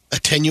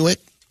attenuate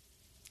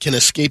can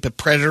escape a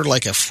predator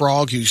like a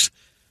frog who's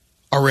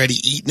already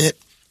eaten it.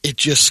 It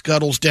just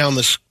scuttles down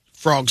the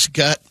frog's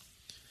gut,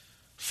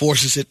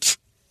 forces the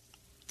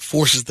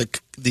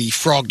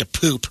frog to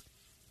poop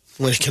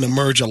when it can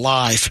emerge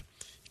alive.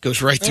 It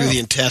goes right through the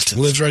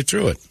intestines. Lives right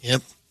through it.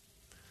 Yep.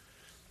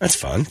 That's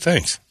fun.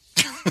 Thanks.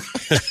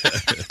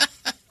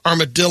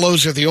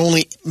 Armadillos are the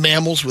only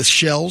mammals with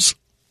shells.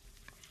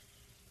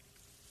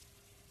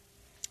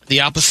 The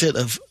opposite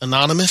of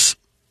anonymous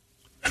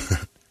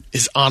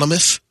is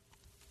ominous.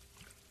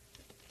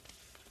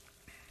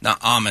 Not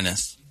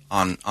ominous.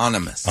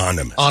 Ominous.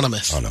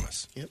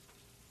 Ominous. Yep.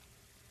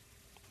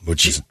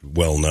 Which is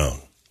well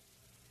known.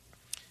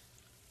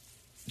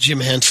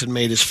 Jim Henson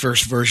made his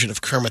first version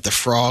of Kermit the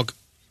Frog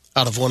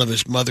out of one of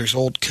his mother's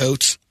old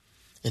coats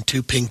and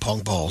 2 ping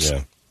pong balls.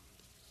 Yeah.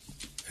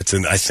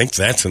 I think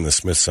that's in the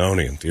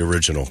Smithsonian, the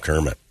original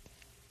Kermit.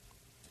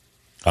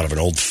 Out of an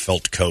old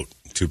felt coat,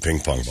 2 ping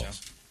pong balls.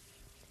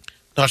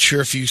 Not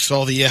sure if you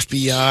saw the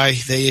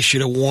FBI. They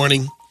issued a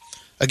warning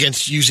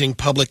against using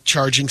public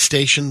charging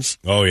stations.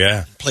 Oh,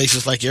 yeah.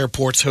 Places like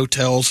airports,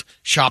 hotels,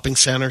 shopping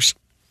centers.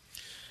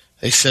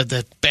 They said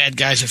that bad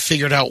guys have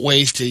figured out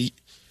ways to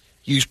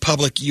use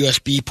public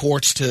USB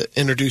ports to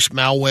introduce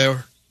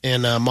malware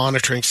and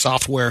monitoring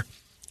software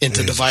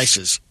into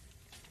devices.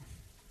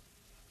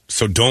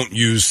 So don't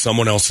use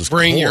someone else's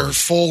Bring cord. your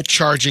full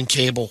charging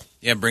cable.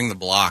 Yeah, bring the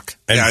block.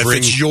 And if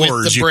it's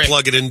yours, you brick.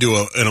 plug it into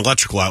an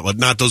electrical outlet,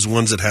 not those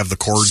ones that have the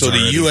cords. So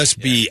already. the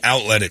USB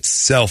outlet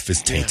itself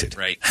is tainted. Yeah,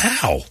 right.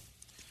 How?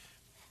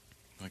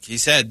 Like he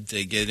said,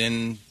 they get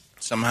in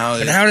somehow.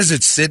 And how does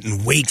it sit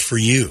and wait for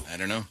you? I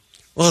don't know.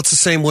 Well, it's the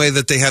same way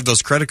that they have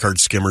those credit card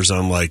skimmers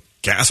on like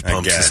gas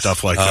pumps and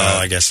stuff like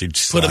that. I guess you'd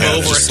Put them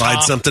over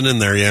slide something in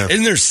there, yeah.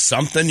 Isn't there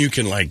something you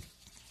can like...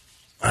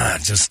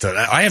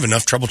 I have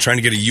enough trouble trying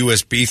to get a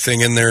USB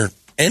thing in there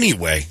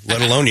anyway,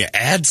 let alone you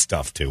add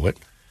stuff to it.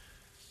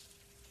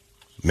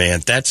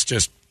 Man, that's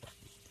just...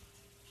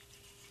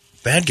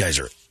 Bad guys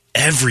are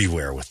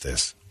everywhere with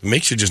this. It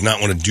makes you just not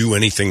want to do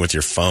anything with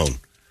your phone.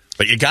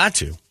 But you got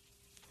to.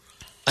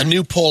 A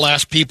new poll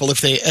asked people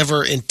if they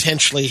ever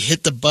intentionally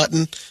hit the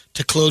button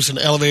to close an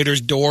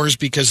elevator's doors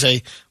because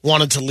they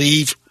wanted to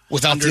leave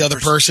without the other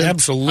person.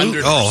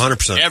 Absolutely.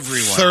 100%.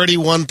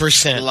 Everyone.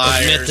 31%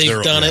 Liars. admit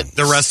they've done it.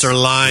 The rest are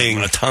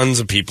lying. Tons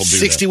of people do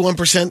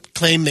 61%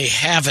 claim they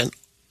haven't.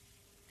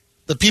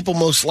 The people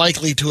most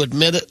likely to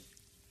admit it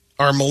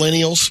are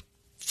millennials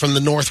from the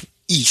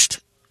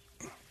Northeast,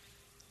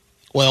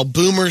 while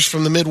boomers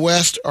from the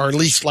Midwest are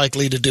least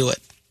likely to do it.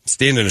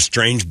 Stand in a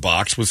strange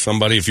box with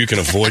somebody if you can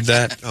avoid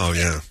that. Oh,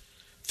 yeah.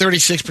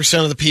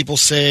 36% of the people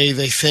say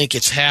they think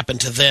it's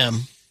happened to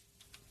them.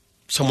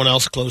 Someone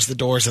else closed the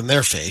doors in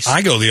their face.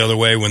 I go the other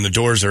way when the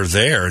doors are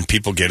there and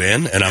people get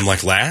in and I'm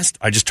like last.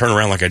 I just turn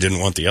around like I didn't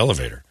want the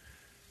elevator.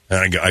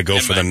 And I go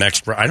for the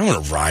next... I don't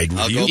want to ride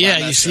with you.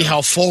 Yeah, you see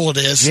how full it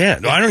is. Yeah,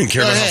 no, I don't even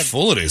care about how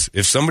full it is.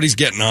 If somebody's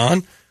getting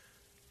on,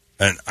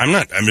 and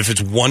if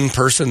it's one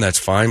person, that's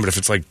fine. But if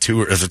it's like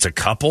two, or if it's a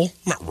couple,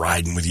 I'm not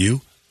riding with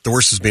you. The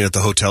worst is being at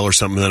the hotel or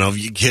something, and then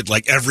you hit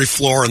like every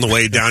floor on the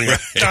way down. You're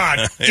like,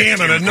 God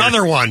damn it,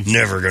 another one.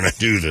 Never going to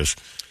do this.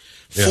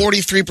 Yeah.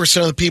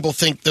 43% of the people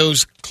think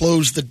those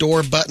close the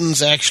door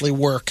buttons actually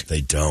work.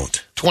 They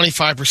don't.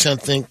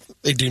 25% think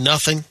they do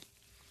nothing.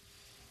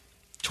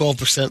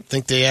 12%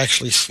 think they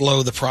actually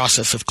slow the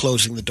process of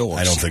closing the doors.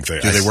 I don't think they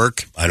do. They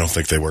work? I don't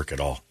think they work at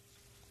all.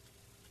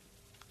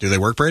 Do they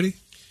work, Brady?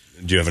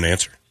 Do you have an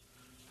answer?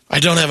 I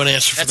don't have an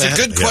answer for that. That's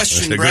a good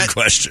question, That's a Brett. good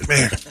question.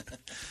 Man.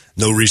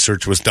 No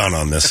research was done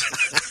on this.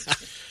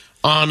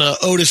 On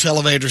Otis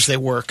elevators, they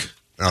work.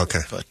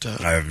 Okay. But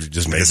I've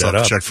just made that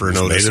up. Check for an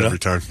Otis every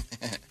time.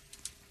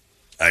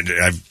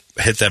 I've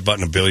hit that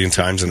button a billion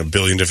times in a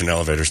billion different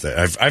elevators.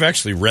 I've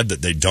actually read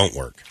that they don't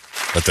work,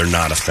 that they're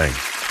not a thing,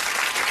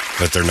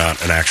 that they're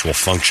not an actual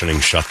functioning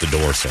shut the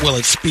door thing. Will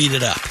it speed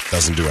it up?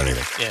 Doesn't do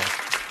anything. Yeah.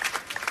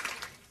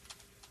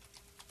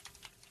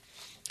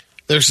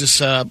 There's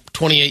this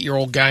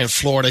 28-year-old guy in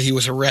Florida. He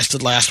was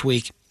arrested last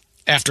week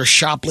after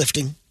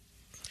shoplifting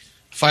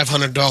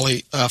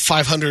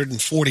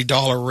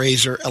 $540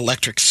 Razor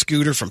electric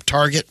scooter from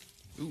Target.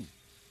 Ooh.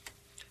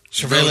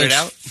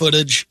 Surveillance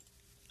footage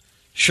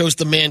shows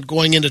the man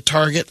going into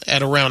Target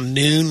at around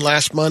noon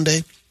last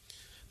Monday,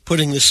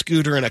 putting the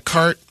scooter in a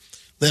cart,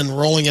 then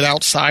rolling it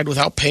outside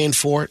without paying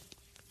for it.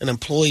 An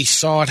employee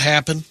saw it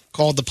happen,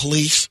 called the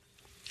police.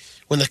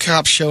 When the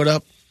cops showed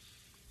up,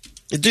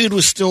 the dude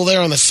was still there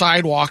on the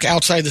sidewalk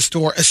outside the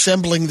store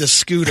assembling the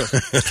scooter.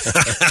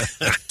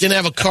 Didn't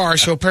have a car,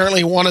 so apparently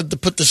he wanted to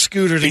put the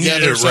scooter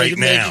together so he could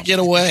make it get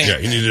away. Yeah,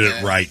 he needed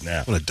it right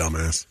now. What a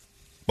dumbass.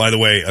 By the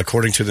way,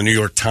 according to the New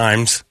York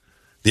Times,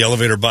 the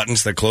elevator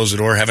buttons that close the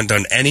door haven't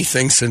done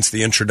anything since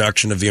the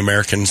introduction of the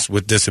Americans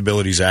with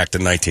Disabilities Act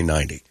in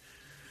 1990.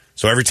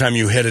 So every time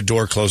you hit a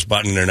door close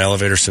button in an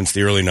elevator since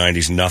the early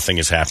 90s, nothing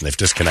has happened. They've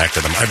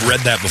disconnected them. I've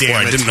read that before.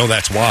 I didn't know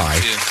that's why.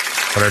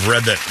 But I've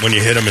read that when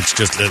you hit them,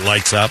 it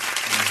lights up.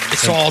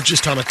 It's all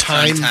just on a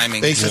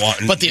timing basis.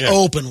 But the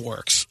open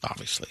works,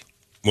 obviously.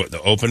 What,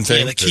 the open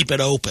thing? Yeah, to keep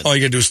it open. All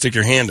you got to do is stick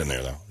your hand in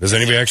there, though. Does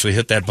anybody actually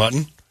hit that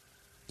button?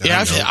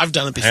 Yeah, I've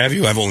done it before. Have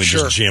you? I've only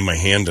just jammed my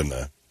hand in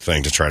the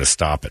thing to try to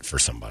stop it for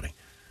somebody.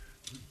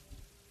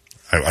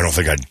 I don't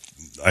think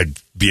I'd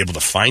be able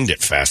to find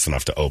it fast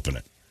enough to open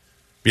it.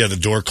 Yeah, the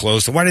door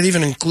closed. Why did they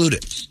even include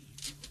it?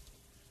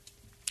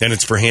 And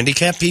it's for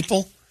handicapped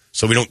people?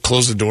 So we don't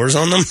close the doors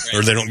on them? Right.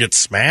 Or they don't get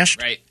smashed?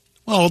 Right.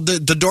 Well, the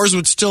doors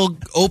would still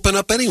open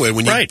up anyway.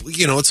 When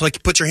it's like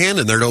you put your hand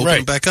in there to open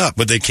them back up.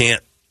 But they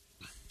can't.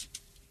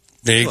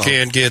 They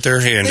can't get their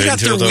hand in. They got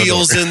their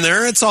wheels in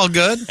there. It's all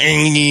good.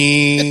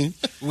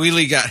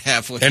 Wheelie got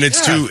halfway. And it's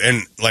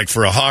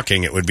for a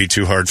Hawking, it would be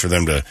too hard for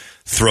them to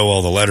throw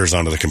all the letters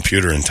onto the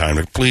computer in time.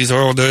 Like, please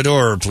hold the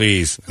door,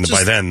 please. And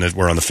by then,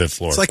 we're on the 5th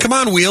floor. It's like, come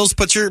on, wheels,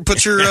 put your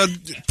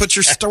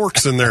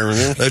storks in there.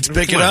 Let's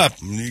pick it up.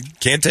 You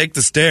can't take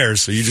the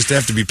stairs, so you just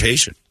have to be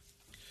patient.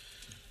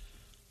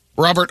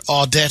 Robert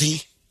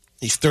Audetti,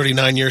 he's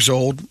 39 years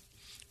old,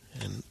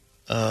 and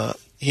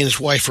he and his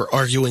wife were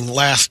arguing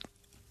last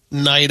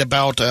night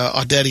about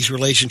Audetti's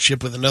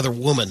relationship with another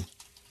woman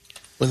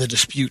when the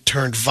dispute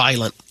turned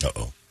violent.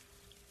 Uh-oh.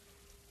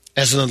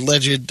 As an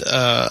alleged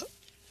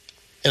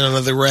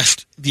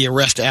the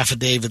arrest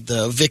affidavit,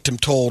 the victim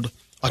told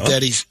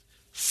Audetti's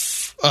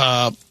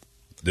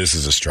this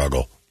is a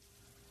struggle.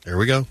 There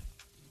we go.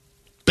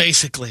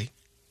 Basically,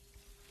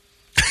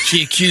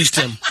 she accused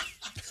him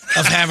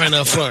of having an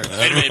affair.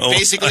 Wait a minute.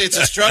 Basically, it's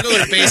a struggle,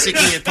 or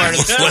basically it's part of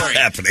the story? What's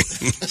happening?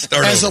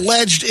 As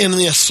alleged in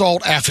the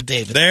assault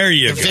affidavit. There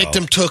you go. The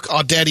victim took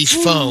Audetti's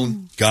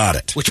phone. Got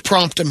it. Which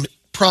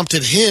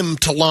prompted him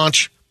to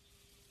launch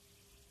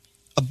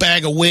a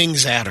bag of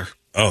wings at her.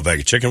 Oh, a bag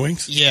of chicken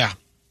wings? Yeah.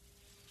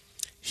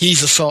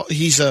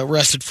 He's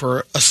arrested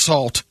for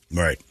assault.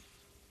 Right.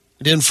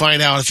 We didn't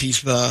find out if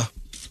he's got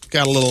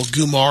a little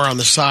gumar on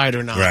the side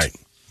or not. Right.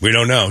 We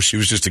don't know. She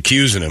was just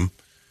accusing him.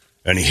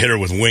 And he hit her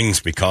with wings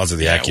because of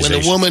the accusation.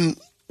 When the woman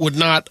would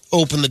not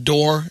open the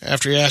door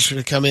after he asked her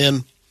to come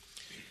in,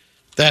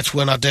 that's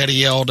when Audetti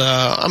yelled,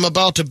 I'm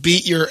about to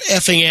beat your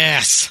effing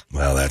ass.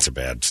 Well, that's a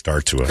bad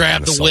start to it.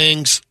 Grabbed the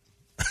wings.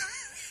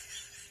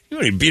 You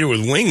only beat her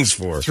with wings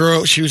for?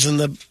 She was in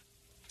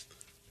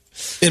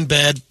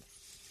bed.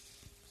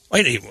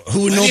 Wait,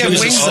 who would know if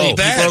wings in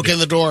bed? He broke in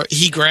the door.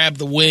 He grabbed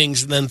the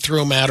wings and then threw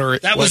them at her.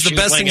 That was the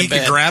best thing he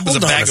could grab was a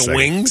bag of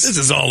wings? This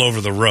is all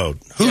over the road.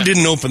 Who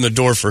didn't open the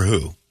door for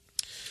who?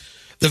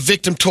 The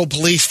victim told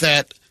police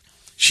that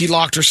she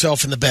locked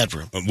herself in the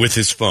bedroom. With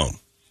his phone?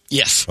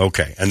 Yes.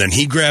 Okay. And then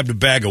he grabbed a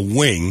bag of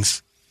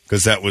wings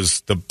because that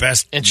was the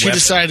best And she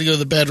decided to go to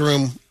the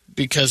bedroom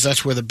because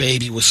that's where the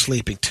baby was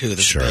sleeping, too.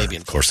 There's a baby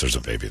in of course there's a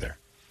baby there.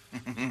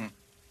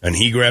 And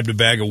he grabbed a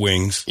bag of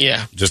wings.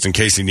 Yeah. Just in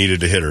case he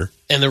needed to hit her.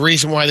 And the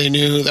reason why they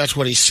knew that's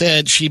what he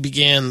said, she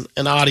began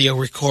an audio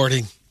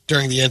recording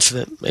during the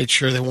incident. Made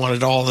sure they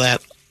wanted all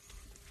that.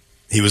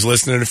 He was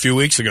listening a few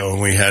weeks ago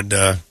when we had,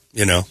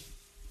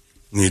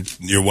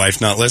 your wife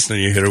not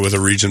listening, you hit her with a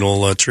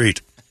regional treat.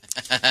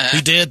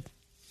 He did.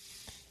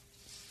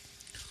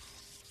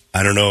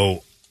 I don't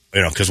know,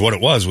 because what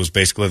it was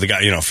basically the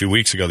guy, a few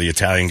weeks ago, the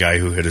Italian guy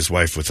who hit his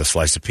wife with a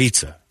slice of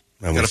pizza.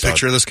 And got a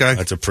picture of this guy?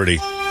 That's a pretty...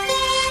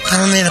 I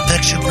don't need a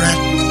picture, Brett.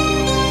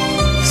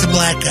 He's a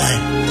black guy.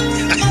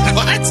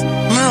 What?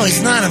 No,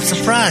 he's not. I'm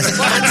surprised.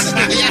 What?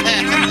 He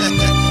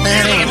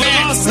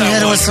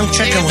hit her with some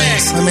chicken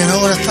wings. I mean,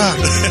 who would have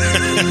thought?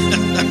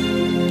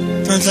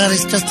 Turns out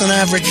he's just an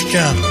average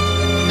Joe.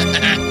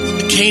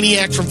 A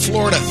Caniac from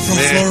Florida. From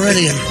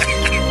Floridian.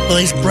 Well,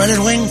 he's breaded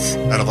wings.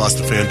 I'd have lost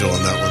the FanDuel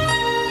on that one.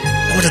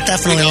 I would have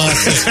definitely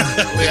lost this one.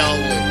 We all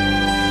would.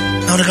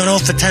 I would have gone 0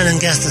 for 10 and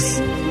guessed this.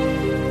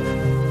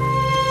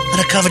 I'd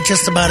have covered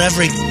just about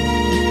every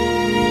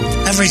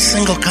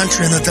single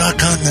country in the dark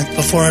continent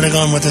before I'd have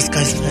gone with this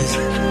guy's face.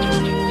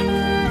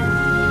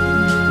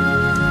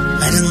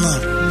 I didn't know.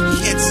 You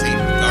can't see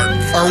dark.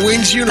 Are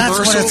wings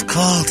universal? That's what it's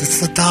called. It's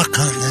the dark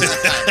continent.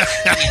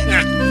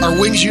 Are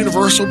wings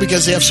universal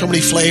because they have so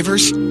many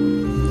flavors?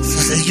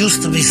 It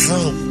used to be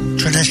so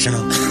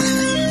traditional.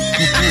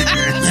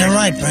 You're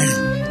right,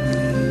 Brady.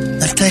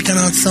 They've taken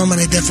on so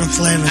many different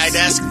flavors. I'd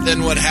ask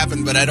then what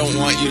happened, but I don't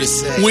want you to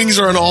say. Wings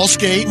are an all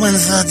skate?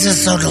 Wings are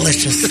just so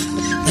delicious.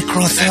 They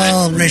cross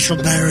all racial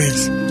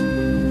barriers. So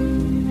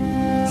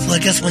I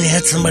guess when you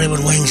hit somebody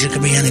with wings, you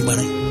could be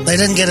anybody. They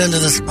didn't get into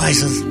the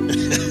spices.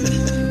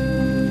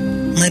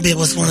 Maybe it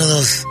was one of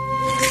those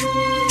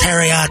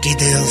teriyaki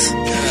deals.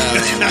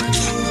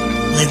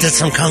 They did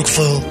some kung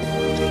fu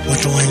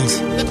with the wings.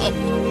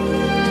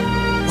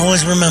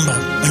 Always remember,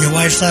 when your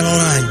wife's out of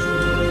line,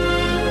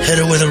 hit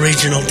her with a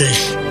regional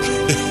dish.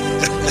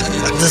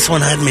 This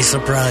one had me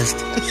surprised.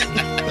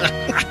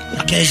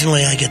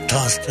 Occasionally I get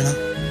tossed,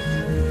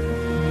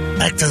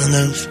 Back to the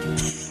news.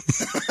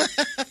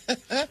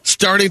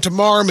 Starting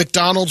tomorrow,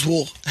 McDonald's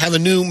will have a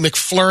new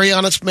McFlurry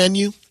on its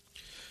menu.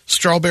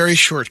 Strawberry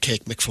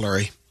shortcake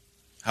McFlurry.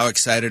 How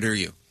excited are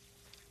you?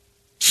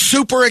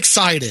 Super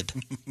excited.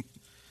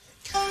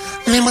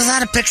 I mean, was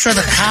that a picture of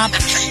the cop?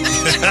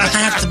 I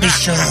have to be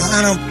sure.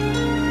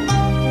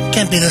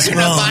 Can't be this You're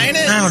wrong. Not buying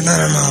it? No.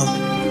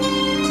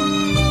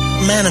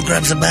 A man who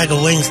grabs a bag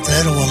of wings to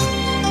hit a woman.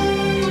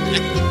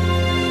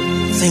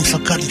 Seems so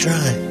cut and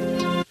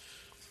dry.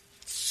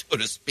 So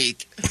to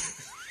speak.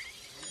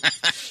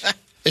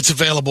 It's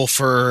available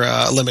for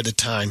a limited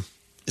time.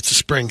 It's a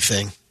spring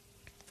thing.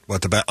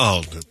 What the bag?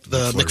 Oh,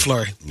 the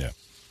McFlurry. Yeah.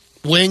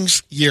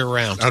 Wings year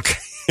round. Okay.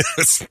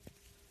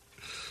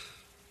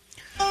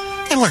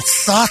 They weren't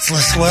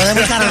sauceless, were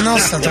they? We gotta know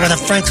something. With a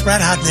Frank's Red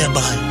Hot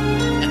nearby.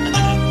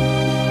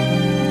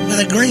 With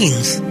the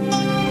greens.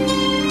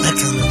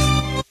 That's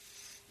enough.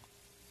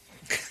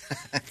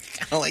 I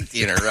kind of like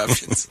the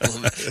interruptions.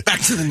 Back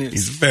to the news.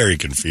 He's very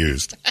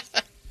confused.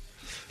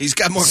 He's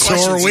got more So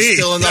questions. are we. He's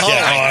still in the hall.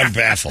 Yeah, I'm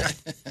baffled.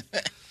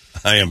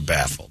 I am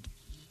baffled.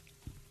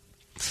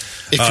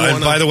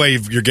 And by the way,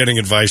 you're getting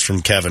advice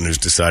from Kevin, who's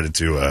decided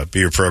to be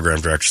your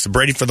program director. So,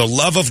 Brady, for the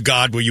love of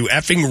God, will you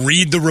effing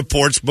read the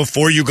reports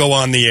before you go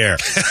on the air?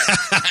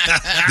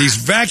 These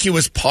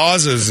vacuous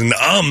pauses and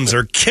ums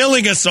are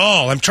killing us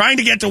all. I'm trying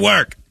to get to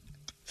work.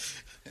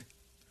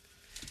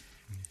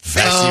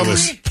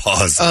 Vacuous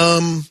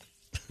pauses.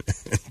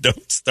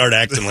 Don't start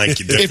acting like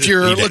you do. If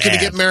you're looking to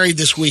get married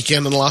this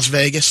weekend in Las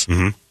Vegas,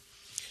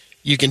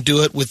 you can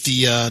do it with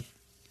the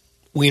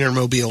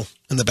Wienermobile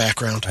in the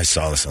background. I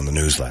saw this on the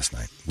news last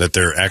night, that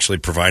they're actually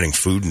providing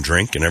food and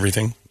drink and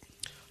everything.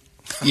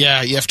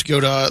 Yeah, you have to go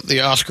to the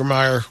Oscar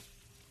Mayer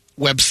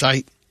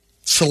website,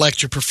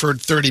 select your preferred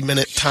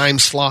 30-minute time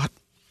slot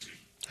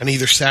on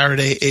either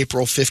Saturday,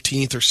 April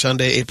 15th, or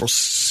Sunday, April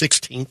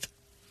 16th.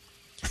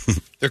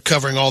 They're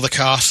covering all the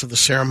costs of the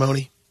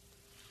ceremony.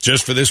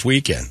 Just for this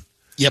weekend.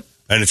 Yep.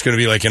 And it's going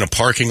to be like in a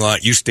parking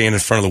lot. You stand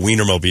in front of the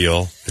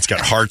Wienermobile. It's got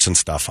hearts and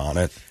stuff on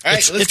it. All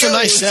right, it's a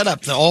nice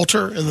setup. The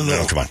altar and then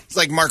No, come on. It's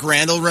like Mark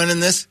Randall running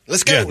this.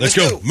 Let's go. Yeah, let's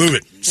go. Move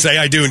it. Say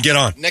I do and get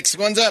on. Next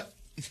one's up.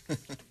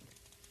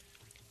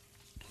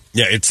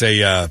 Yeah, it's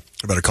a... I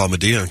better call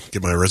Medea and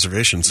get my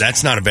reservations.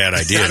 That's not a bad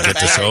idea to get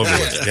this over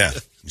with. Yeah.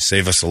 You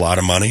save us a lot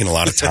of money and a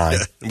lot of time.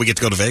 And we get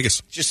to go to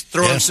Vegas. Just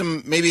throw in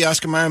some... Maybe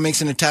Oscar Mayer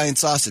makes an Italian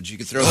sausage. You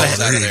could throw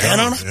those out of there. Get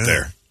on up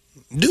there.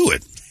 Do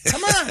it.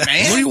 Come on,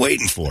 man. What are you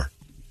waiting for?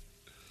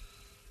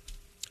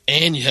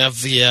 And you have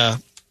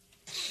the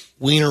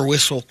Wiener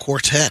Whistle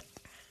Quartet.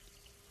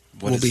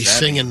 We'll be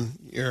singing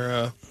your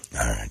all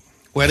right.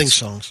 wedding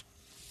songs.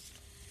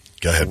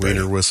 Go ahead, Wiener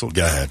Brady. Whistle.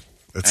 Go ahead.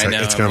 I know,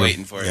 I'm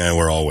waiting for it. Yeah,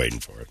 we're all waiting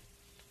for it.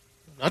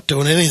 Not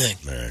doing anything.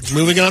 Right.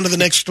 Moving on to the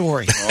next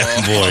story.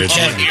 Oh, boy, it's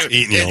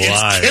eating you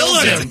alive.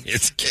 Killing him.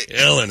 It's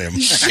killing him.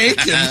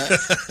 Shaking.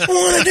 I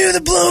want to do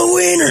the blow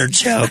wiener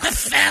joke. I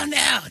found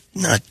out.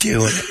 Not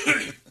doing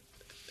it.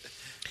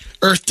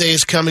 Earth Day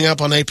is coming up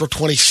on April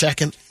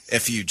 22nd.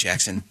 F you,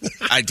 Jackson.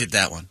 I did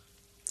that one.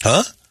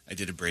 Huh? I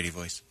did a Brady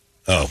voice.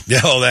 Oh,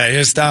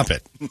 yeah, stop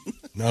it.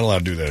 Not allowed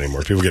to do that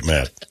anymore. People get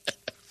mad.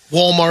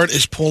 Walmart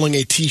is pulling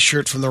a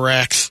T-shirt from the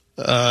racks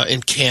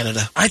in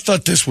Canada. I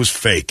thought this was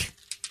fake.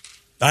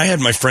 I had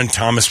my friend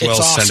Thomas Wells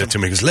awesome. send it to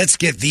me. He goes, let's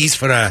get these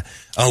for a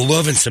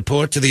love and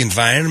support to the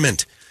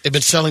environment. They've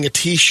been selling a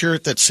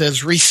T-shirt that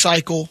says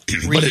recycle,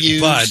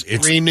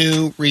 reuse,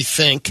 renew,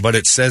 rethink. But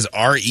it says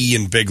R-E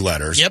in big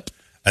letters. Yep.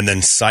 And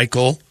then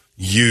cycle,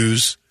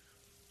 use,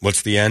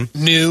 what's the N?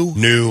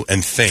 New,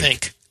 and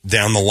think.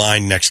 Down the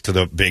line next to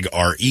the big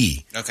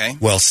R-E. Okay.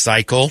 Well,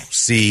 cycle,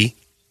 C,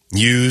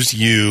 use,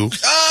 U,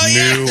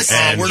 new,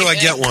 and... where do I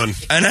get one?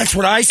 And that's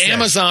what I said.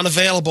 Amazon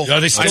available. Are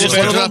they still I just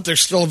available? put it up. They're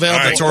still available.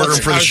 All right, let's order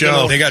them for the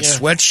show. They got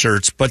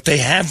sweatshirts, but they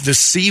have the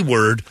C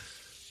word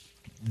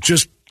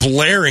just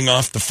blaring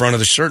off the front of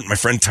the shirt. My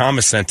friend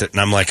Thomas sent it,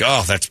 and I'm like,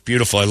 oh, that's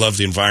beautiful. I love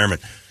the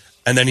environment.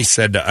 And then he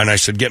said, and I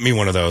said, get me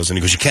one of those. And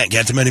he goes, you can't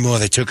get them anymore.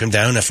 They took them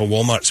down off of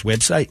Walmart's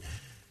website.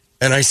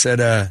 And I said,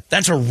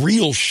 that's a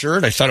real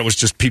shirt. I thought it was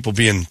just people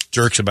being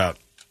jerks about,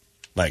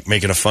 like,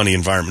 making a funny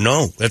environment.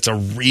 No, that's a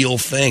real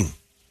thing.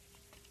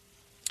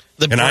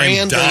 And I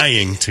am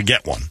dying to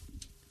get one.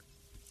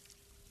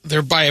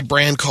 They're by a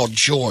brand called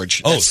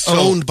George. That's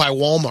owned by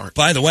Walmart.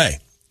 By the way,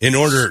 in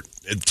order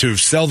to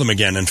sell them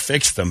again and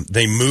fix them,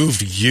 they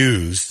moved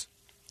use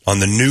on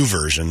the new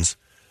versions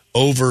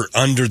over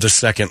under the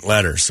second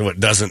letter so it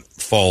doesn't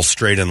fall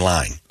straight in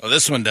line. Oh,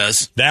 this one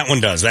does. That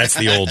one does. That's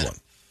the old one.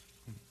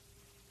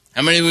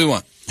 How many do we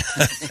want?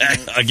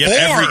 I get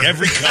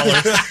every color.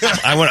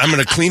 I'm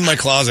going to clean my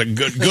closet.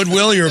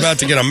 Goodwill, you're about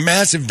to get a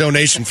massive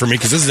donation from me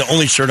because this is the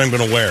only shirt I'm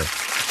going to wear.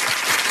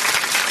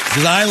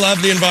 Because I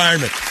love the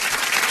environment.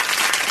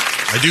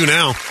 I do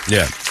now.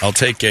 Yeah, I'll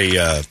take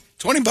a...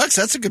 $20,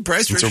 that's a good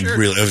price for a shirt.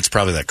 It's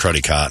probably that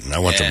cruddy cotton. I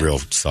want the real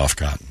soft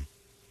cotton.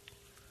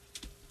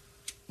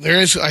 There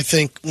is, I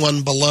think,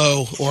 one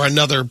below or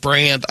another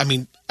brand. I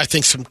mean, I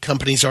think some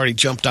companies already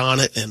jumped on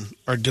it and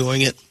are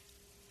doing it.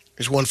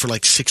 There's one for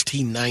like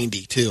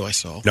 $16.90 too. I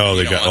saw. No,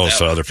 they got.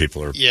 So other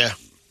people are. Yeah.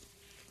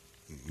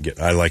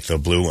 I like the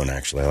blue one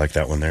actually. I like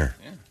that one there.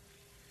 Yeah.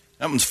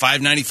 That one's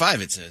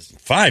 $5.95. It says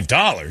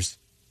 $5.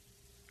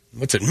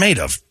 What's it made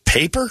of?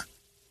 Paper?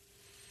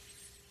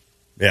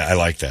 Yeah, I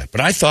like that.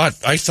 But I thought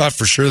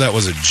for sure that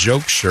was a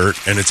joke shirt,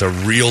 and it's a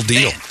real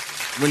deal. Man,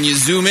 when you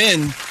zoom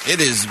in,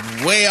 it is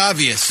way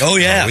obvious. Oh,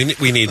 yeah.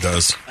 We need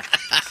those.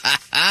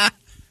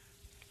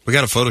 We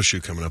got a photo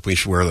shoot coming up. We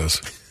should wear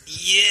those.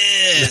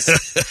 Yes.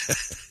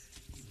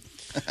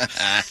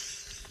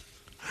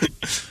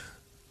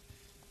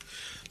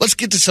 Let's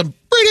get to some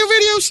radio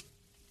videos.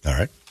 All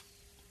right.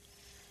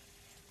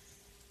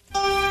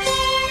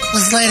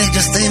 This lady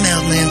just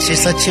emailed me and she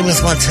said she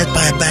was once hit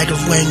by a bag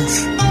of wings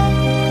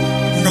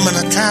from an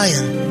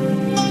Italian.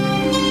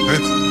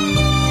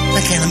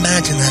 I can't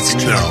imagine that's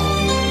true. No.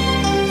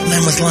 The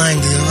man was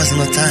lying to you. It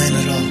wasn't Italian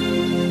at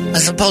all. I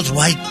suppose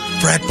white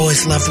frat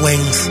boys love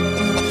wings.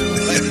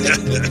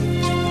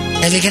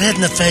 If you get hit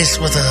in the face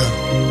with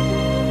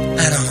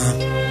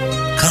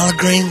collard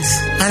greens,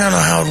 I don't know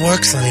how it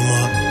works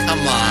anymore.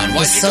 Come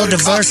on. It's so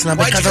diverse now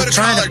because I'm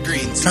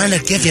trying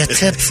to give you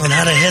tips on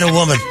how to hit a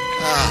woman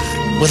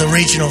with a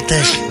regional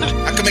dish.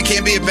 How come it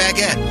can't be a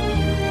baguette?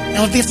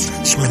 That would be a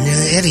Frenchman, you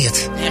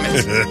idiot. Damn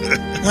it.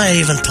 Why are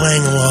you even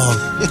playing along?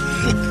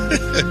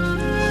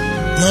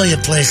 Know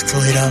your place,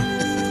 Toledo.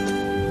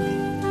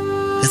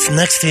 It's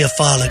next to your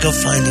father. Go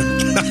find him.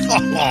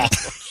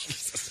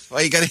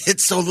 Why you got to hit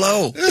so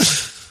low?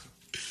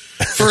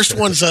 First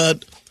one's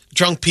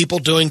drunk people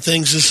doing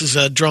things. This is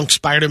a drunk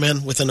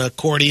Spider-Man with an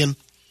accordion,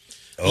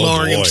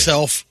 lowering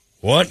himself.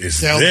 What is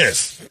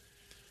this?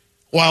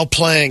 While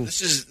playing.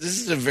 This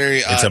is a very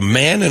It's a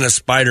man in a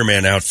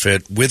Spider-Man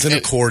outfit with an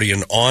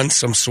accordion on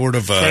some sort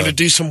of trying to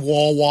do some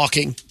wall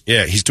walking.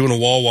 Yeah, he's doing a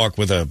wall walk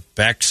with a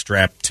back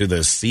strap to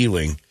the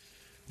ceiling.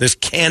 This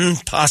can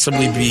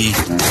possibly be...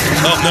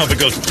 Oh, no, if it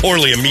goes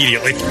poorly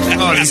immediately.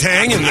 Oh, he's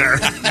hanging there.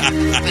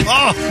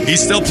 Oh,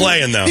 he's still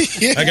playing, though.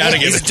 I got to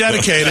give it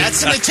dedicated.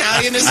 That's an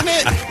Italian, isn't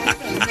it?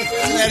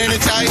 Isn't that an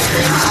Italian?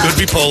 Could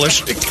be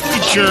Polish. It could be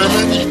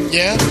German.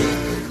 Yeah.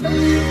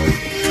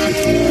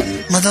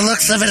 By the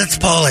looks of it, it's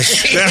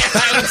Polish.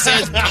 I would say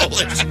it's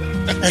Polish.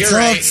 It's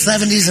old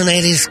 70s and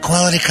 80s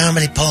quality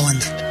comedy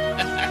Poland.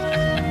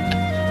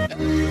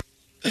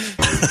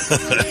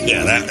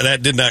 Yeah,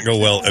 that did not go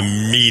well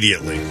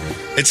immediately.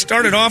 It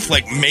started off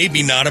like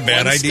maybe not a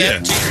bad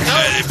idea.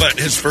 But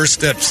his first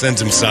step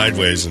sends him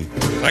sideways, and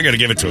I got to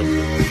give it to him.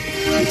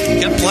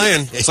 Keep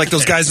playing. It's like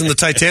those guys in the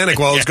Titanic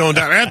while it's going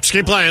down. Just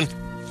keep playing.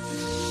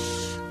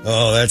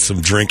 Oh, that's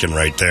some drinking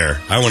right there.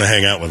 I want to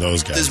hang out with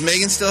those guys. Does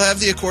Megan still have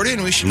the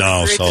accordion? We should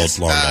No, recreate sold. this.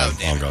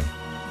 Long gone.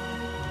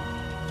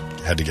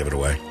 Had to give it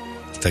away.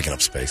 It's taking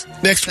up space.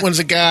 Next one's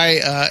a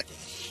guy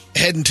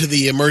heading to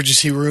the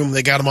emergency room.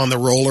 They got him on the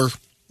roller,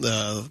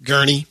 the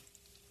gurney,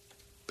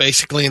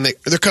 basically, and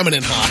they're coming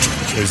in hot.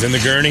 He's in the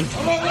gurney.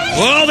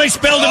 Whoa, they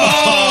spilled him.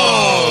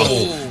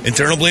 Oh!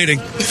 Internal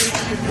bleeding.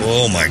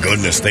 Oh, my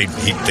goodness. They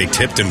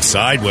tipped him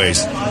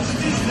sideways. Took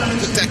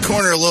that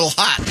corner a little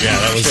hot. Yeah,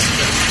 that was...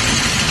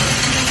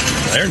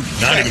 They're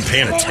not even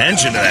paying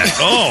attention to that.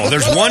 Oh,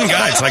 there's one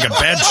guy. It's like a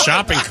bad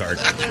shopping cart.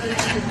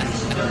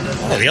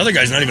 Oh, the other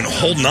guy's not even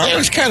holding on. It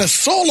was kind of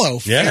solo.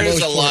 Yeah. There's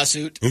a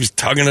lawsuit. He was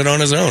tugging it on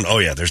his own. Oh,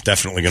 yeah, there's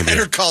definitely going to be...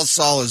 Better call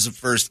Saul as the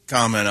first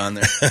comment on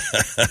there.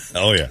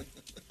 Oh, yeah.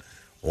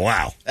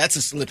 Wow. That's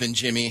a slipping,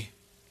 Jimmy.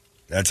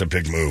 That's a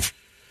big move.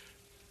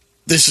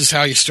 This is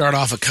how you start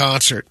off a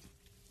concert.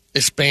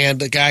 This band,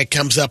 the guy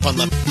comes up on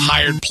the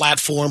hired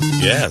platform.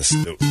 Yes.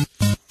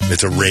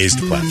 It's a raised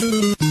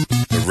platform.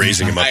 They're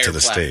raising him up to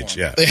the stage.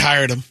 Yeah. They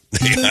hired him.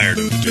 They hired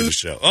him to do the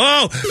show.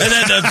 Oh, and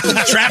then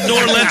the trap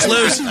door lets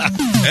loose,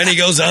 and he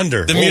goes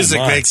under. The music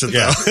makes it, though.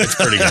 Yeah, it's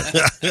pretty good.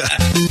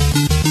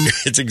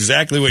 It's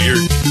exactly what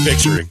you're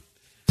picturing.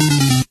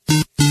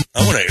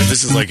 I want to.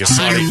 This is like a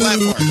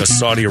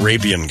Saudi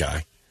Arabian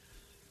guy.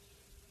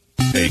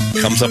 He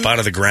comes up out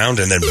of the ground,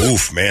 and then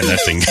woof, man, that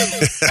thing.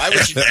 Why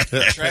would you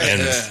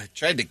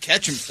tried to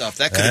catch himself?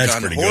 That could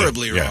have gone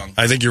horribly wrong.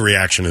 I think your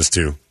reaction is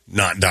to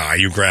not die.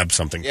 You grab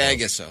something. Yeah, I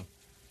guess so.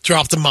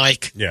 Drop the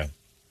mic. Yeah.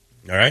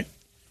 All right.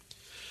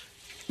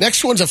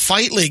 Next one's a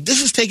fight league.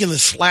 This is taking the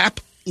slap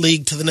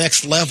league to the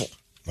next level.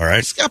 All right.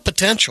 It's got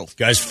potential.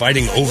 Guys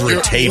fighting over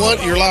a table.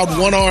 You're allowed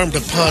one arm to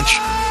punch.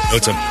 So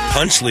it's a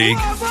punch league.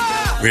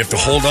 We have to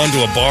hold on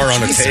to a bar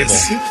on a table.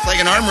 It's like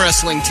an arm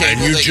wrestling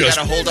table that you got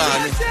to hold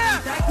on.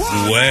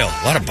 Well,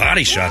 a lot of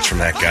body shots from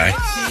that guy.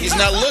 He's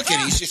not looking.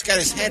 He's just got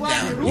his head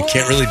down. You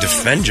can't really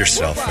defend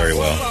yourself very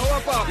well.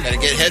 Got to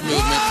get head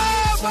movement.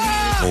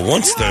 Well,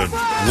 once the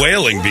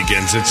wailing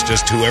begins, it's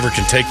just whoever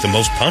can take the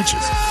most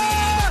punches.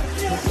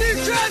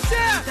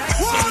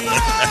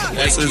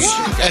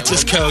 That's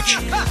his coach.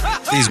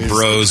 These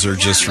bros are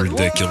just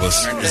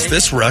ridiculous. Is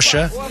this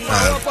Russia?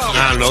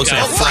 I don't know. It's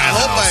like a frat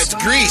house.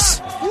 It's Greece.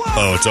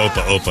 Oh, it's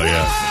Opa,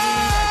 yeah.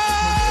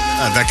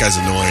 That guy's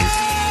annoying.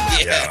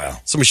 Yeah,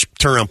 well. Somebody should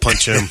turn around and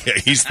punch him. Yeah,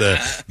 he's the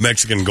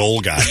Mexican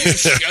goal guy.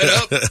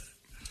 Shut up.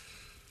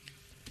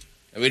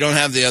 We don't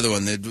have the other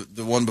one.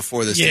 The one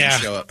before this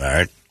didn't show up. All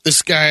right.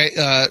 This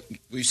guy...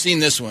 We've seen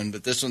this one,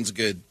 but this one's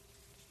good.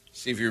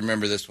 See if you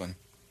remember this one.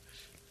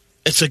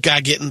 It's a guy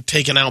getting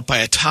taken out by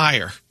a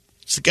tire.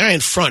 It's the guy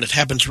in front. It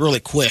happens really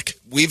quick.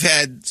 We've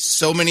had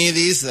so many of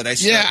these that I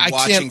started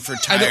watching for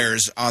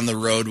tires on the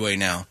roadway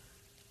now.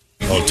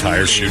 Oh,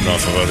 tires shooting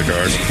off of other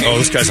cars. Oh,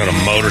 this guy's on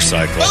a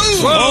motorcycle.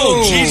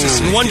 Oh, Jesus.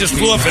 And one just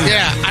flew up and...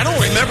 Yeah, I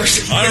don't remember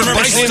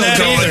seeing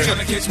that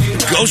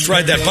either. Ghost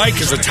ride that bike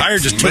because the tire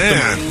just took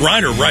the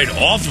rider right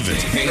off of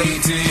it.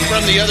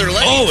 From the other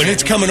lane. Oh, and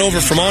it's coming over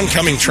from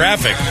oncoming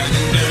traffic.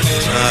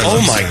 Oh,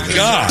 my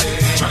God.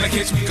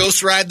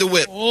 Ghost ride the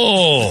whip.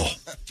 Oh.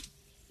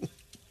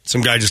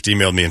 Some guy just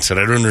emailed me and said,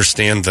 I don't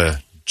understand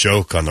the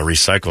joke on the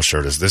recycle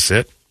shirt. Is this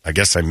it? I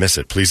guess I miss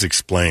it. Please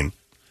explain.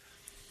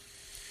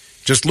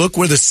 Just look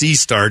where the C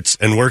starts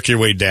and work your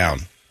way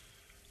down.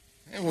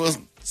 And we'll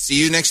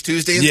see you next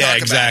Tuesday and talk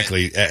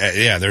exactly. about it.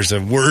 Yeah, there's a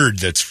word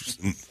that's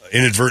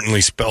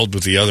inadvertently spelled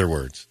with the other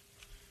words.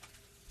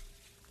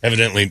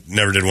 Evidently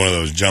never did one of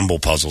those jumble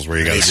puzzles where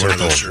you got to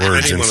circle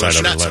words inside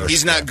of the letters.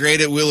 He's not great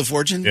at Wheel of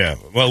Fortune? Yeah.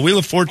 Well, Wheel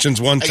of Fortune's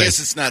one thing. I guess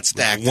it's not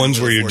stacked.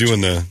 Ones where you're doing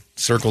the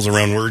circles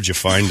around words you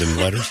find in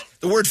letters.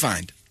 The word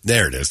find.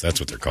 There it is. That's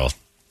what they're called.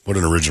 What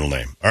an original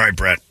name. All right,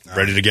 Brett.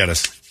 Ready to get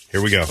us.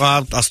 Here we go.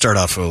 Well, I'll start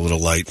off a little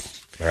light.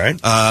 All right.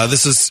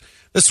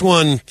 This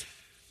one,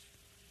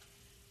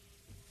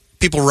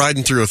 people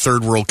riding through a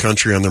third world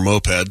country on their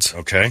mopeds.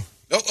 Okay.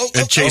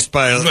 And chased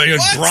by a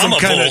drama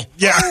bull.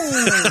 Yeah.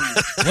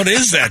 What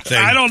is that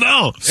thing? I don't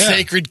know. Yeah.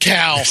 Sacred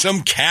cow.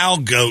 Some cow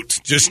goat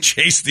just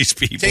chased these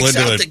people takes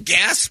into out the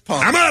gas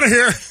pump. I'm out of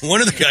here.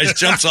 One of the guys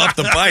jumps off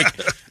the bike,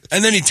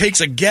 and then he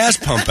takes a gas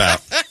pump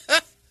out.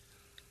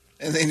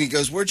 And then he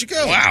goes, "Where'd you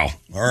go?" Wow.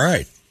 All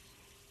right.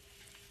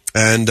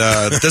 And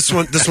this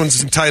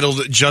one's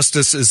entitled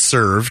 "Justice is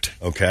Served."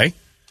 Okay.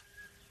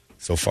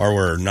 So far,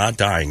 we're not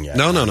dying yet.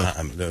 No.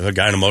 The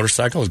guy on a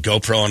motorcycle, his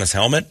GoPro on his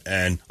helmet,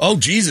 and oh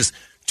Jesus,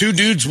 two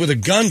dudes with a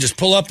gun just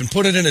pull up and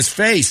put it in his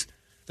face.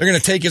 They're going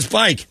to take his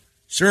bike.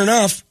 Sure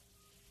enough,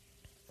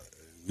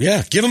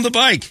 yeah, give him the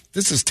bike.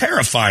 This is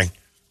terrifying.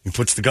 He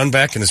puts the gun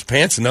back in his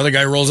pants. Another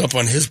guy rolls up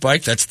on his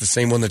bike. That's the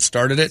same one that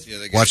started it.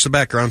 Watch the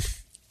background.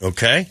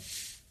 Okay.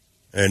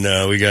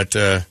 And we got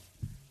the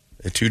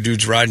two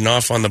dudes riding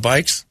off on the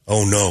bikes.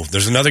 Oh, no.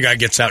 There's another guy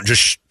gets out,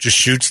 just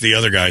shoots the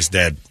other guy's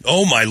dead.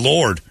 Oh, my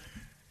Lord.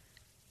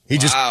 He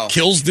just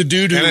kills the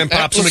dude and then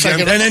pops him again.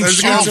 And then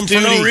shoots him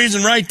for no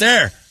reason right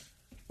there.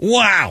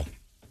 Wow.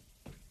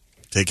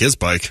 Take his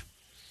bike.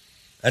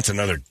 That's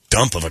another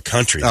dump of a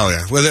country. Oh,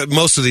 yeah. Well,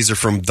 most of these are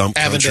from dump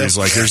countries.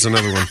 Like, here's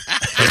another one.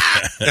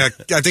 I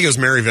think it was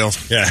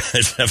Maryville. Yeah,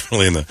 it's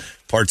definitely in the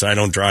parts I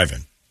don't drive in.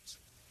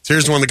 So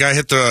here's one. The guy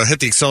hit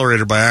the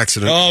accelerator by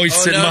accident. Oh, he's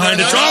sitting behind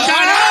a truck.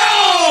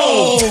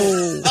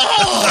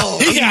 Oh!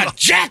 He got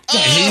jacked.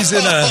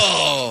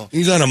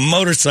 He's on a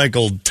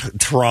motorcycle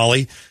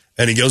trolley,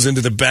 and he goes into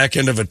the back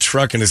end of a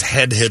truck, and his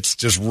head hits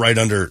just right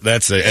under.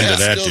 That's the end of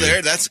that still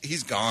dude. There.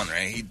 He's gone,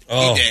 right? He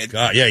did.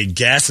 God, yeah, he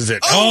gasses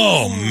it.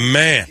 Oh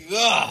man.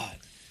 God.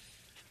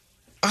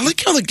 I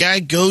like how the guy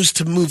goes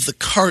to move the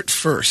cart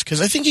first,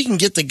 because I think you can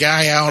get the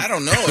guy out. I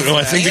don't know. No,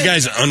 I think the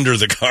guy's under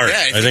the cart.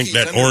 Yeah, I think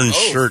that orange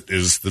shirt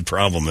is the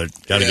problem. Got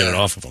to get it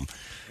off of him.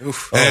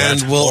 Oof.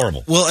 And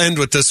we'll end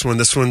with this one.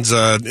 This one's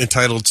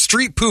entitled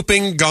 "Street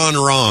Pooping Gone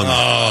Wrong."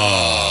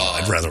 Oh,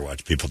 I'd rather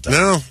watch people die.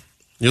 No,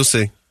 you'll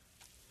see.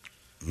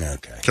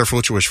 Okay. Careful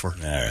what you wish for.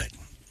 All right.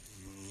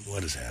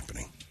 What is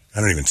happening? I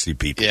don't even see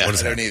people. Yeah, what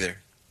is I don't happening? either.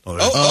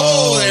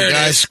 Oh, there it is.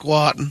 Guy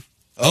squatting.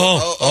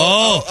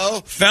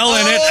 Oh, fell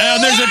in it,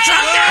 and there's a truck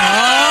there.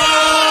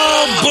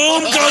 Oh,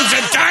 boom goes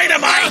the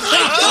dynamite.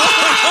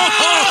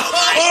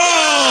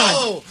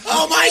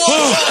 Oh, my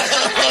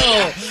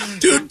God.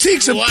 Dude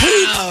takes a poop.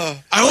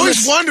 I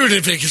always wondered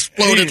if it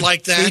exploded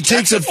like that. He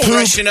takes a poop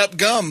rushing up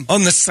gum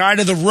on the side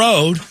of the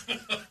road,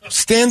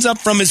 stands up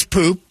from his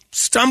poop,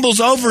 stumbles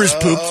over his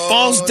poop,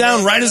 falls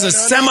down right as a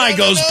semi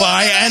goes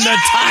by, and the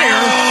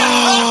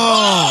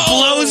tire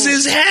blows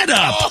his head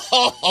up.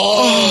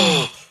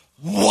 Oh.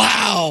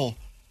 Wow.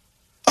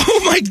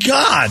 Oh, my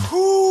God.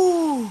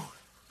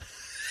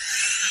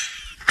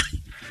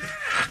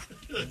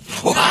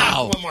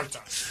 Wow. One more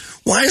time.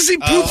 Why is he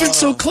pooping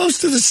so close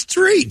to the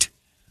street?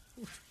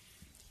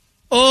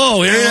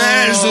 Oh,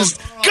 there's this.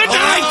 Good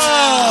night.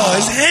 Oh,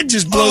 his head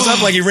just blows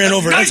up like he ran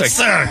over. It's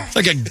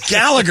like a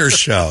Gallagher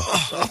show.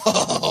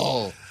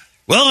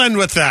 We'll end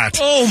with that.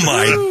 Oh,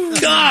 my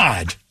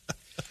God.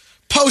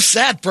 Post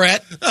that,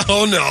 Brett.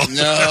 Oh, no.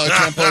 No, I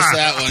can't post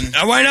that one.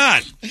 Why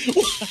not?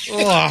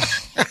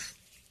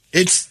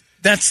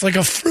 That's like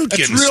a fruit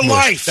getting real smushed.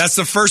 life. That's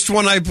the first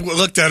one I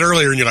looked at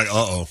earlier, and you're like,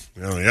 uh-oh.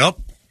 Yep.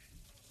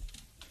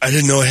 I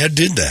didn't know a head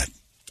did that.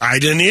 I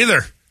didn't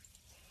either.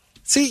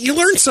 See, you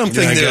learn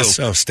something I new. guess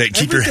so.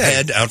 Keep your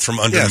head out from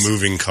under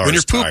moving cars. When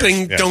you're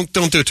pooping, tires.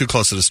 don't do it too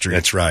close to the street.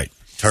 That's right.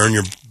 Turn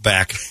your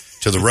back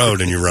to the road,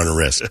 and you run a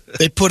risk.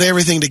 They put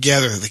everything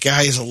together. The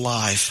guy is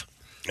alive.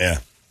 Yeah.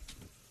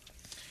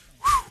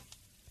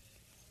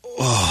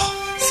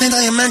 Oh. See, now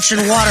you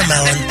mentioned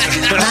watermelon.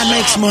 That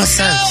makes more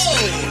sense.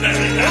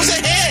 Where's the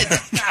head?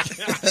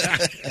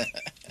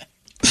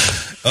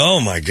 Oh,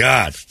 my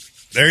God.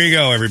 There you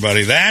go,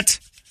 everybody. That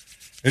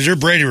Here's your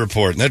Brady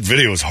report. And that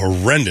video is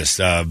horrendous.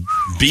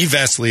 B.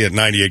 Vesley at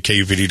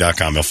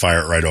 98KUPD.com. He'll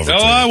fire it right over to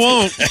you. I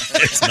won't.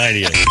 It's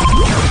 98.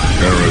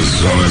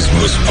 Arizona's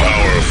most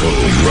powerful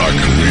rock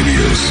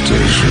radio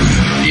station.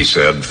 He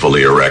said,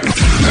 fully erect. 98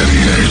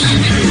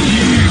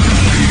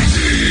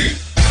 KUPD.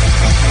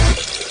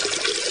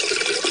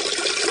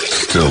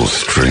 Still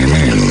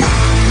streaming.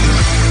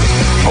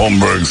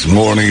 Holmberg's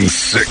Morning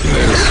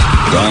Sickness.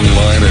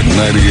 Online at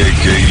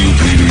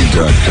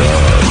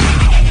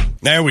 98KUPD.com.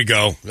 There we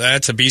go.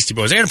 That's a Beastie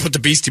Boys. I got to put the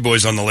Beastie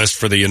Boys on the list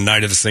for the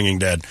Night of the Singing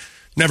Dead.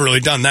 Never really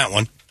done that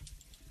one.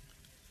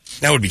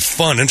 That would be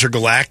fun.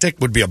 Intergalactic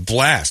would be a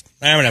blast.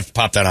 I'm going to have to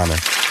pop that on there.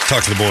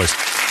 Talk to the boys.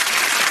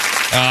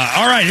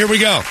 All right, here we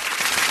go.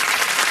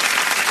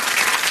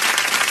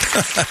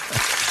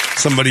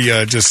 Somebody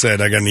just said,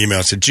 I got an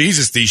email, said,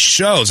 Jesus, these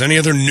shows, any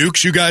other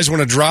nukes you guys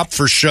want to drop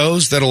for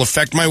shows that'll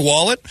affect my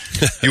wallet?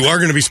 You are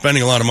going to be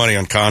spending a lot of money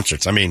on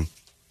concerts. I mean,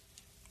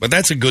 but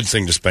that's a good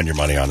thing to spend your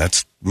money on.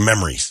 That's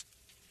memories.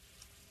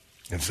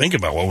 And think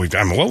about what we've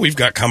got. I mean, what we've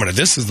got coming.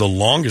 This is the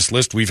longest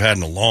list we've had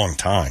in a long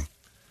time.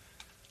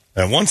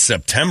 And once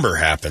September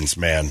happens,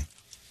 man,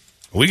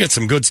 we get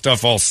some good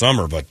stuff all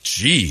summer, but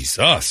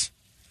Jesus.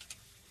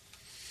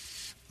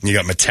 You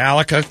got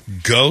Metallica,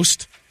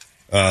 Ghost,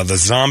 the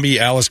Zombie,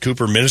 Alice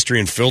Cooper Ministry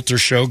and Filter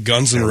Show,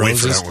 Guns N'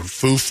 Roses,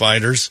 Foo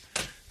Fighters,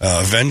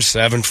 Avenged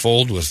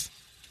Sevenfold with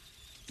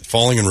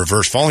Falling in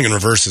Reverse. Falling in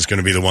Reverse is going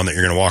to be the one that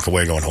you're going to walk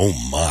away going, oh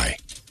my.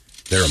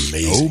 They're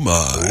amazing. Oh,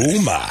 my.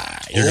 Oh, my.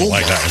 You're going to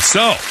like that one.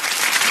 So,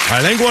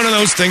 I think one of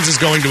those things is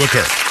going to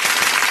occur.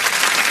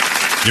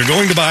 You're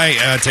going to buy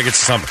tickets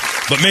to summer.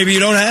 But maybe you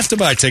don't have to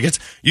buy tickets.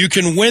 You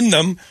can win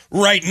them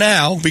right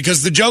now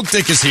because the joke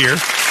dick is here.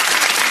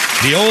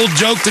 The old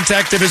joke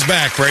detective is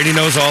back. Brady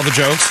knows all the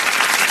jokes.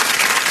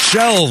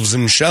 Shelves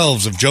and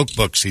shelves of joke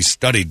books he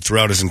studied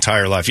throughout his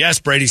entire life. Yes,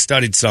 Brady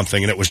studied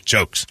something, and it was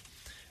jokes.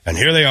 And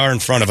here they are in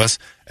front of us.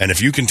 And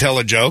if you can tell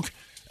a joke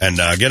and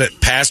get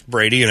it past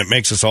Brady and it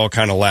makes us all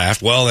kind of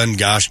laugh, well, then,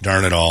 gosh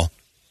darn it all,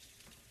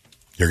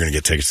 you're going to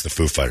get tickets to the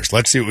Foo Fighters.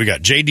 Let's see what we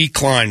got. J.D.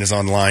 Klein is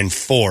on line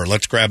 4.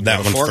 Let's grab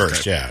that one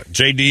first. Okay. Yeah.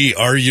 J.D.,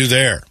 are you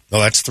there? Oh,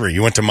 that's 3.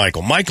 You went to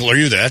Michael. Michael, are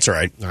you there? That's all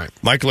right. All right.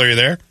 Michael, are you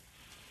there?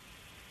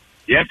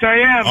 Yes, I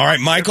am. All right,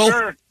 Michael,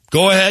 yes,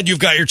 go ahead. You've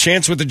got your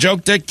chance with the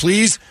joke dick.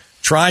 Please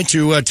try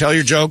to tell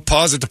your joke.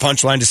 Pause at the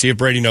punchline to see if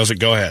Brady knows it.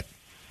 Go ahead.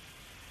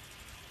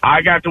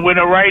 I got the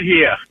winner right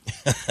here.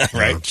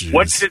 Right. Oh,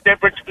 what's the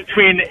difference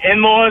between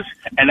in-laws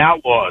and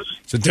outlaws?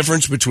 It's the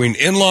difference between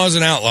in-laws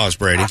and outlaws,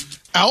 Brady.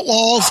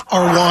 Outlaws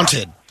are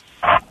wanted.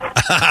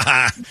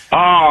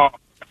 Oh.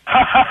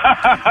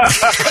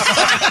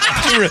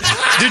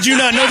 Did you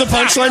not know the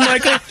punchline,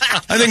 Michael?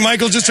 I think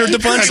Michael just heard the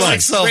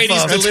punchline.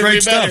 Brady's That's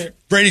great stuff.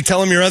 Brady,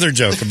 tell him your other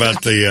joke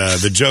about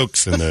the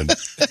jokes and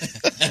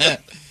the.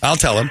 I'll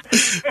tell him.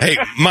 Hey,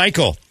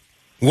 Michael,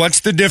 what's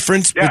the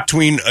difference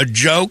between a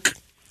joke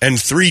and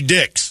 3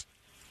 dicks?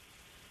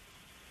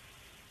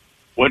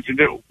 What to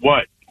do?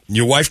 What?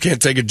 Your wife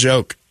can't take a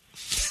joke.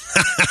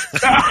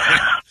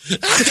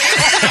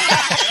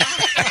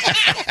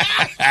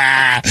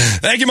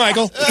 Thank you,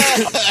 Michael.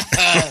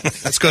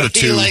 Let's go to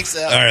 2. He likes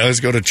that. All right, let's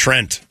go to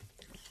Trent.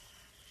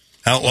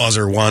 Outlaws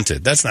are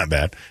wanted. That's not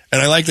bad.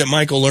 And I like that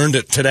Michael learned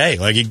it today.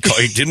 Like he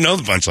didn't know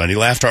the punchline. He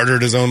laughed harder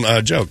at his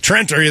own joke.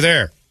 Trent, are you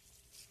there?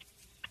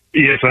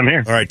 Yes, I'm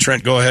here. All right,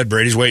 Trent, go ahead.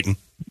 Brady's waiting.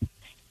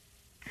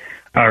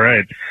 All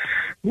right.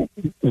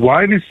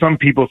 Why do some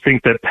people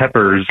think that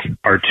peppers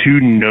are too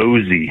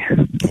nosy?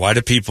 Why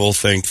do people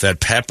think that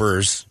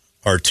peppers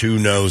are too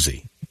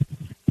nosy?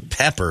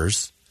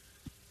 Peppers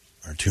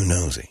are too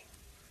nosy.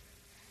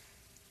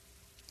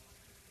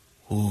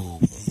 Ooh,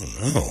 I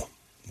don't know.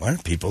 Why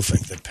do people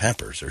think that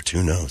peppers are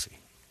too nosy?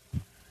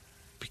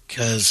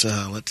 Because,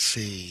 let's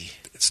see.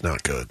 It's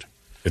not good.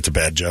 It's a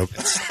bad joke.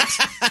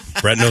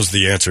 Brett knows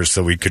the answer,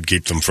 so we could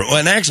keep them from. Well,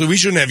 and actually, we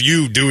shouldn't have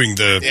you doing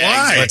the.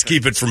 Why? Let's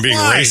keep it from being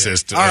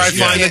racist. All right,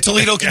 fine. Then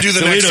Toledo can do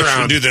the next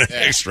round. Do the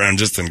next round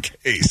just in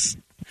case.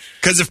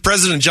 Because if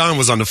President John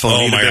was on the phone,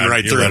 he'd have been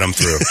right through. Let him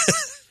through.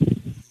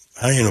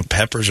 How do you know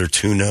peppers are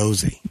too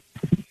nosy?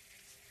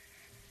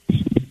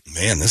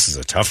 Man, this is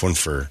a tough one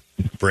for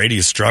Brady.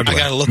 Is struggling.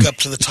 I got to look up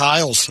to the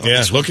tiles.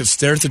 Yeah,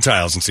 stare at the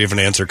tiles and see if an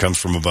answer comes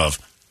from above.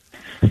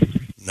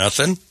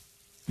 Nothing.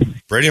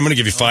 Brady, I'm going to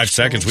give you 5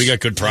 seconds. We got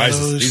good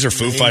prizes. These are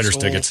Foo Fighters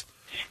tickets.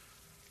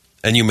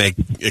 And you may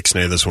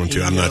ixnay this one,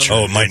 too. I'm not sure.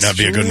 Oh, it might not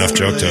be a good enough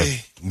joke to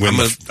win.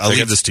 I'll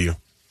leave this to you.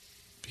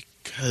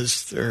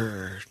 Because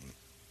they're...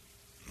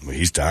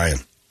 He's dying.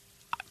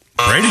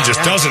 Brady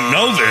just doesn't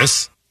know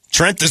this.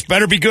 Trent, this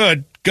better be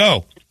good.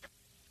 Go.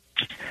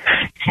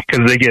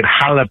 because they get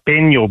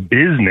jalapeno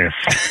business.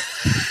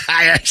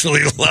 I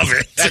actually love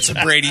it. That's a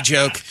Brady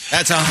joke.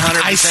 That's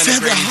 100% I said a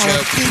Brady the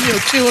joke.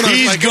 jalapeno too, and I was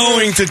He's like,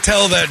 going to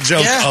tell that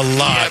joke Yeah. a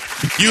lot.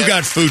 You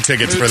got food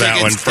tickets for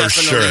that one for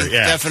sure.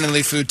 Yeah.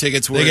 Definitely food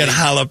tickets worthy. They get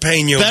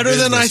jalapeno. Better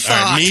than I business. All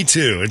right, thought. me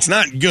too. It's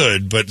not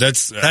good, but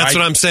that's what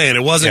I'm saying.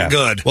 It wasn't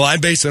good. Well, I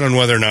base it on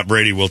whether or not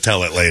Brady will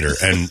tell it later,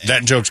 and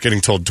that joke's getting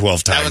told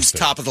 12 times. That one's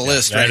top of the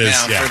list That right is-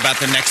 now yeah. for about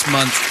the next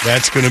month.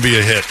 That's going to be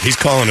a hit. He's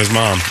calling his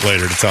mom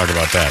later to talk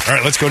about that. All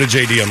right, let's go to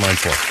JD on line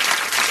 4.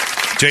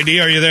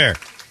 JD, are you there?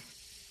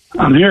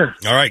 I'm here.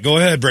 All right, go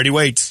ahead. Brady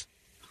waits.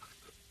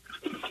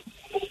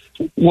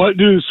 What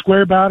do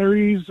square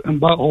batteries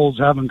and buttholes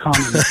have in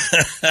common?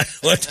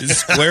 What do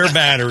square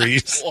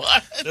batteries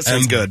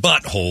and good.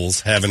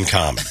 buttholes have in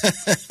common?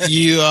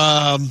 You,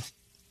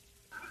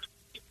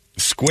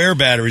 Square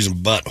batteries and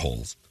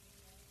buttholes.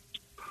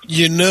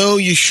 you know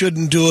you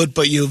shouldn't do it,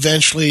 but you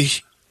eventually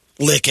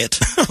lick it.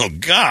 Oh,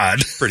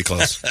 God. Pretty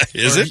close.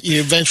 Is Or it? You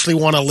eventually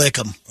want to lick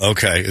them.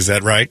 Okay, is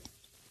that right?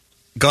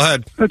 Go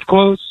ahead. That's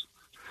close.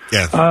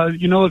 Yeah.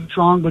 You know it's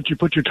wrong, but you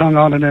put your tongue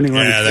on it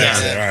anyway. Yeah,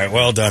 that's it. All right,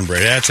 well done,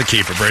 Brady. That's a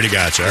keeper. Brady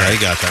got you. All right, he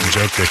got that.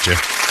 Joke with you.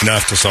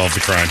 Enough to solve the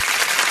crime.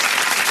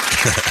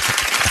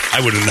 I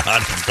would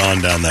not have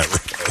gone down that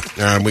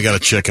road. We got a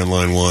chick in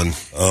line 1.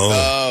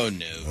 Oh,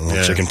 no.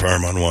 Oh, chicken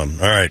parm on 1.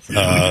 All right.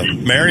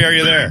 Mary, are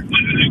you there?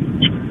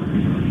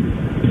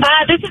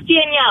 This is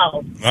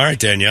Danielle. All right,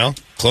 Danielle.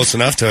 Close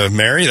enough to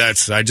Mary.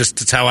 That's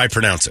how I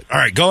pronounce it. All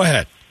right, go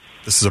ahead.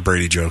 This is a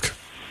Brady joke.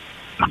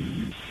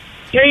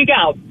 Here you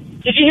go.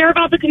 Did you hear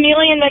about the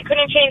chameleon that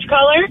couldn't change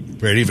color?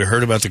 Brady, have you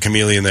heard about the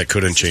chameleon that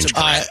couldn't change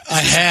color? I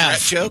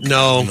have. Joke?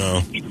 No.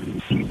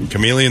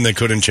 Chameleon that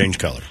couldn't change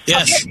color.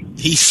 Yes,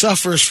 he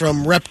suffers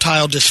from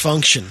reptile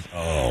dysfunction.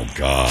 Oh,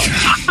 God.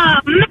 Oh,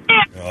 man.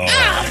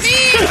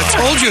 I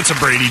told you it's a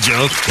Brady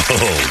joke.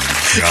 Oh,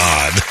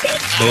 God.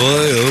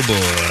 Boy,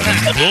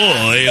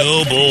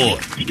 oh, boy.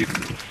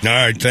 All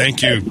right,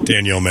 thank you,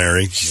 Danielle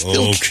Mary.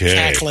 Still Okay.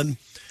 cackling.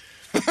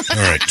 All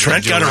right,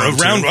 Trent got a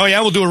round. Oh,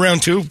 yeah, we'll do a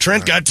round 2.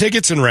 Trent got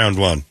tickets in round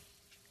 1.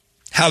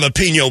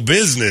 Jalapeno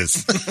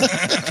business.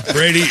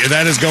 Brady,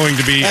 that is going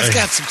to be... That's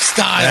got some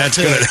style,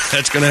 too.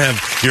 That's gonna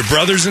have your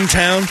brothers in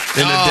town.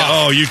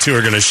 You two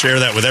are going to share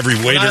that with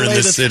every waiter in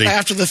this city.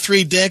 After the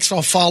 3 dicks,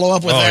 I'll follow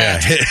up with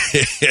that.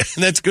 Yeah.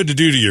 And that's good to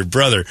do to your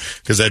brother,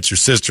 because that's your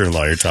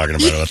sister-in-law you're talking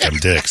about them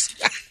dicks.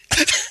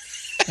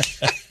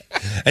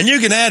 And you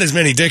can add as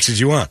many dicks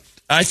as you want.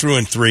 I threw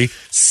in 3.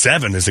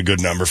 7 is a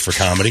good number for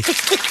comedy.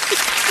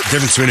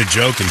 Difference between a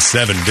joke and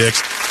 7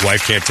 dicks.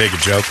 Wife can't take a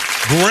joke.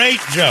 Great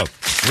joke.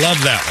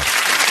 Love that one.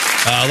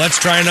 Let's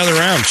try another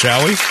round,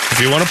 shall we? If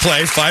you want to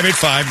play,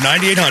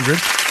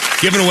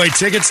 585-9800. Giving away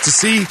tickets to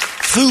see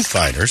Foo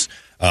Fighters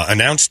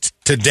announced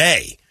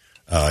today.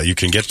 You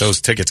can get those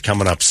tickets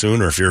coming up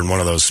soon, or if you're in one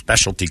of those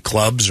specialty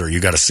clubs or you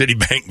got a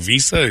Citibank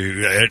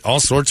Visa, all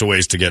sorts of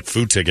ways to get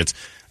food tickets.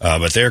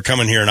 But they're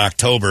coming here in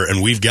October,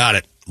 and we've got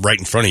it right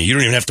in front of you. You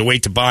don't even have to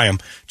wait to buy them.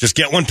 Just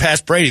get one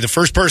past Brady. The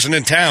first person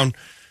in town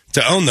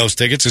to own those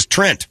tickets is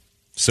Trent.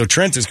 So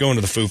Trent is going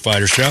to the Foo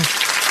Fighters show.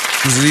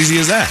 It's as easy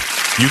as that.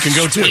 You can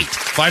go too.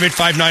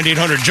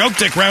 585-9800. Joke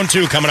Dick round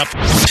 2 coming up.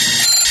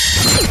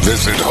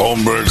 Visit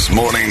Holmberg's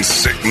Morning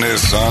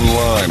Sickness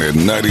online at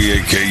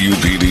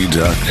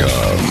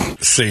 98kupd.com.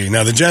 See,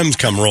 now the gems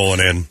come rolling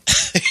in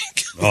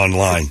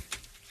online.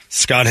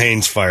 Scott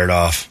Haynes fired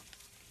off.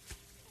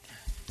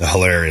 The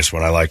hilarious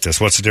one. I like this.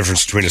 What's the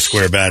difference between a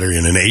square battery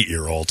and an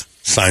 8-year-old?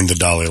 Signed the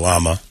Dalai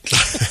Lama.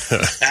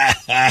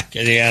 Because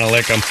you gotta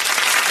lick them.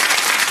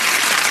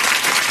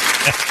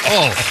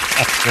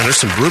 Man, there's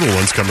some brutal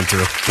ones coming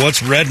through.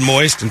 What's red,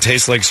 moist, and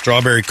tastes like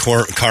strawberry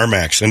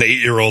Carmax? An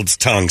 8-year-old's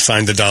tongue.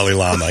 Signed the Dalai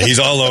Lama. He's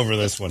all over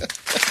this one.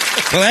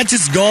 Well, that's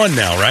just gone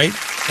now, right?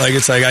 Like,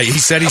 it's like, he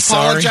said he's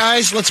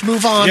Apologize. sorry. Let's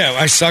move on. Yeah,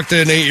 I sucked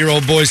an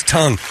 8-year-old boy's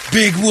tongue.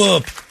 Big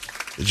whoop.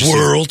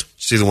 World.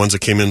 See the ones that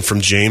came in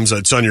from James?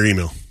 It's on your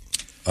email.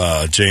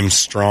 James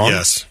Strong?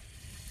 Yes.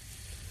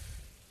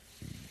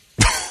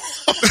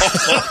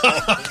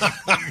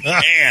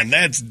 Man,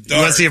 that's dark. You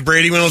want to see if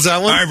Brady knows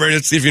that one? All right, Brady,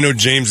 let's see if you know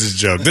James's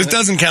joke. This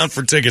doesn't count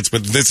for tickets,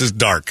 but this is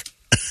dark.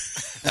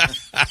 All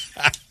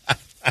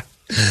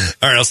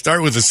right, I'll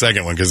start with the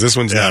second one, because this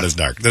one's not as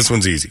dark. This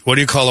one's easy. What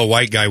do you call a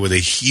white guy with a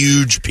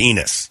huge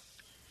penis?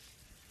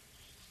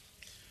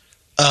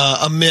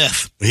 A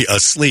myth.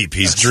 Asleep.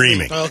 He's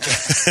dreaming. Okay.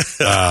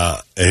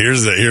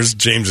 Here's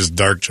James's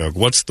dark joke.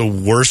 What's the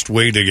worst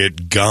way to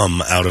get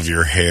gum out of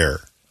your hair?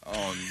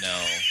 Oh, no.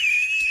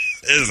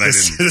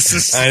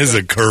 This is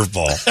a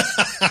curveball.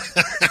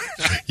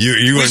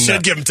 You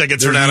should give him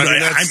tickets for that.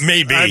 I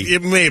mean, maybe.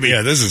 Maybe.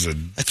 Yeah, this is a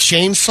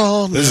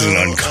chainsaw? This is an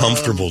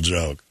uncomfortable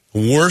joke.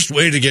 Worst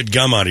way to get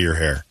gum out of your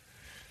hair.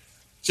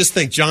 Just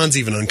think, John's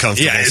even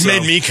uncomfortable. Yeah, it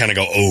made me kind of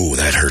go, oh,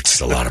 that hurts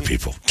a lot of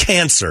people.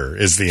 Cancer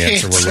is the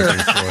answer we're looking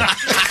for.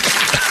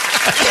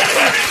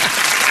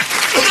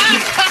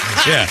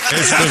 Yeah,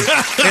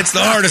 it's the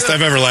hardest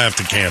I've ever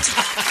laughed at cancer.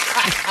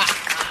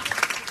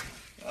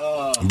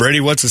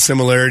 Brady, what's the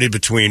similarity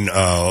between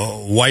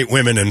white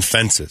women and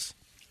fences?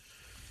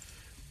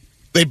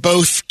 They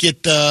both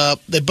get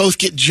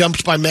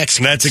jumped by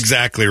Mexicans. That's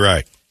exactly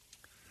right.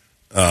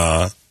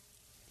 I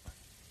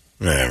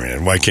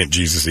mean, why can't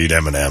Jesus eat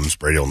M&Ms?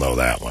 Brady will know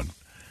that one.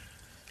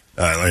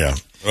 Yeah.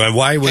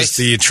 Why was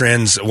the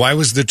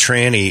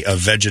tranny a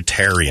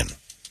vegetarian?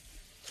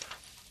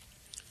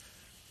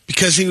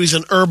 Because he was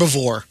an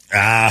herbivore.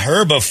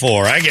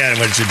 Herbivore. I get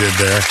what you did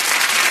there.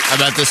 How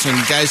about this one?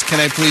 Guys, can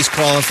I please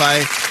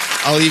qualify?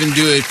 I'll even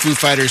do a Foo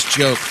Fighters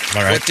joke.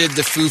 All right. What did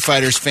the Foo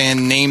Fighters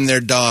fan name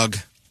their dog?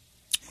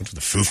 What did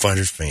the Foo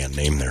Fighters fan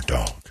name their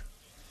dog?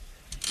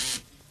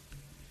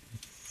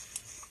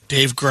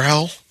 Dave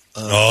Grohl.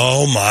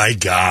 Oh, my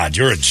God.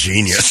 You're a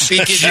genius.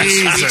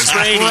 Jesus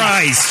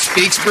Christ.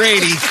 Speaks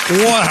Brady.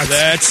 What?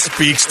 That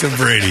speaks to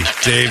Brady.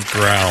 Dave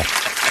Grohl.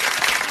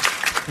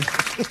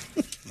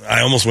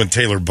 I almost went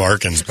Taylor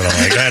Barkins, but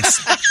I'm like,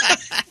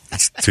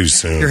 that's too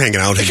soon. You're hanging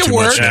out too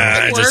much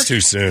now. Just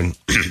too soon.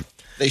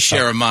 They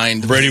share a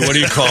mind. Brady, what do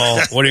you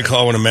call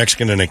when a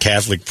Mexican and a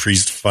Catholic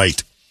priest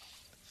fight?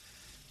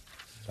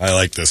 I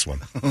like this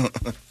one.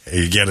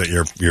 Hey, you get it.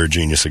 You're a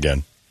genius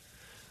again.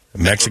 A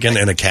Mexican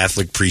and a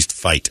Catholic priest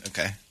fight.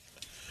 Okay.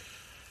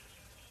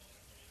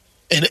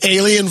 An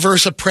alien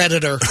versus a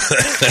predator.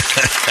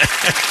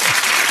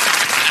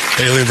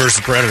 Alien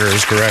versus predator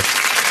is correct.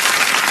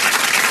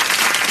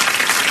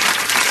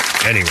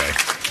 Anyway,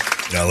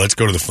 now let's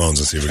go to the phones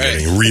and see if we're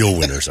getting real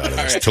winners out of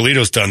this. Right.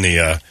 Toledo's done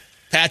the...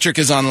 Patrick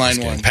is on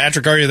line one.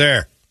 Patrick, are you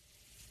there?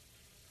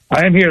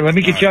 I am here. Let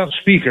me get you out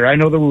speaker. I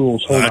know the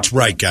rules. Hold That's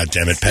right,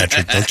 goddammit,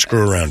 Patrick. Don't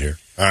screw around here.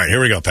 All right,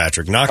 here we go,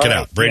 Patrick. Knock it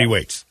out. Brady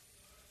waits.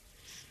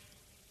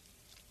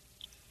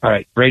 All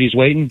right, Brady's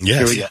waiting?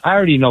 Yes. I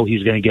already know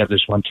he's going to get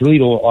this one.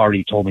 Toledo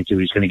already told me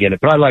he's going to get it,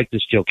 but I like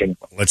this joke anyway.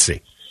 Let's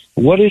see.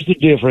 What is the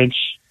difference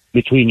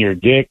between your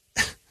dick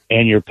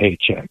and your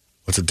paycheck?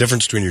 What's the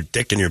difference between your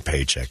dick and your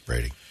paycheck,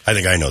 Brady? I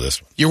think I know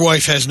this one. Your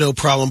wife has no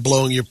problem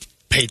blowing your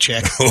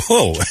paycheck.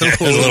 Oh,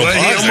 a little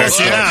pause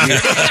there.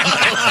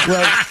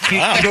 Well,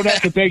 you don't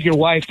have to beg your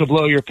wife to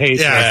blow your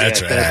paycheck. Yeah,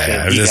 that's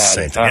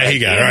right. He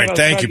got it. All right,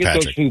 thank you,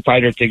 Patrick. Those Foo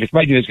Fighter tickets.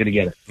 My dude's going to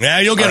get it. Yeah,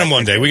 you'll get them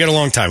one day. We got a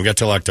long time. We got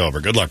till October.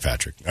 Good luck,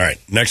 Patrick. All right,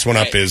 next one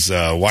up is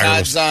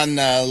wireless. Todd's on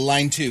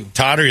line 2.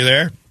 Todd, are you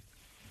there?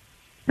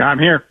 I'm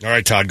here. All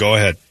right, Todd, go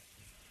ahead.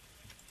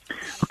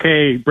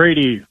 Okay,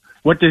 Brady,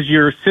 what does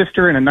your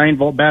sister and a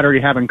 9-volt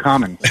battery have in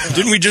common?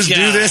 Didn't we just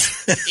do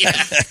this?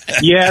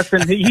 Yes,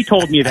 and he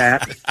told me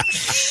that.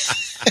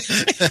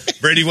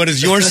 Brady, what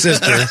is your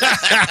sister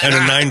and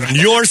a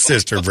your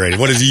sister, Brady?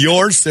 What is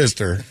your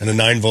sister and a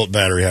 9-volt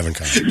battery have in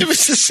common? It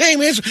was the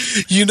same answer.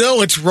 You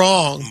know it's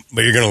wrong.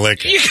 But you're going to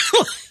lick it. You're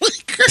going to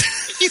lick her.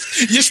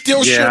 You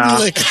still shouldn't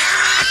lick it.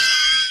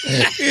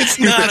 It's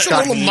not. It's a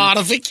little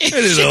modification.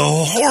 It is a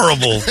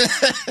horrible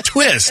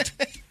twist.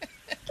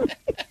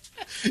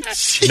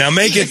 Now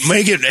make it.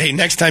 Hey,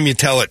 next time you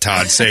tell it,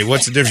 Todd, say,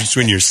 what's the difference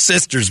between your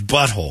sister's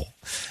butthole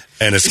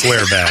and a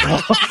square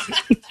battery?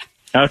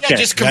 Okay. Yeah,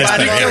 just combine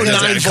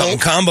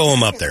it. Combo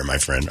them up there, my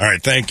friend. All right,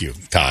 thank you,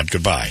 Todd.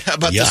 Goodbye. How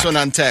about this one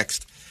on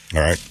text?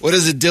 All right. What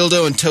does a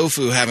dildo and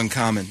tofu have in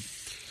common?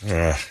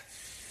 They're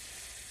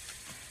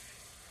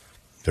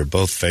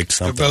both fake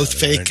something. They're both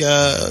fake,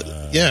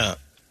 right? Yeah.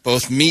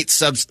 Both meat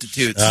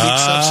substitutes.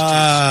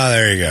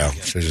 There you go.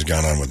 Should have just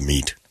gone on with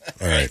meat.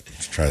 All right,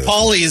 let's try this.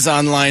 Paulie is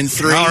on line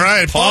 3. All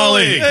right,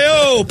 Paulie.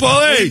 Hey, Paulie.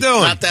 How you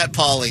doing? Not that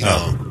Paulie.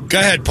 Oh. Go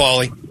ahead,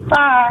 Paulie.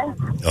 Hi.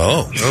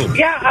 Oh.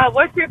 Yeah,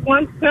 what did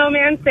one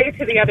snowman say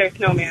to the other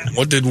snowman?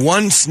 What did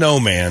one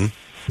snowman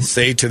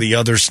say to the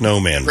other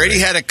snowman? Brady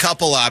had a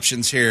couple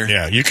options here.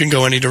 Yeah, you can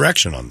go any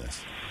direction on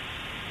this.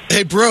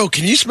 Hey, bro,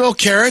 can you smell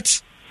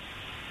carrots?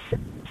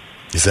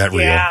 Is that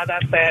real? Yeah,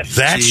 that's it.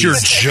 That's your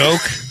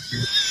joke?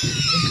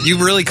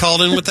 You really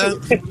called in with that?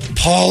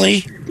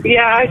 Paulie?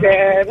 Yeah, I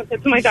did.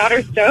 It's my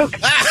daughter's joke.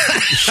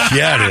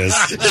 Yeah, it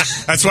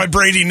is. That's why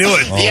Brady knew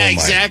it. Oh, yeah,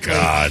 exactly. My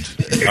God.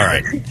 All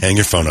right, hang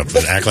your phone up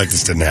and act like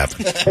this didn't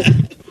happen.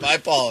 Bye,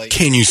 Paulie.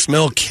 Can you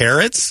smell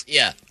carrots?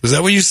 Yeah. Was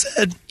that what you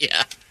said?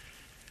 Yeah.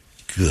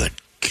 Good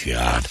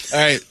God. All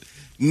right.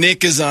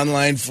 Nick is on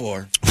line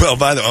 4.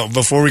 Well,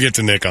 before we get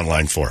to Nick on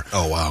line 4.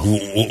 Oh, wow.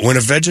 When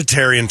a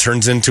vegetarian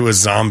turns into a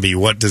zombie,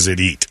 what does it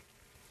eat?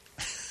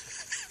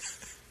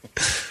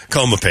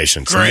 Coma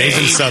patients. Grains.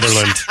 Nathan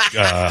Sutherland,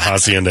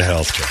 Hacienda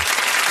Healthcare.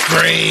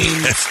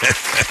 Grains.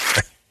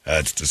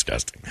 That's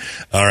disgusting.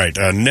 All right,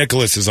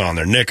 Nicholas is on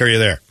there. Nick, are you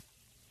there?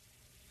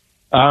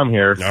 I'm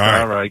here.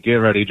 All right, get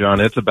ready,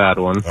 John. It's a bad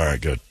one. All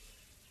right, good.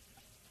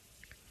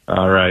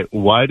 All right.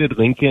 Why did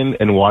Lincoln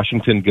and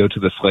Washington go to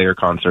the Slayer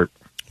concert?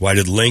 Why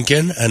did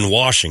Lincoln and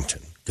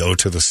Washington go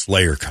to the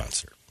Slayer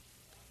concert?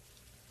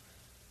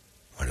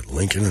 Why did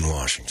Lincoln and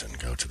Washington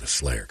go to the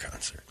Slayer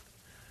concert?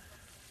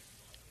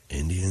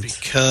 Indians?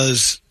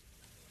 Because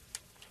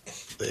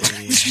they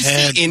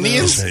had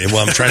Indians? Well,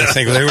 I'm trying to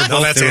think. They were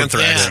both. that's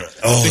anthrax.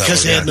 Yeah.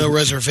 Because they had no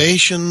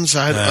reservations.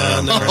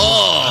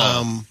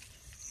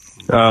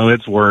 Oh,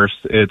 it's worse.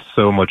 It's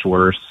so much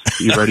worse.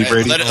 You ready,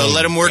 Brady?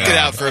 Let him work it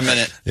out for a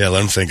minute. Yeah,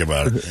 let him think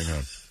about it. Hang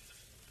on.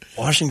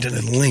 Washington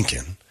and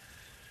Lincoln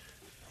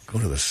go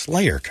to the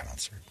Slayer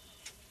concert.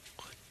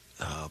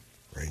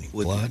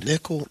 With blood?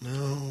 Nickel?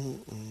 No.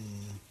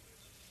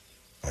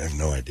 I have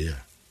no idea.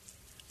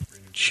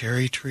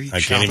 Cherry tree? I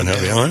can't even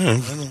help you. I don't know.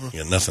 You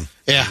got nothing.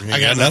 Yeah, I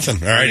got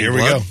nothing. All right, here we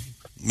go.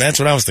 That's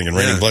what I was thinking.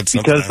 Raining blood.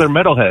 Because they're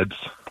metalheads.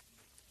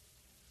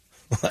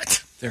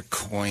 What? They're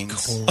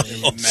coins.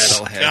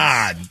 Metalheads.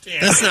 God,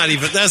 that's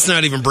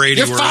not even Brady.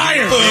 You're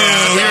fired. We're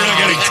not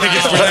getting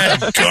tickets for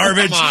that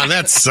garbage. Come on,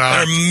 that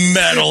sucks. They're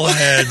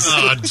metalheads.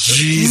 Oh,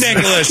 jeez.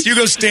 Nicholas, you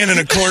go stand in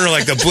a corner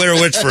like the Blair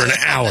Witch for an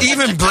hour.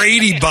 Even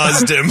Brady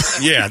buzzed him.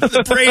 Yeah,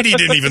 Brady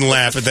didn't even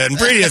laugh at that. And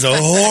Brady has a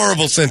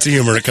horrible sense of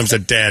humor when it comes to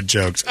dad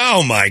jokes.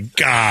 Oh, my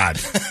God.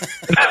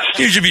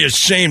 You should be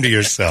ashamed of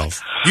yourself.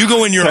 You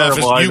go in your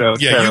Terrible,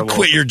 office. You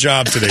quit your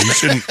job today. You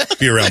shouldn't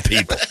be around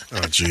people.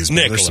 Oh, jeez.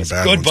 Nicholas,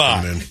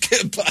 goodbye.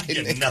 Goodbye.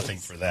 You get nothing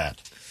for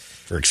that.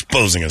 For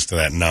exposing us to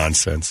that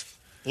nonsense.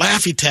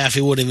 Laffy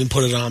Taffy wouldn't even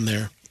put it on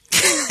there.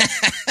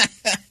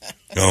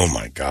 Oh,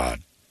 my God.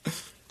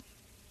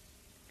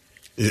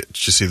 Did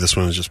you see this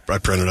one? I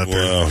printed it up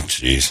here. Oh,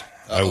 jeez.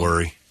 I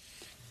worry.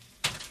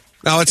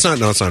 No, it's not.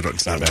 No, it's not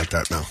like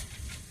that, no.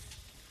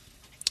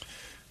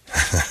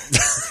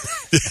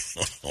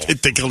 I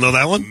think he'll know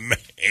that one.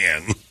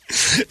 Man,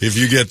 if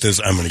you get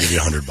this, I'm going to give you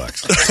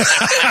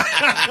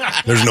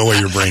 $100. There's no way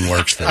your brain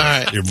works for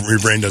that. Right. Your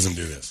brain doesn't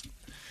do this.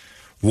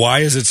 Why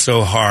is it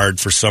so hard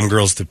for some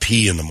girls to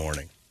pee in the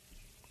morning?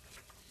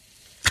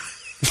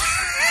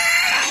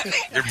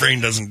 Your brain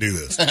doesn't do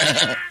this.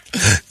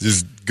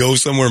 Just go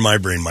somewhere my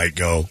brain might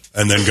go,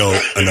 and then go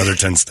another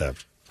 10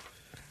 steps.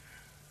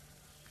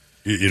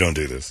 You don't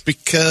do this.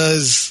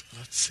 Because,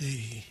 let's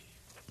see.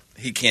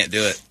 He can't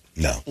do it.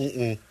 No.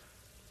 Mm-mm.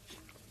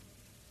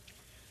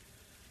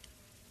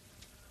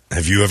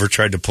 Have you ever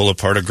tried to pull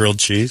apart a grilled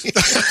cheese? Brett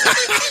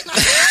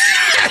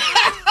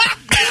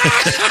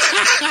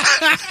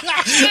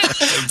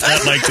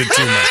liked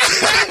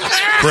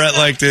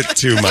it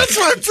too much. That's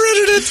why I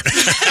printed it.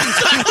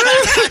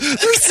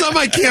 There's some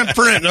I can't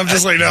print. And I'm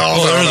just like,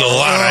 no. There's a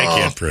lot I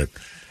can't print.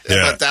 Yeah.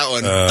 How about that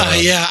one?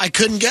 Yeah, I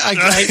couldn't get...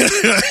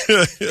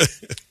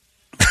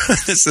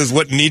 This is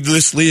what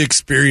needlessly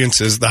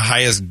experiences the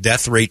highest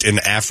death rate in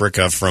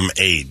Africa from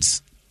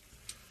AIDS.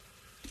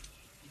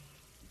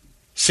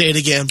 Say it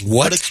again.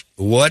 What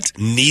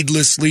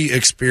needlessly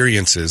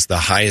experiences the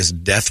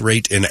highest death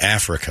rate in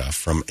Africa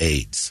from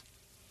AIDS?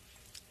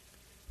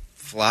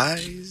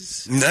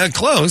 Flies?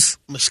 Close.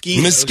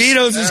 Mosquitoes.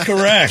 Mosquitoes is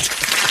correct.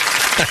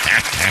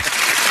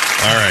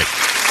 All right.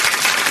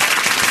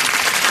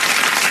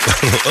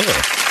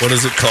 What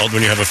is it called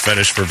when you have a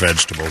fetish for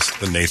vegetables?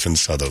 The Nathan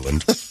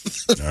Sutherland.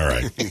 All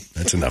right.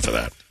 That's enough of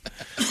that.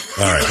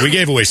 All right. We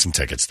gave away some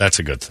tickets. That's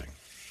a good thing.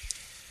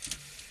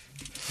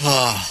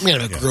 I'm going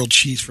to have a grilled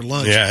cheese for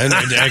lunch. Yeah, and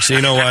actually,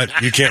 you know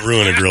what? You can't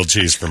ruin a grilled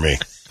cheese for me.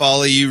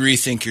 Paulie, you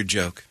rethink your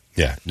joke.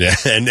 Yeah,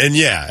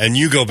 and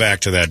you go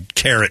back to that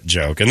carrot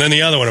joke. And then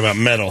the other one about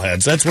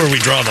metalheads. That's where we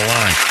draw the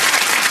line.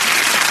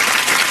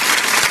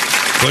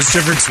 What's the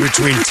difference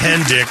between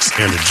 10 dicks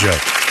and a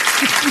joke?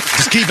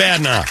 Just keep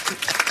adding up.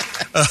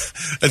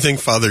 I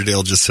think Father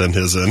Dale just sent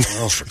his in.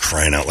 Oh, for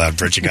crying out loud,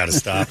 Brett, you got to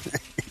stop.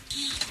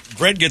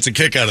 Brett gets a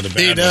kick out of the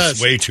bad. He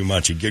does. Way too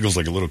much. He giggles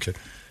like a little kid.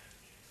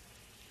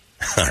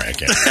 All right, I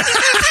can't.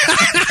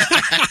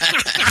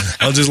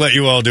 I'll just let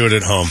you all do it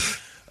at home.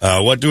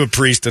 What do a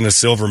priest and a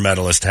silver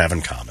medalist have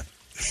in common?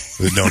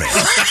 Don't answer.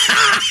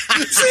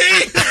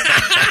 See?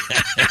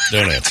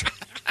 Don't answer.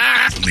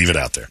 Leave it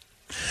out there.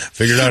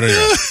 Figure it out on your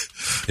own.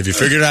 If you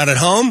figure it out at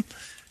home,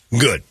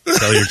 good.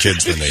 Tell your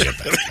kids when they get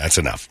back. That's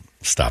enough.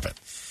 Stop it.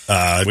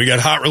 We got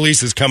hot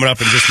releases coming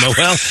up in just a moment.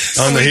 Well,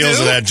 on the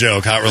heels of that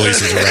joke, hot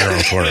releases are right around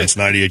the corner. It's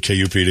 98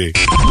 KUPD.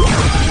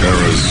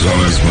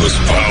 Arizona's most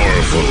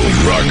powerful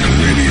rock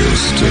radio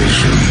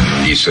station.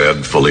 He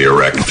said, fully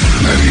erect. 98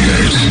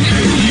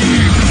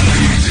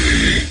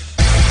 KUPD.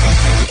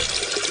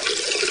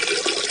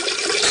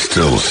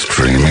 Still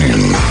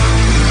streaming.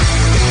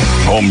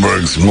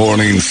 Holmberg's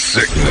Morning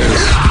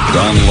Sickness.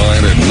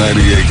 Online at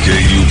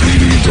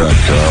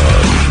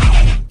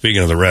 98kupd.com.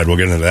 Speaking of the Red, we'll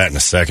get into that in a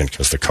second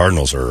because the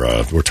Cardinals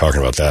are, we're talking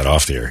about that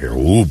off the air here.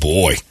 Ooh,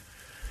 boy.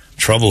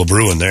 Trouble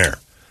brewing there.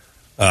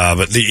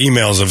 But the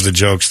emails of the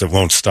jokes that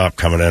won't stop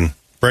coming in.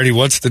 Brady,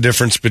 what's the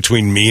difference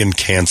between me and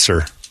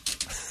cancer?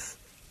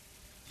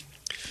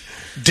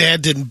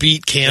 Dad didn't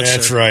beat cancer.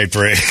 That's right,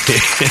 Brady.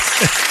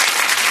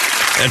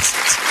 That's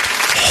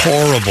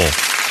horrible.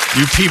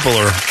 You people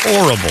are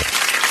horrible.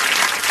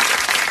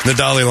 The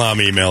Dalai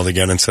Lama emailed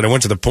again and said, I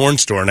went to the porn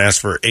store and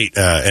asked for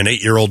an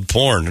 8-year-old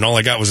porn, and all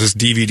I got was this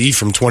DVD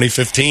from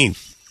 2015.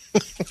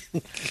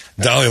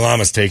 Dalai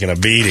Lama's taking a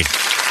beating.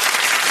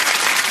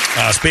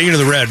 Speaking of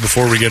the Red,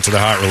 before we get to the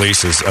hot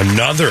releases,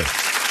 another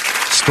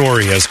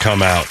story has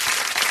come out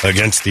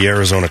against the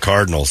Arizona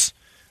Cardinals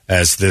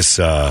as this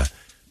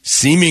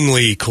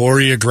seemingly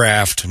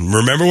choreographed,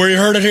 remember where you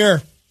heard it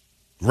here?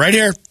 Right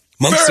here,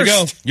 months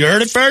ago. You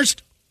heard it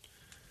first?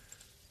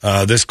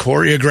 This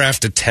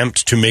choreographed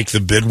attempt to make the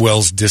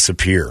Bidwells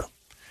disappear.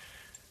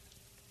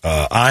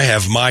 I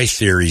have my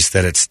theories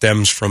that it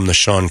stems from the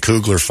Sean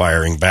Kugler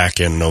firing back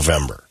in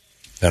November.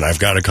 And I've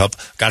got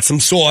got some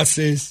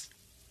sources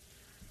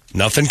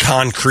Nothing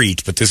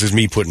concrete, but this is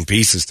me putting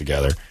pieces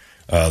together.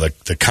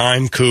 The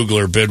Keim,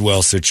 Kugler,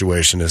 Bidwell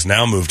situation has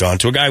now moved on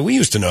to a guy we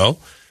used to know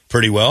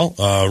pretty well,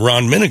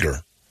 Ron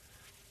Miniger,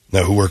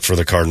 who worked for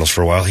the Cardinals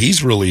for a while.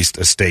 He's released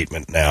a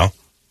statement now,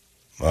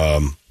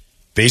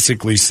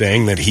 basically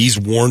saying that he's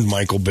warned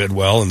Michael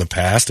Bidwell in the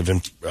past of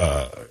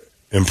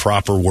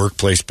improper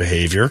workplace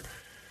behavior,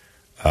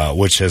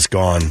 which has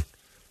gone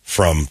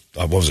from,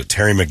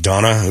 Terry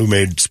McDonough, who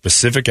made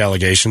specific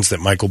allegations that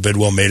Michael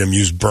Bidwell made him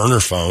use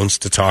burner phones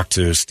to talk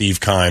to Steve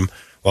Keim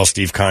while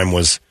Steve Keim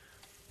was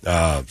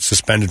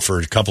suspended for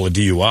a couple of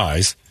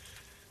DUIs.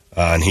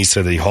 And he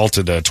said that he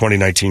halted a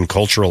 2019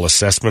 cultural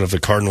assessment of the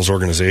Cardinals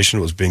organization.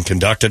 It was being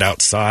conducted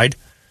outside.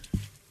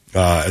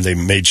 And they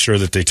made sure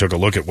that they took a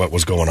look at what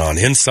was going on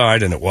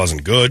inside, and it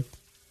wasn't good,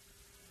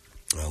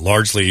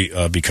 largely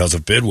because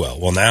of Bidwell.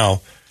 Well,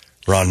 now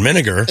Ron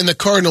Miniger. And the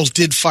Cardinals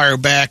did fire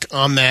back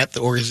on that,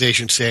 the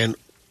organization saying,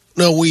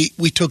 no, we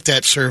took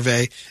that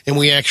survey, and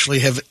we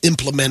actually have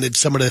implemented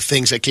some of the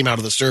things that came out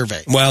of the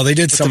survey. Well, they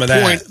did some of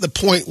that. The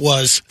point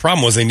was...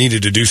 Problem was they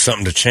needed to do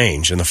something to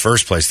change in the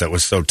first place that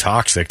was so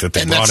toxic that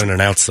they brought in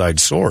an outside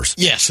source.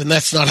 Yes, and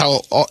that's not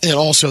how... And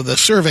also, the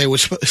survey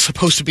was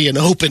supposed to be an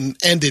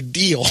open-ended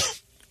deal.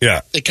 Yeah.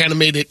 It kind of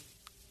made it...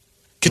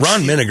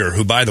 Ron Miniger,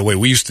 who, by the way,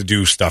 we used to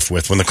do stuff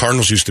with, when the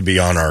Cardinals used to be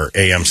on our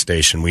AM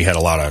station, we had a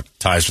lot of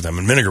ties with them,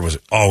 and Miniger was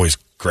always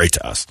great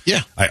to us.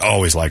 Yeah. I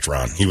always liked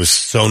Ron. He was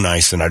so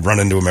nice, and I'd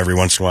run into him every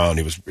once in a while, and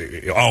he was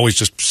always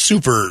just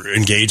super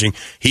engaging.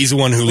 He's the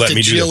one who let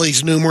me do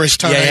Jillies numerous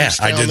times. Yeah.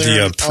 I did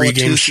the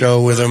pregame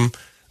show with him.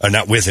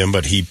 Not with him,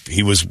 but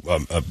he was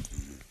an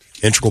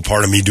integral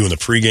part of me doing the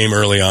pregame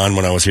early on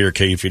when I was here at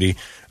KUPD.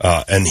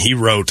 And he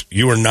wrote,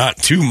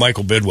 to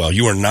Michael Bidwell,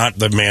 you are not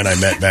the man I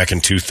met back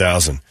in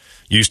 2000.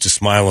 You used to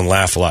smile and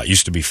laugh a lot. You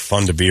used to be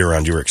fun to be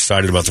around. You were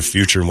excited about the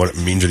future and what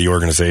it meant to the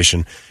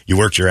organization. You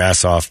worked your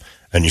ass off,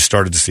 and you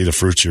started to see the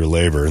fruits of your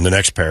labor. In the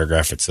next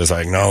paragraph, it says,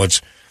 I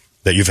acknowledge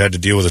that you've had to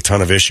deal with a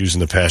ton of issues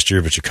in the past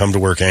year, but you come to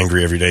work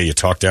angry every day. You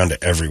talk down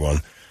to everyone,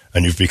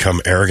 and you've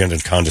become arrogant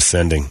and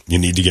condescending. You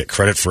need to get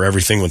credit for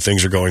everything when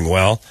things are going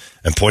well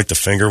and point the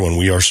finger when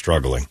we are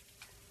struggling.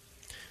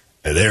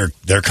 And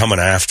they're coming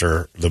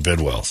after the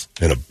Bidwells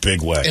in a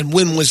big way. And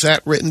when was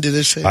that written, did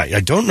it say?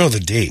 I don't know the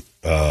date.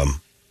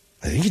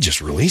 I think he just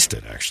released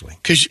it, actually.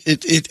 Because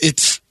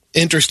it's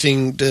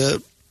interesting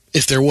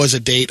if there was a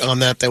date on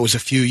that was a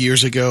few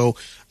years ago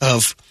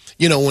of,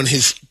 when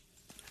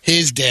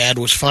his dad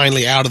was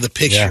finally out of the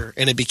picture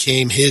and it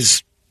became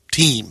his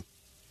team.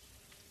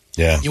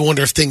 Yeah. You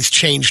wonder if things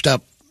changed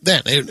up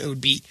then. It would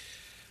be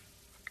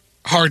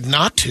hard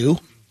not to.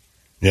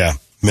 Yeah.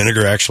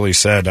 Miniger actually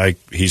said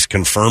he's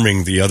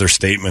confirming the other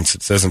statements.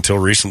 It says, until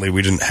recently,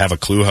 we didn't have a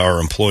clue how our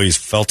employees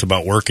felt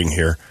about working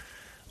here.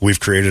 We've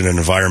created an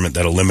environment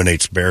that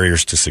eliminates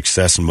barriers to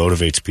success and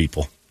motivates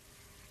people.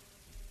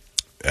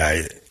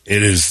 It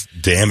is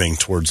damning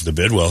towards the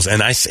Bidwells, and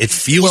it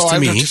feels to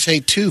me. Well, I have to say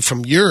too,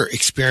 from your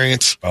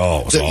experience,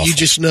 that you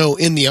just know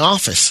in the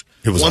office.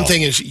 One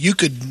thing is, you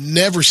could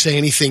never say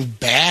anything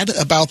bad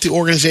about the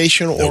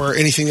organization or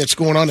anything that's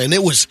going on, and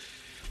it was.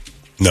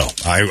 No,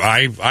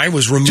 I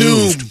was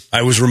removed. Doom.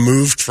 I was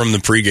removed from the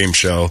pregame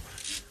show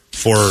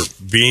for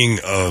being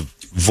a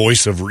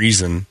voice of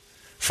reason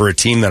for a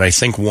team that I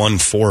think won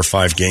 4 or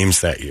 5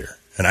 games that year.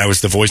 And I was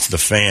the voice of the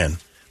fan.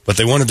 But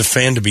they wanted the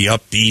fan to be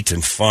upbeat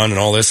and fun and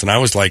all this, and I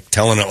was like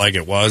telling it like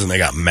it was, and they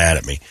got mad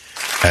at me.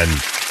 And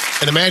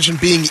imagine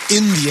being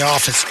in the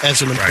office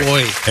as an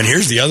employee. Right. And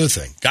here's the other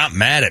thing. Got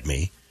mad at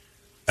me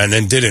and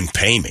then didn't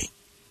pay me.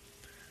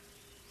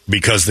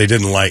 Because they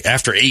didn't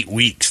after 8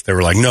 weeks, they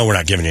were like, no, we're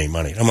not giving you any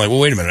money. I'm like,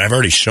 well, wait a minute. I've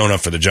already shown up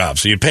for the job.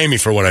 So you pay me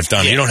for what I've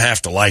done. Yeah. You don't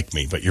have to like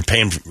me, but you're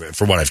paying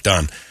for what I've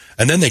done.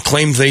 And then they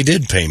claimed they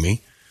did pay me.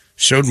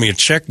 Showed me a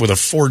check with a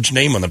forged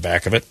name on the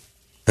back of it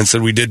and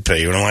said, we did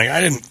pay you. And I'm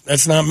like,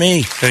 that's not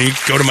me. And you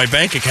go to my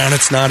bank account,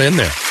 it's not in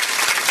there.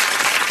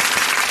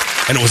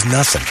 And it was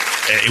nothing.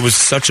 It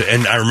was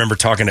and I remember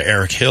talking to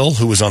Eric Hill,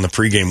 who was on the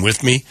pregame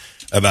with me,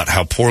 about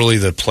how poorly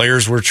the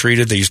players were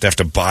treated. They used to have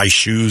to buy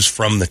shoes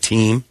from the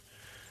team.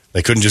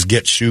 They couldn't just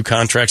get shoe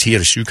contracts. He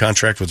had a shoe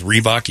contract with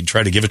Reebok. He'd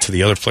try to give it to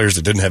the other players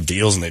that didn't have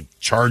deals, and they'd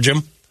charge him.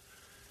 And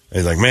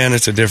he's like, man,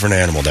 it's a different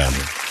animal down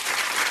here.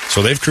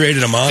 So they've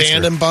created a monster.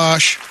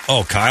 Vandenbosch.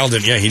 Oh, Kyle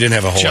didn't. Yeah, he didn't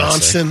have a whole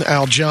Johnson,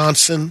 Al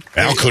Johnson.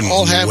 Al couldn't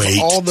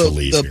wait to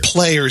leave the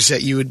players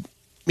that you would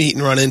meet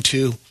and run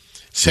into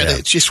said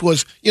it just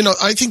was,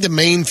 I think the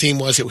main theme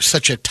was it was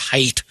such a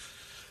tight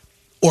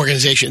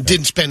organization. It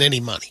didn't spend any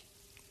money.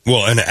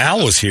 Well, and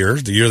Al was here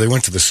the year they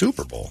went to the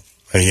Super Bowl,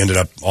 and he ended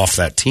up off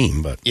that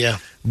team. But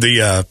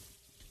it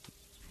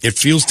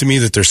feels to me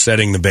that they're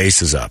setting the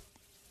bases up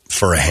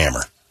for a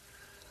hammer.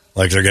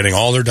 Like they're getting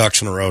all their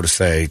ducks in a row to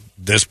say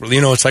this.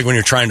 It's like when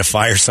you're trying to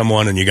fire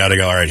someone and you got to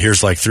go, all right,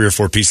 here's like 3 or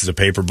 4 pieces of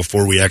paper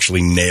before we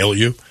actually nail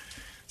you.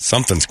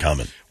 Something's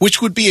coming.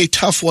 Which would be a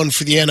tough one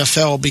for the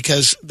NFL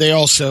because they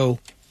also,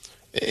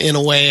 in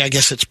a way, I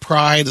guess it's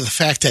pride of the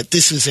fact that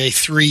this is a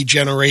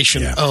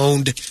 3-generation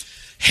owned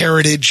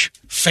heritage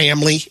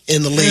family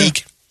in the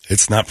league.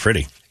 It's not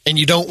pretty. And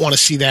you don't want to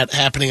see that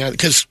happening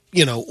because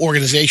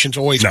organizations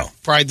always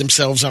pride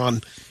themselves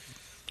on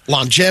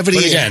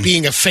longevity and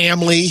being a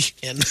family.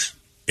 And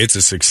it's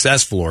a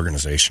successful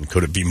organization.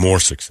 Could it be more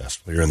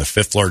successful? You're in the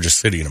 5th largest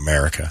city in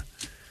America.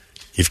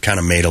 You've kind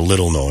of made a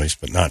little noise,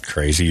 but not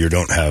crazy.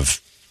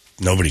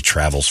 Nobody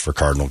travels for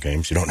Cardinal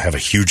games. You don't have a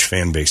huge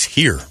fan base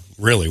here,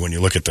 really. When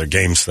you look at the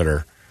games that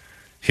are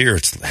here,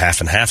 it's half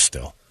and half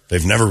still.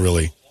 They've not done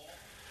a great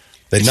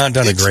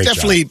job. It's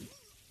definitely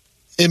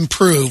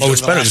improved. Oh,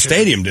 it's better. The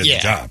stadium did the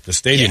job. The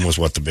stadium was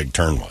what the big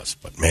turn was.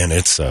 But, man,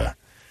 it's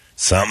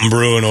something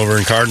brewing over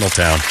in Cardinal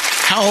Town.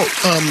 How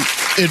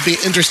it'd be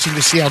interesting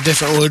to see how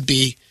different it would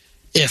be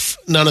if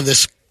none of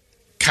this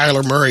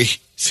Kyler Murray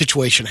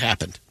situation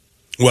happened.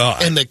 Well,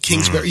 and the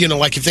Kingsbury,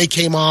 like if they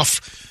came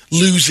off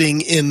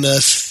losing in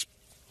the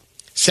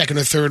second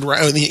or third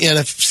round in the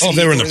NFC. Oh,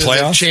 they were in the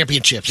playoffs?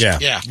 Championships.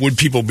 Yeah. Would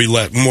people be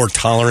more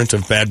tolerant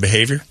of bad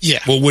behavior? Yeah.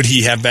 Well, would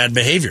he have bad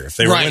behavior if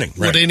they were winning?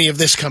 Would any of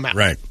this come out?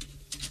 Right.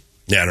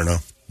 Yeah, I don't know.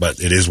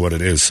 But it is what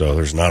it is, so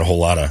there's not a whole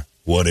lot of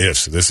what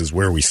ifs. This is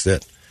where we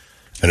sit.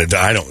 And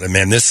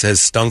this has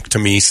stunk to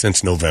me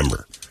since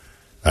November.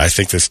 I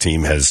think this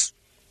team I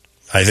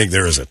think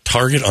there is a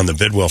target on the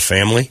Bidwell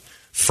family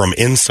from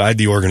inside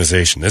the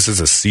organization. This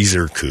is a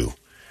Caesar coup.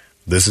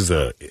 This is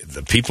the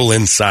people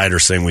inside are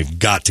saying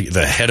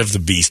the head of the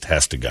beast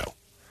has to go.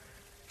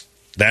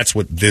 That's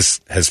what this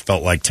has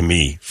felt like to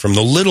me from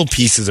the little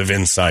pieces of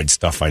inside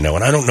stuff I know.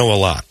 And I don't know a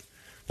lot,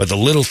 but the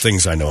little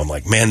things I know, I'm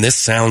like, man, this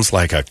sounds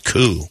like a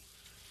coup.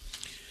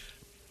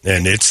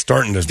 And it's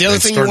starting to, the other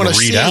thing you want to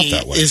see out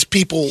that way. Is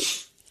people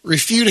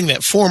refuting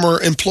that,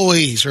 former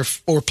employees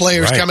or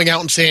players coming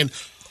out and saying,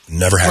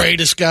 never happened.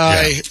 Greatest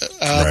guy,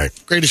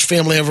 greatest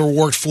family I ever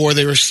worked for.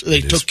 They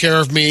took care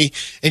of me,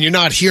 and you're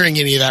not hearing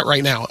any of that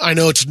right now. I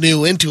know it's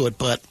new into it,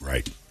 but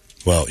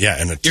well, yeah,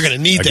 and you're going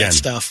to need that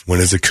stuff.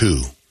 When it's a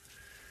coup,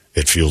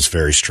 it feels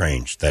very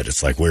strange that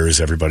it's like, where is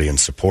everybody in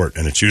support?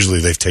 And it's usually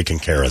they've taken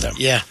care of them.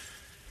 Yeah,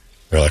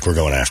 they're like, we're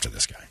going after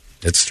this guy.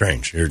 It's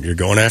strange. You're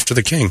going after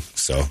the king,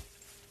 so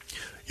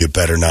you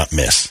better not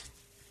miss.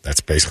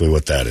 That's basically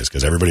what that is,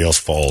 because everybody else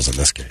falls in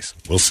this case.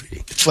 We'll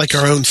see. It's like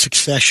our own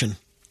succession.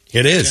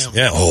 It is,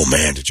 yeah. Oh,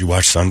 man, did you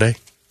watch Sunday?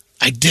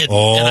 I did,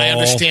 and I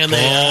understand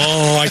that.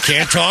 Oh, I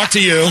can't talk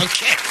to you.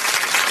 Okay.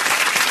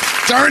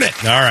 Darn it.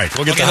 All right,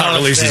 we'll get the hot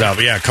releases out.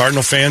 But, yeah,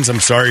 Cardinal fans, I'm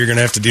sorry you're going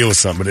to have to deal with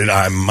something.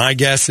 But my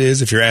guess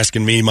is, if you're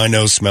asking me, my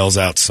nose smells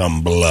out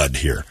some blood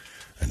here.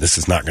 And this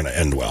is not going to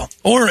end well.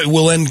 Or it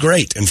will end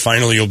great, and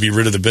finally you'll be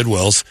rid of the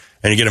Bidwells,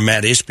 and you get a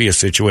Matt Ishbia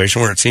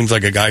situation where it seems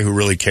like a guy who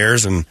really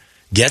cares and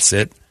gets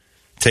it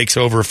takes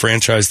over a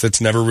franchise that's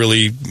never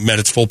really met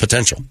its full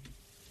potential.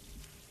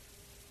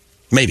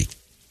 Maybe.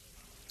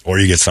 Or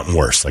you get something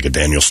worse, like a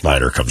Daniel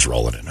Snyder comes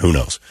rolling in. Who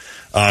knows?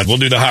 We'll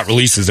do the hot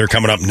releases. They're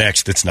coming up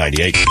next. It's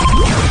 98.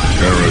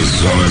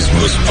 Arizona's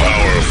most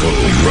powerful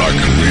rock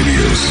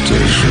radio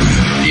station.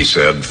 He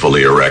said,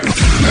 fully erect. 98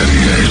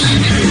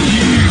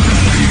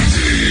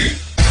 KUPD.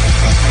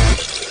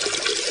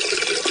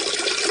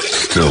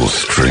 Still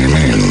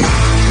streaming.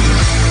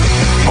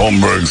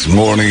 Holmberg's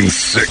Morning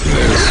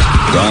Sickness.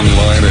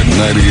 Online at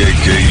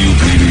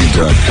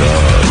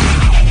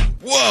 98kupd.com.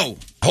 Whoa!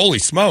 Holy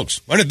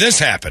smokes. When did this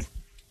happen?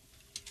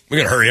 We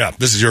got to hurry up.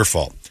 This is your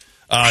fault.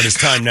 It is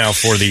time now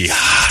for the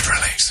hot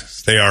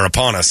releases. They are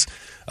upon us.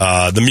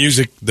 The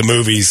music, the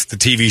movies, the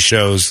TV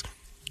shows.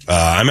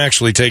 I'm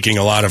actually taking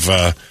a lot of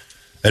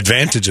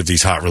advantage of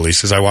these hot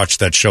releases. I watched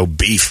that show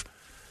Beef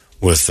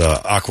with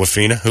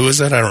Aquafina. Who is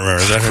that? I don't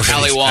remember. Is that her?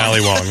 Ali Wong.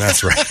 Ali Wong,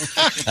 that's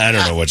right. I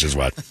don't know which is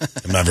what.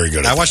 I'm not very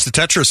good at I watched the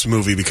Tetris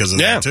movie because of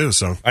that, too.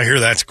 So I hear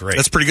that's great.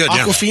 That's pretty good,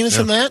 Aquafina's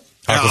in that?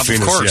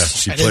 Aquafina's, of course.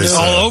 She plays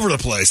all over the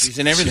place. She's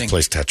in everything. She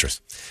plays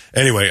Tetris.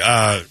 Anyway,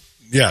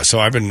 so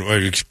I've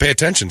been pay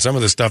attention. Some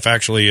of this stuff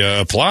actually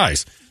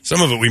applies.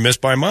 Some of it we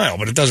missed by a mile,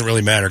 but it doesn't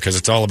really matter because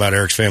it's all about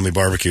Eric's Family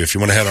Barbecue. If you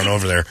want to head on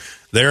over there,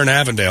 they're in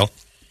Avondale.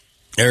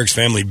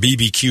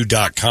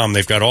 Eric'sFamilyBBQ.com.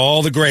 They've got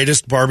all the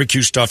greatest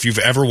barbecue stuff you've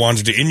ever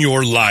wanted in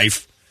your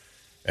life.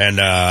 And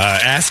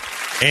ask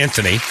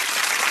Anthony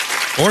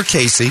or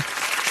Casey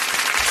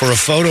for a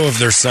photo of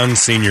their son's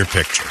senior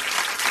picture.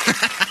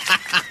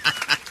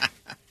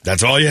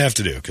 That's all you have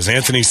to do, because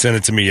Anthony sent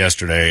it to me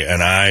yesterday,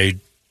 and I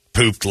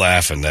pooped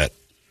laughing that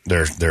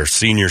their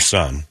senior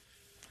son,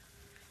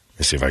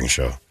 let's see if I can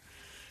show,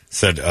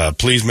 said,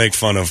 please make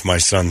fun of my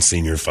son's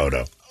senior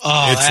photo.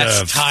 Oh,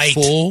 that's tight.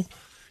 Full,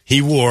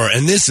 he wore,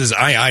 and this is,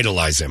 I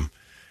idolize him.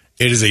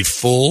 It is a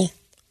full,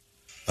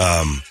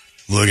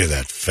 look at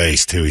that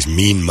face, too. He's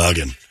mean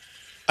mugging.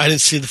 I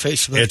didn't see the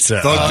face of it. It's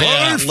a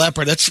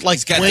leopard. That's like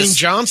Dwayne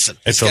Johnson.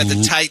 It's got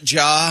the tight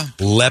jaw.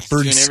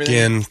 Leopard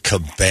skin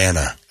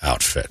cabana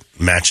outfit.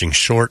 Matching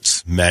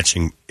shorts,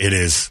 it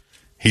is.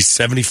 He's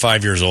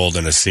 75 years old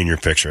in a senior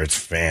picture. It's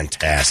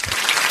fantastic.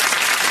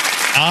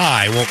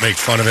 I won't make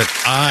fun of it.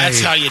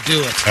 That's how you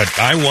do it.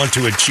 I want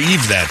to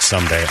achieve that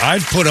someday.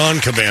 I've put on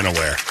cabana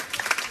wear.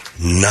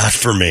 Not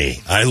for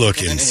me. I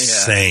look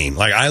insane.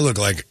 Like, I look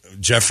like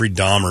Jeffrey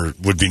Dahmer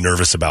would be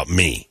nervous about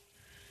me.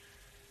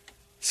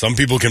 Some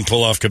people can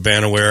pull off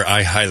cabana wear.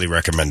 I highly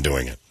recommend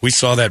doing it. We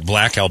saw that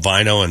black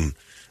albino in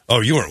Oh,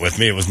 you weren't with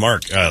me. It was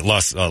Mark,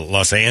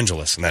 Los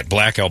Angeles, and that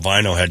black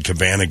albino had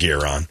cabana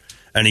gear on,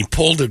 and he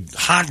pulled a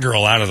hot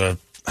girl out of the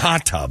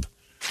hot tub.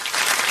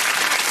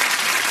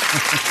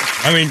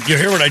 I mean, you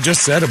hear what I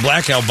just said? A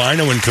black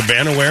albino in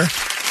cabana wear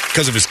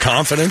because of his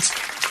confidence.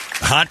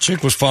 A hot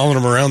chick was following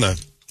him around.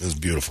 It was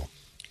beautiful.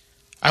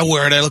 I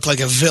wear it. I look like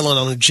a villain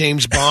on a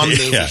James Bond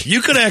movie. Yeah,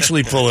 you could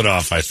actually pull it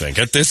off, I think.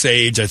 At this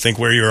age, I think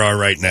where you are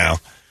right now,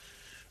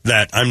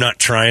 that I'm not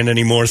trying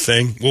anymore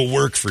thing will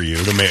work for you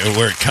to make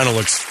where it kind of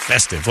looks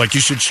festive. Like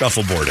you should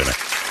shuffleboard in it.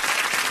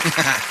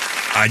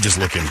 I just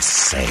look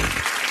insane.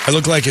 I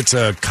look like it's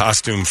a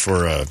costume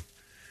for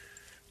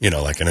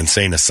like an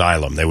insane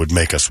asylum. They would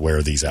make us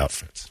wear these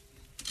outfits.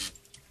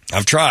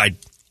 I've tried.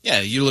 Yeah,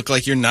 you look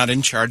like you're not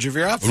in charge of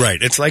your outfit. Right.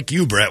 It's like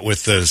you, Brett,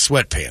 with the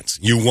sweatpants.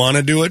 You want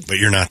to do it, but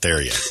you're not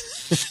there yet.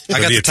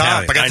 I got the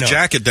top. I got the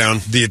jacket down.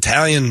 The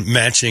Italian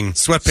matching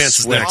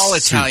sweatpants is next. All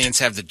Italians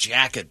have the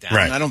jacket down.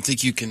 Right. I don't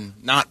think you can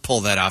not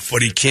pull that off.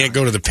 But he can't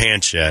go to the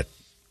pants yet.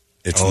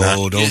 It's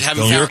not.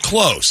 You're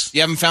close.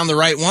 You haven't found the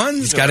right ones?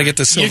 He's got to get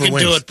the silver wings. You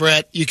can do it,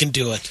 Brett. You can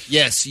do it.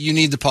 Yes, you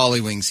need the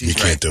poly wings. You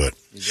can't do it.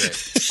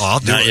 I'll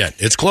do not it. yet.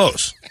 It's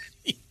close.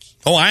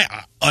 Oh,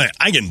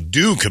 I can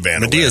do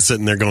cabana. Medea's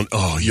sitting there going,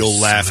 "Oh,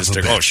 you'll laugh as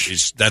to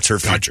that's her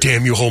future." God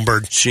damn you,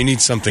 Holmberg! She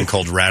needs something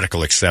called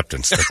radical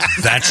acceptance.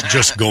 That's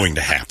just going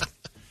to happen.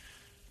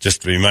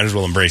 You might as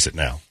well embrace it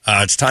now.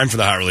 It's time for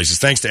the hot releases.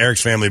 Thanks to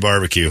Eric's Family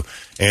Barbecue,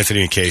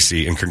 Anthony and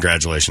Casey, and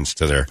congratulations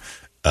to their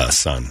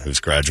son who's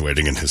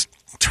graduating in his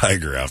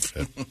tiger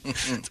outfit.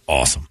 It's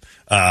awesome.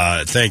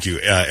 Thank you.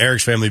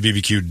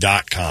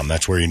 Eric'sFamilyBBQ.com.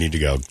 That's where you need to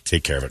go.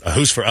 Take care of it.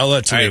 I'll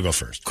let Toledo go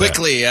first.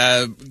 Quickly,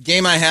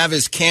 game I have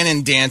is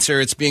Cannon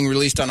Dancer. It's being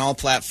released on all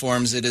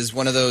platforms. It is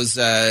one of those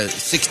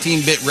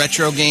 16-bit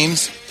retro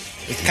games.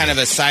 It's kind of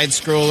a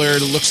side-scroller.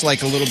 It looks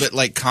like a little bit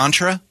like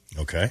Contra.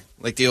 Okay.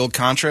 Like the old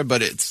Contra,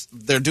 but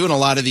they're doing a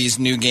lot of these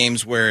new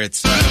games where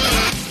it's...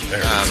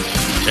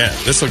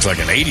 this looks like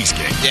an 80s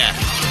game. Yeah,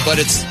 but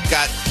it's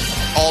got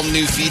all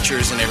new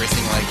features and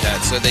everything like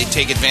that. So they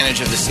take advantage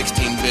of the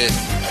 16-bit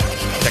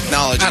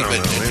technology, but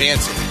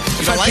advance it.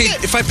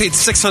 If I paid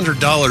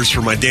 $600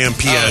 for my damn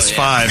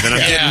PS5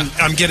 and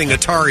I'm getting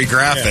Atari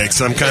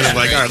graphics, I'm kind of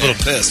like, all right, a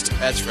little pissed.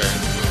 That's fair.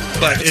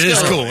 But it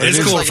is cool. It is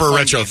cool for a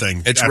retro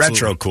thing. It's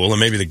retro cool, and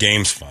maybe the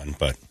game's fun,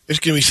 but... There's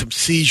going to be some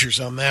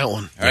seizures on that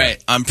one. All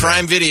right. On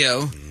Prime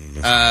Video,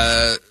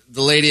 the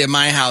lady at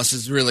my house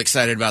is real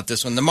excited about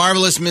this one. The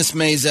Marvelous Miss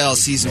Maisel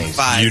Season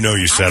 5. You know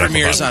you set up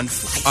premieres about on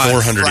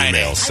 400 Friday.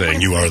 emails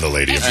saying you are the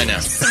lady of the I know.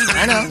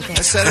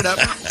 I set it up.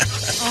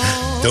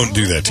 Don't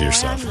do that to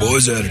yourself.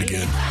 Boys at it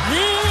again.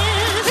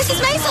 Mrs.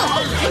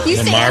 Maisel! You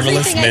The say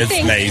Marvelous Miss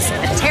everything I think.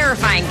 Maisel. A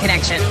terrifying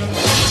connection.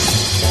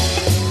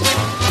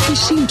 You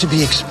seem to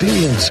be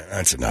experienced.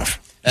 That's enough.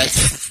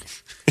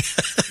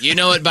 You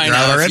know it by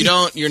now. If you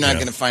don't, you're not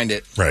going to find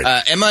it. Right.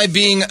 Am I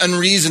Being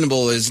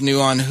Unreasonable is new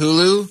on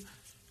Hulu,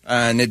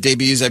 and it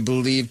debuts, I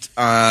believe,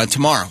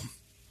 tomorrow.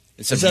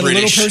 It's Is that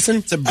British, a little person?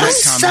 It's a Brit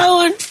That's comedy.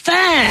 so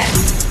unfair.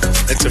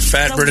 It's a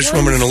fat British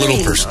woman and a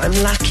little person. I'm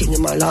lacking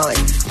in my life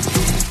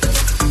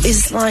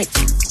is like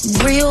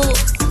real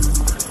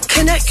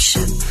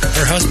connection.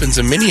 Her husband's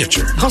a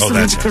miniature.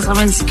 Possibly because I'm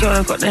insecure.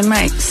 I've got no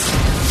mates.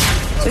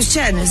 So it's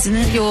Jen, isn't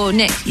it? You're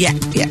Nick. Yeah.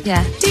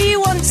 Do you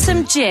want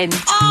some gin?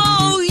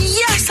 Oh,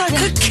 yes, I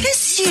could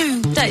kiss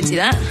you. Don't do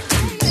that.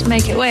 Just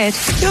make it weird.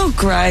 You're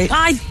great.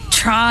 I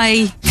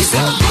try. Was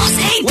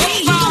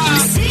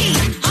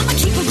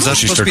that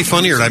supposed to be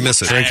funny, or did I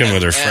miss it? Drinking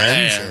with her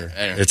friends?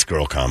 I know. It's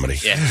girl comedy.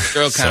 Yeah,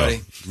 girl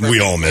comedy. So, we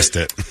all missed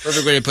it.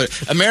 Perfect way to put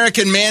it.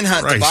 American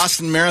Manhunt, the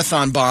Boston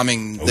Marathon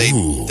bombing.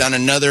 They've done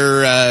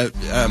another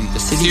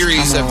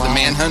series of the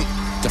Manhunt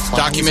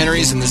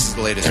documentaries, and this is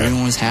the latest.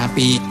 Everyone was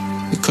happy.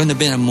 It couldn't have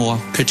been a more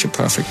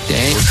picture-perfect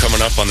day. We're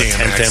coming up on the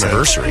 10th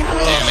anniversary.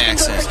 Damn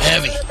accent.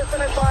 Heavy.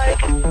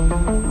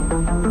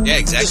 Yeah,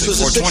 exactly. This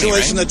was a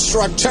situation that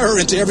struck terror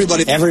into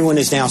everybody. Everyone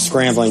is now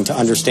scrambling to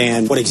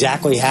understand what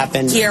exactly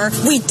happened. Here,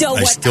 we don't.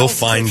 I still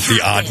find the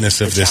oddness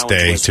of this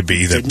day to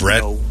be that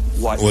Brett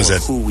was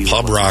at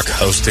Pub Rock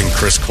hosting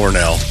Chris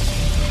Cornell.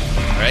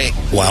 Right.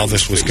 While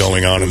this was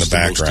going on in the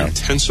background.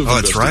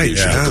 That's right.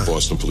 Yeah. The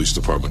Boston Police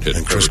Department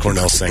and Chris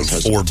Cornell sang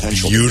 4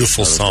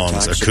 beautiful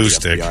songs,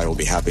 acoustic. I will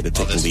be happy to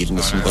take the lead in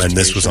this investigation. And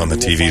this was on the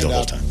TV the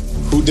whole time.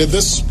 Who did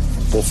this?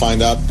 We'll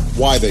find out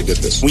why they did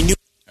this. We knew.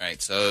 All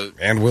right, so...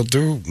 And we'll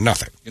do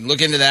nothing. You can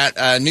look into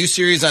that. New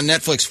series on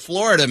Netflix,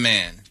 Florida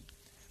Man.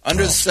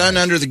 Under the Sun,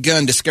 Under the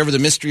Gun. Discover the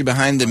mystery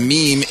behind the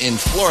meme in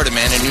Florida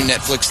Man, a new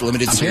Netflix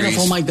limited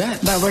series. I'm my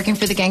dad. By working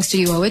for the gangster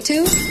you owe it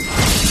to?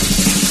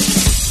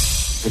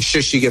 Make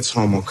sure she gets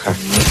home okay.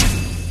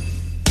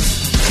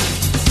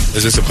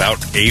 Is this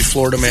about a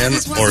Florida man,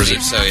 or is it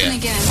so? Yeah.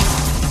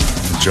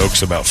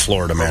 Jokes about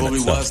Florida man Probably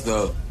itself? was,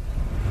 though.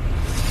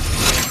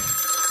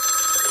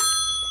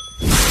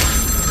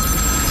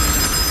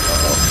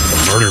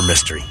 Murder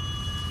mystery.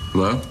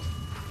 Hello?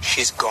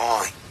 She's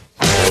gone.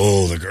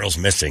 Oh, the girl's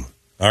missing.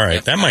 All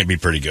right, that might be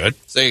pretty good.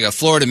 So there you go,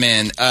 Florida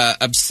Man.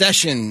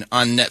 Obsession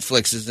on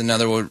Netflix is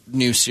another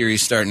new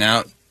series starting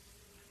out.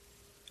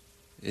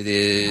 It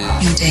is...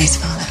 Your days,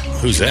 Father.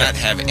 Who's that? Not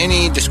have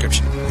any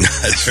description.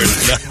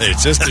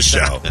 It's just a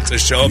show. It's a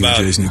show about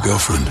Jay's new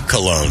girlfriend.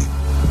 Cologne.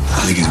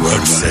 I think he's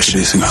worried about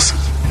introducing us.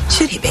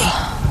 Should he be? A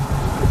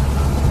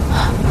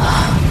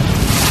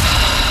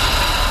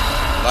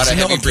lot of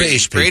heavy breathing.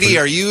 Brady,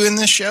 are you in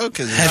this show?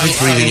 Heavy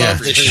breathing. Yeah,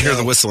 you hear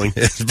the whistling.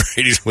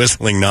 Brady's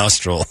whistling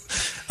nostril.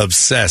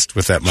 Obsessed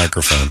with that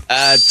microphone.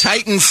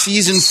 Titans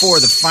Season 4,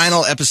 the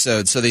final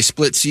episode. So they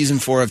split Season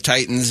 4 of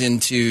Titans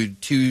into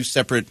 2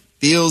 separate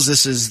deals.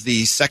 This is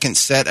the second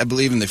set, I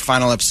believe, in the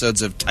final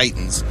episodes of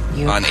Titans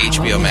on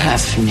HBO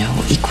Max.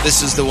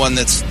 This is the one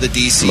that's the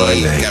DC,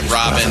 got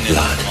Robin.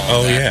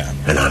 Yeah.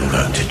 And I'm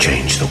going to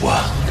change the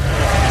world.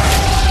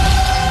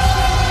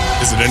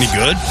 Is it any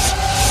good?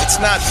 It's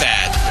not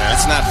bad.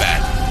 It's not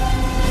bad.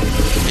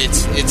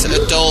 It's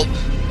adult,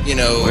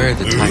 Where are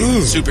the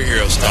Titans?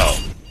 superhero stuff.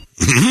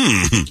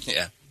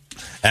 Yeah.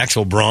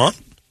 Axel Braun?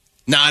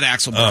 Not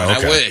Axel Braun. Oh,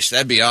 okay. I wish.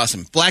 That'd be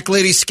awesome. Black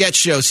Lady Sketch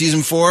Show,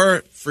 Season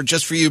 4,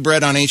 Just for You,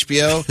 Brett, on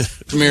HBO.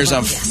 Premieres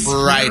on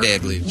Friday, I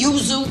believe.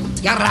 Yuzu,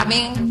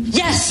 Yaramin.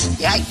 Yes.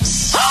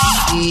 Yikes.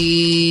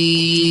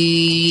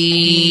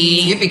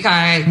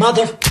 Yippee-ki.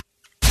 Mother.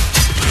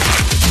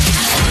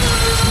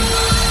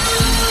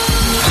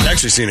 I've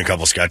actually seen a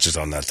couple sketches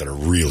on that are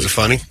really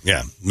funny.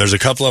 Yeah. There's a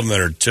couple of them that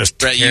are just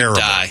Brett, terrible.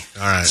 you die.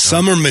 All right.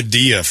 Some are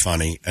Medea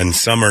funny, and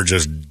some are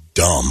just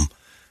dumb.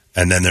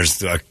 And then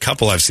there's a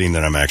couple I've seen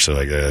that I'm actually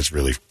like, that's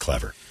really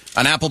clever.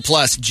 On Apple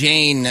Plus,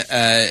 Jane,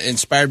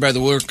 inspired by the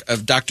work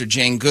of Dr.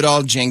 Jane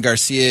Goodall, Jane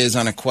Garcia is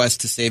on a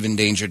quest to save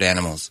endangered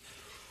animals.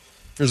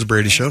 There's a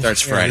Brady show.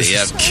 Starts Friday. this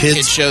Yeah, is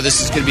kids show.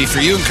 This is going to be for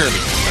you and Kirby.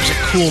 There's a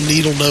cool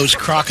needle-nosed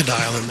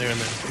crocodile in there.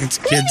 It's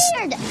kids.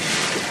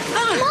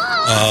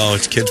 Oh,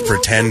 it's kids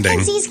pretending.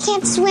 These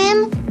can't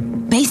swim.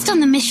 Based on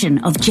the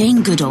mission of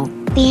Jane Goodall.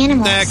 The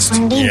animals. Next.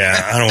 Yeah,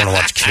 I don't want to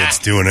watch kids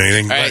doing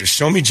anything. Right.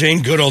 Show me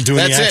Jane Goodall doing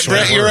That's the it, actual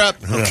Brett, you're work. up.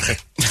 Okay.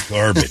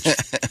 Garbage.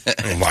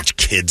 I don't watch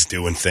kids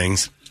doing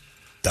things.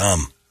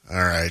 Dumb.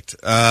 All right.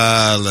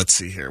 Let's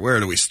see here. Where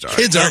do we start?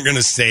 Kids aren't going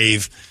to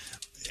save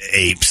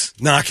apes.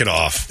 Knock it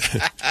off.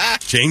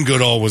 Jane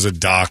Goodall was a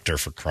doctor,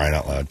 for crying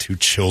out loud. 2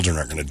 children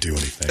aren't going to do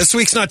anything. This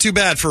week's not too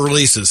bad for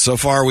releases. So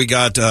far, we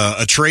got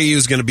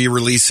Atreyu's going to be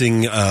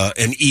releasing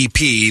an EP,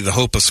 The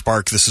Hope of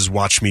Spark. This is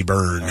Watch Me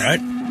Burn. All right.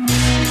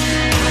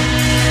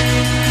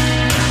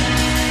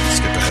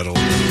 Skip ahead a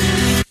little.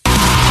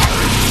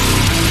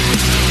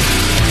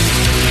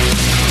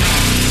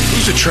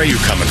 Who's Atreyu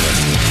coming with?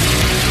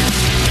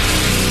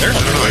 They're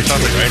on their way too,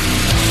 right?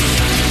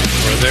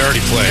 Or they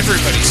already played?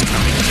 Everybody's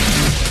coming.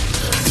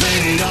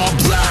 Painted all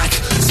black,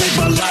 take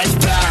my life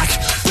back.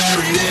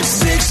 Buried it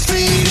 6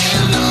 feet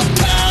in the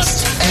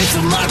past. Ache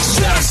in my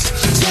chest,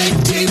 take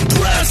deep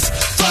breaths.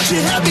 Thought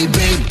you had me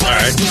big, but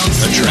I still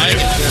feel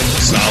like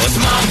solid.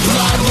 My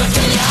blood with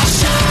the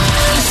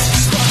ashes.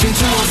 Spark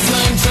into a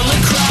flame till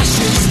it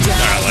crashes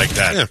down. I like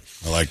that. Yeah.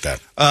 I like that.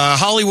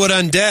 Hollywood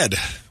Undead.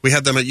 We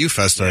had them at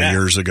UFest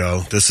years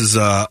ago. This is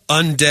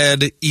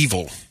Undead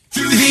Evil.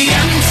 Through the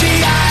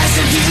empty eyes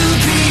of you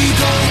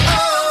people,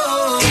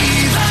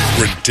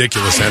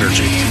 Ridiculous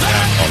energy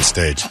on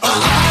stage. They're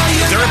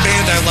a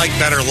band I like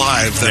better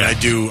live than I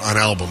do on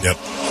album. Yep.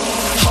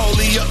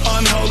 holy or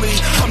unholy,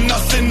 I'm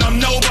nothing, I'm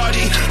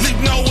nobody.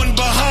 Leave no one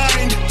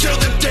behind till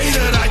the day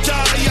that I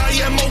die. I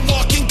am a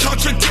walking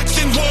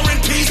contradiction, war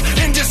and peace,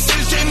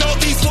 indecision. All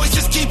these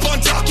voices keep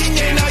on talking,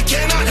 and I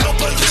cannot help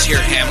but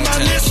hear Hamilton.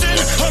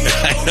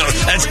 I know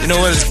that's, you know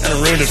what, it's kind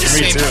of ruined it for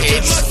me too.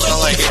 It's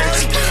all I hear.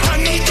 I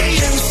need the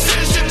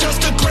incision,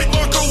 just a great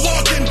marker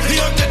walking. The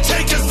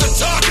Undertaker's the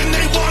talking,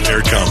 they want to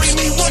Here it comes. bury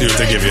me. See what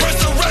they give you.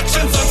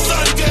 Resurrection's on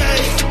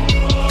Sunday.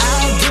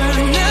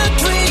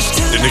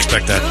 Didn't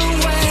expect that.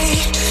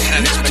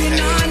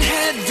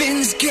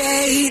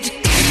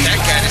 That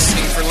guy to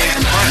sing for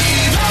Linkin Park.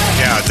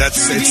 Yeah,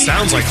 it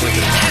sounds like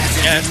Linkin Park.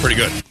 Yeah, it's pretty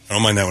good. I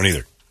don't mind that one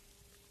either.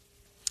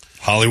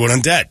 Hollywood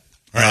Undead.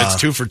 All right,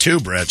 it's 2 for 2,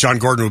 Brett. John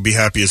Gordon would be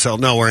happy as hell.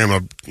 No, we're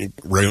going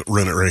to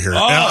run it right here.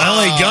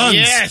 LA Guns.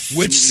 Yes.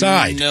 Which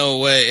side? No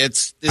way.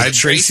 It's I had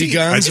Tracy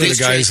Guns or the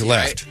guy who's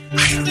left?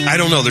 Right? I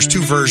don't know. There's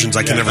 2 versions.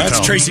 I can never tell.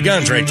 That's Tracy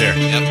Guns right there.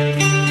 Yep.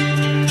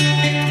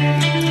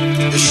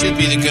 This should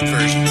be the good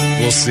version.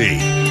 We'll see.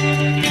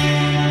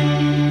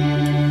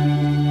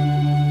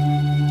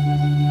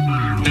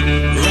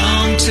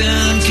 Wrong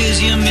turn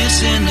 'cause you're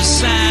missing the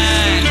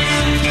sign.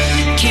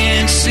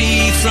 Can't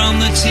see from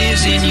the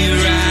tears in your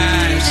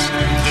eyes.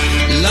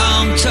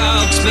 Long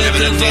talks, but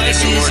the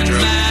voice isn't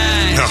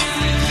mine. No.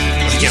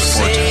 I can't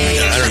afford to.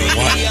 I don't know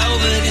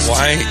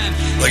why.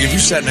 Like, if you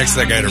sat next to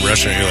that guy at a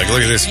restaurant, you're like,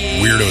 look at this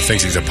weirdo who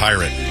thinks he's a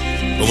pirate.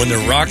 But when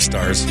they're rock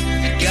stars,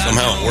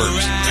 somehow it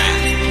works.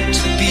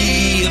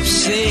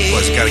 Well,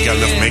 he's got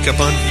enough makeup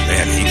on?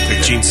 Man, he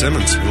picked Gene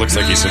Simmons. He looks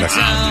like he's in an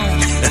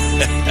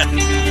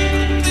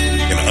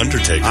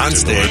Undertaker on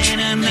stage.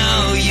 And I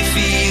know you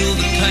feel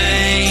the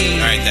pain.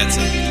 All right, that's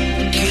it.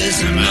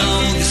 'Cause I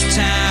know this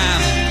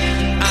time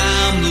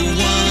I'm the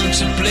one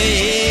to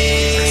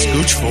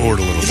blame. Scooch forward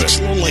a little He looks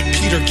bit. a little like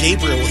Peter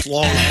Gabriel with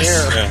long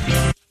hair.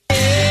 Yeah.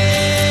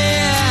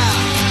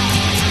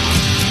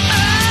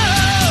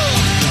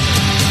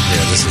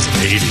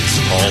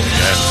 80s. All of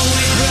that.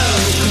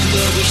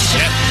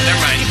 Yep, never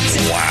mind.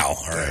 Wow.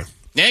 All right.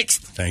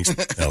 Next. Thanks,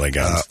 LA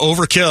Guns.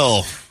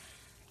 Overkill.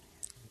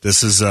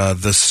 This is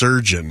The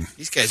Surgeon.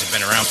 These guys have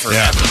been around forever.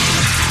 Yeah.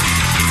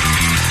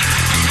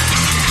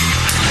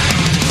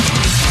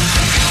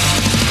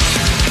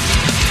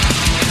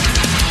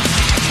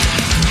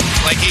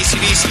 Like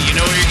AC/DC, you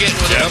know what you're getting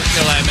with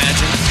Overkill, I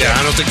imagine. Yeah,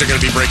 I don't think they're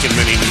going to be breaking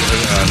many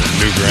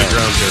new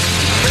ground here.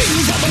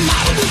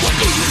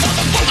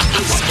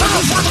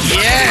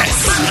 Yes!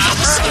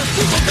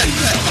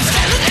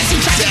 That's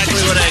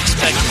exactly what I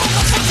expected.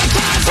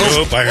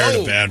 Oh, I heard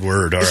a bad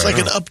word. All it's right.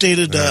 like an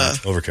updated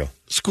Overkill.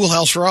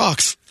 Schoolhouse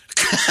Rocks.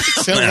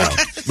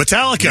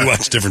 Metallica. You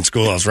watch different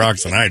Schoolhouse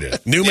Rocks than I did.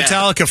 New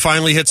Metallica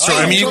finally hits.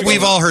 I mean,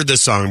 we've all heard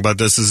this song, but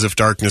this is If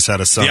Darkness Had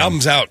a Son. The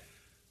album's out.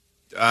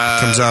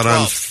 Comes out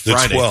on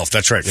Friday. The 12th.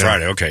 That's right,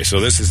 Friday. Okay, so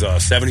this is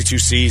 72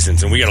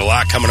 seasons, and we got a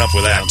lot coming up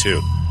with that,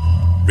 too.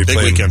 Big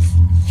weekend.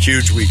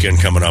 Huge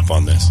weekend coming up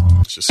on this.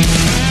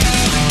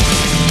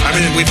 I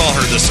mean, we've all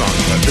heard this song,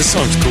 but this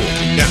song's cool.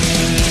 Yeah.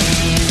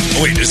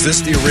 Oh, wait, is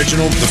this the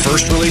original, the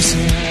first release?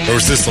 Or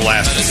is this the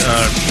last?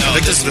 I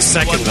think this is the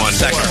second one.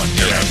 Yeah.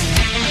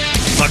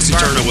 Lux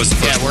Eterna was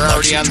the first one. Yeah, we're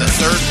already on the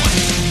third one.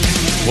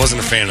 Wasn't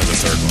a fan of the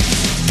third one.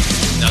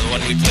 No, the one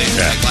we played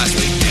like last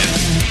week. Yeah.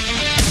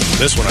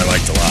 This one I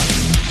liked a lot.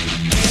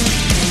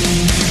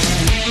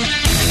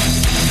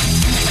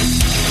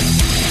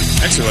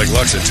 Actually, like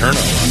Lux Eterna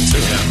a lot, too.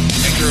 Yeah,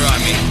 it grew on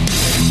me.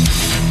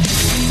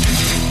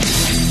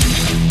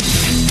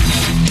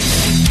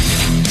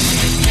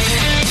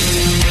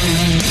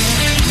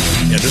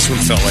 Yeah, this one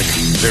felt like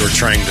they were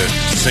trying to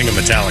sing a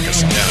Metallica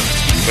song. Yeah.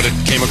 But it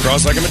came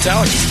across like a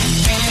Metallica song.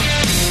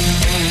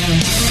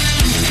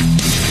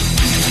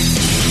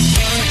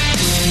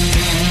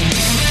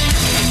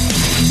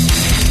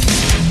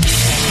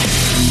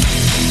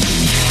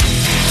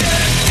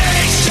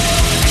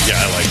 Yeah,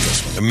 I like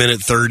this one. A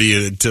minute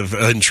 30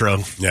 to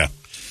intro. Yeah.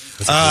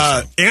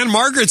 Ann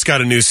Margaret's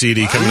got a new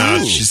CD coming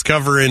out. She's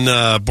covering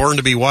Born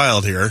to Be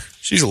Wild here.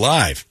 She's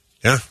alive.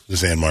 Yeah.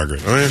 This Ann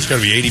Margaret. Oh, yeah. She's got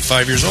to be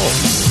 85 years old.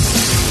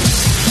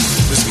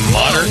 This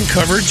modern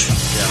coverage?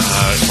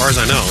 Yeah, as far as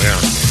I know, yeah.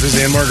 Is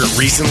Ann Margaret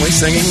recently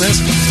singing this?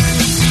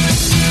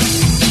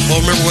 Well,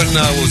 remember when,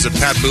 what was it,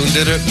 Pat Boone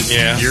did it?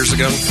 Yeah. Years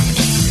ago?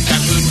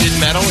 Pat Boone did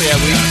metal? Yeah,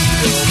 we...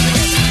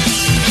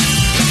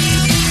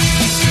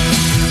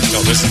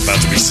 No, this is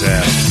about to be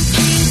sad.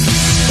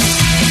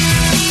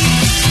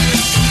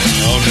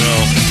 Oh, no.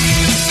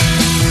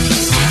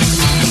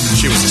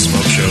 She was a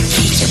smoke show.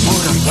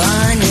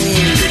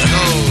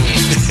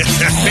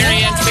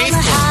 Marianne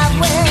Faithfull.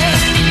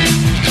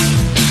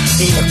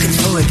 Looking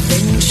for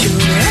adventure.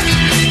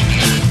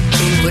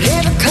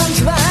 Whatever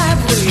comes my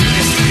way.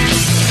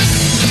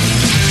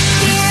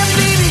 Yeah,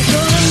 baby,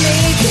 gonna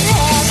make it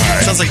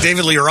happen. Sounds like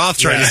David Lee Roth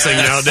trying to sing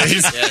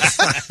nowadays. Yes.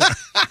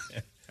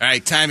 All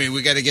right, timing.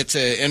 We got to get to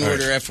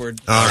N-word or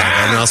F-word. All right,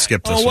 and I'll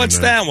skip this one. Oh, what's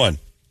that one?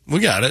 We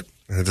got it.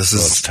 This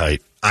is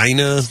tight.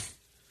 Ina,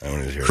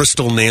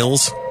 Crystal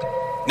Nails.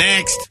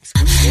 Next.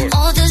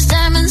 All those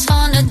diamonds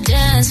on the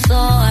dance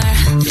floor.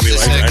 Is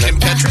this a Kim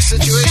Petras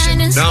situation?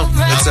 No,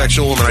 that's the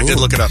actual woman. I did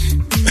look it up.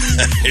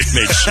 It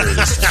made sure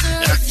this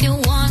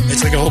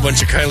It's like a whole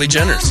bunch of Kylie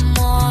Jenners.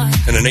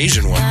 And an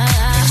Asian one.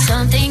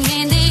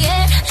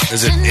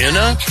 Is it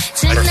Ina?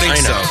 I don't think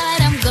so.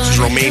 She's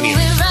Romanian.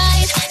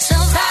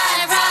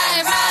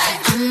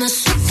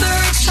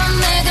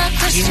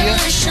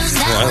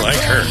 Oh, I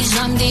like her.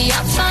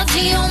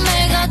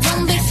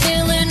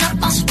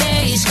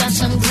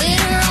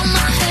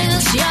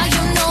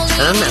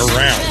 Turn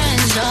around.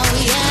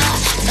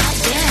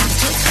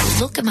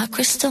 Look at my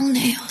crystal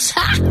nails.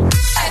 All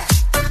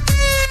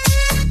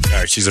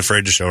right, she's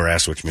afraid to show her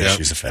ass, which means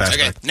she's a fast.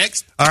 Okay,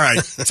 next. All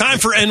right, time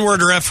for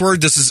N-word or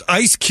F-word. This is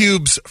Ice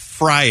Cube's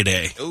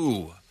Friday.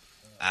 Ooh.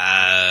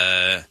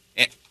 I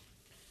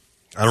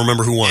don't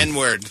remember who won.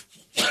 N-word.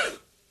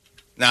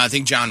 No, I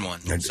think John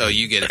won, so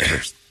you get it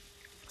first.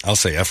 I'll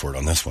say F-word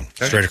on this one.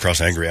 Straight across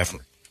angry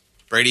F-word.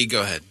 Brady,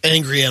 go ahead.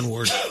 Angry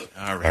N-word.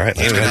 All right. All right,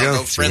 let's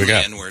go. Friendly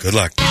N-word. Good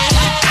luck. Why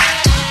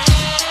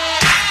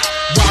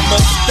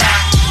must I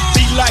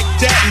be like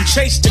that and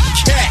chase the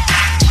cat?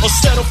 Or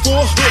settle for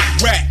a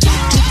hood rat?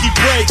 Dookie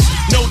braids,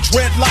 no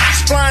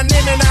dreadlocks. Flying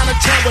in and out of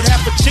town with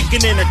half a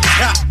chicken in a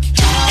cock.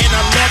 And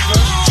I love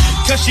her,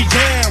 cause she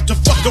down to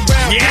fuck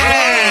around.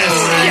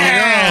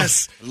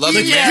 Yes! Love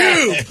the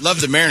Mariners. Love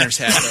the Mariners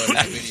hat, though, in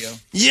that video.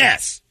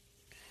 Yes!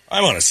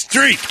 I'm on a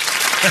streak.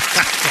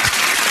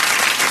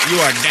 You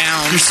are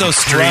down. You're so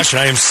street. Gosh,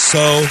 I am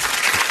so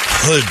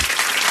hood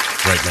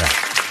right now.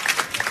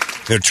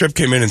 You know, Tripp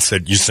came in and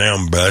said, "You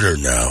sound better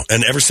now."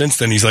 And ever since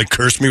then, he's like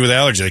cursed me with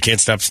allergies. I can't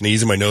stop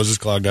sneezing. My nose is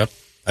clogged up.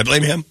 I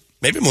blame him.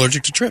 Maybe I'm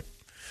allergic to Tripp.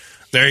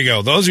 There you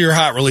go. Those are your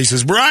hot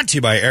releases brought to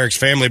you by Eric's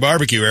Family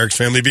Barbecue, Eric's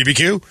Family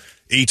BBQ.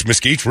 Eat,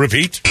 mesquite,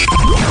 repeat.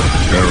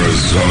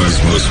 Arizona's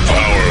most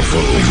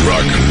powerful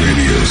rock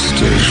radio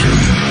station.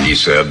 He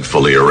said,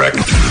 fully erect.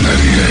 98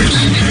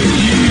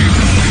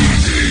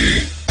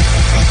 KUPD.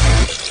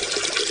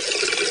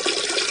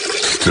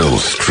 Still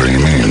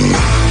streaming.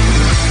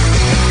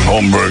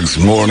 Holmberg's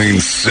Morning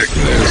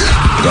Sickness.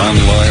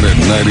 Online at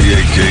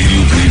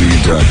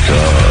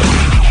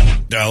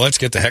 98kupd.com. Let's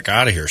get the heck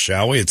out of here,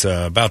 shall we? It's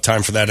about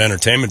time for that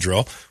entertainment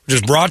drill, which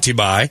is brought to you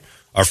by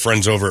our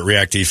friends over at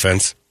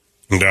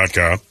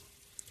reactdefense.com.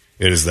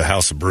 It is the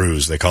House of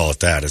Brews. They call it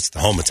that. It's the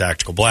home of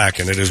Tactical Black,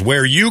 and it is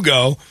where you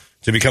go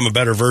to become a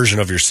better version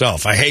of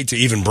yourself. I hate to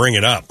even bring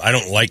it up. I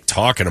don't like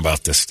talking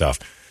about this stuff.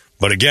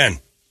 But again,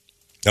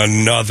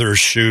 another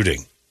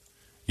shooting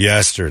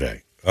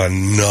yesterday.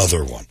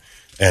 Another one.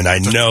 And I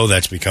know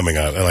that's becoming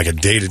a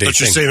day-to-day thing. But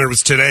you're saying it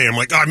was today. I'm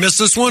like, I missed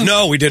this one?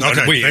 No, we didn't.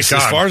 Okay, As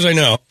far as I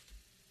know,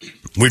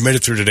 we've made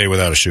it through today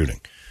without a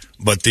shooting.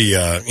 But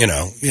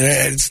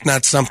it's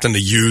not something to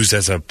use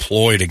as a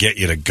ploy to get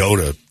you to go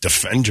to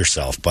defend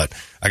yourself. But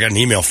I got an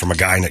email from a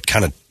guy that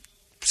kind of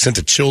sent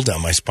a chill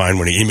down my spine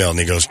when he emailed, and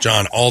he goes,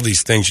 John, all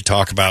these things you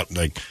talk about,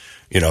 the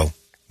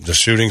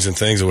shootings and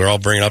things that we're all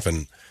bringing up,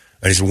 and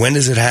he said, when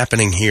is it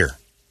happening here?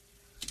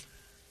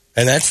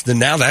 And that's in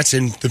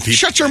the people.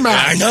 Shut your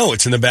mouth. I know,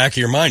 it's in the back of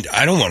your mind.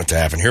 I don't want it to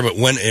happen here, but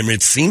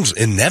it seems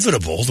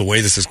inevitable the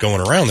way this is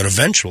going around that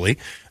eventually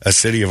a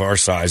city of our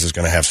size is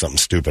going to have something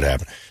stupid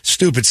happen.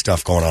 Stupid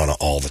stuff going on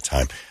all the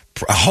time.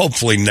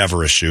 Hopefully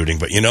never a shooting,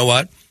 but you know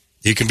what?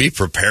 You can be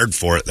prepared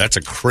for it. That's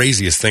the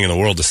craziest thing in the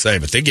world to say,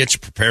 but they get you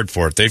prepared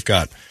for it. They've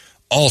got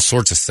all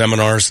sorts of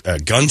seminars,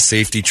 gun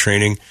safety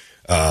training,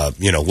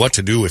 what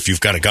to do if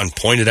you've got a gun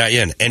pointed at you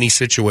in any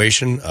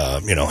situation,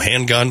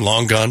 handgun,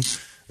 long gun,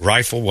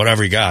 rifle,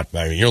 whatever you got.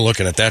 I mean, you're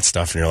looking at that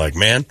stuff and you're like,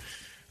 man,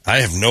 I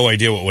have no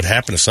idea what would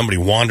happen if somebody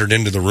wandered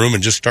into the room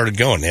and just started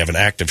going. They have an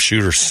active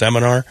shooter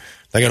seminar.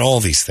 They got all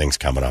these things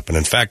coming up. And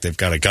in fact, they've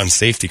got a gun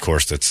safety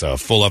course that's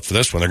full up for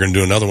this one. They're going to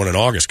do another one in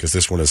August because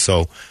this one is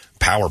so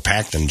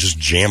power-packed and just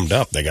jammed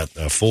up. They got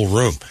a full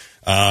room.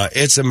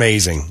 It's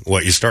amazing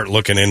what you start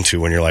looking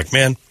into when you're like,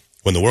 man,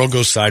 when the world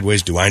goes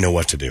sideways, do I know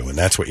what to do? And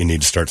that's what you need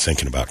to start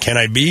thinking about. Can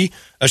I be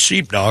a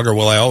sheepdog or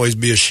will I always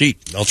be a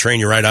sheep? They'll train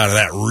you right out of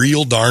that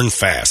real darn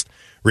fast.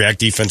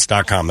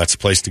 ReactDefense.com. That's the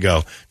place to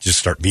go. Just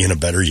start being a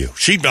better you.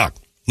 Sheepdog,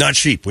 not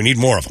sheep. We need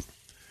more of them.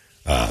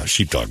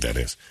 Sheepdog, that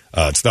is.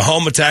 It's the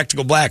home of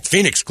Tactical Black.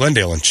 Phoenix,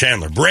 Glendale, and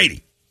Chandler.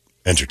 Brady,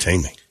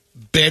 entertain me.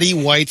 Betty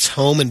White's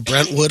home in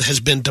Brentwood has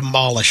been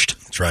demolished.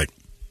 That's right.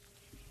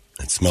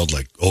 It smelled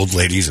like old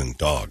ladies and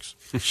dogs.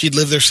 She'd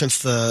lived there since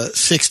the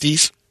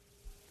 60s.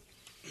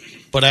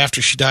 But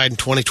after she died in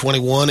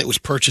 2021, it was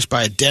purchased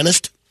by a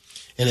dentist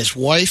and his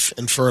wife,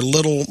 and for a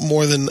little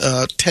more than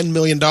 $10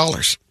 million.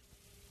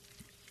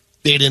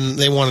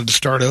 They wanted to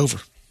start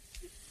over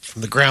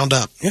from the ground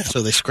up,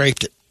 so they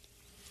scraped it.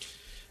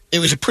 It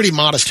was a pretty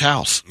modest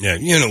house. Yeah,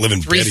 you don't live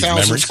in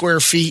 3,000 square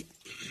feet,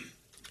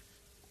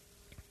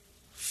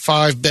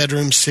 5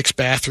 bedrooms, 6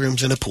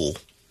 bathrooms, and a pool.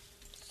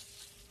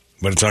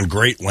 But it's on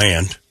great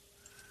land,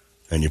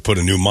 and you put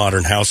a new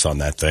modern house on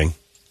that thing.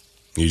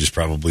 You just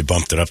probably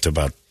bumped it up to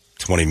about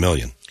 $20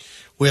 million.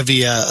 We have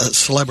the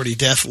celebrity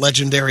death,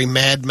 legendary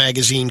Mad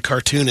Magazine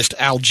cartoonist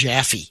Al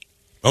Jaffe.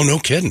 Oh, no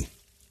kidding.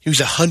 He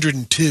was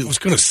 102. I was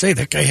going to say,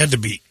 that guy had to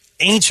be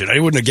ancient. I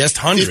wouldn't have guessed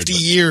 100. 50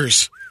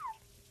 years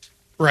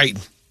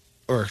writing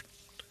or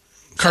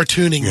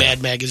cartooning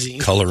Mad Magazine.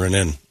 Coloring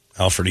in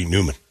Alfred E.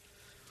 Newman.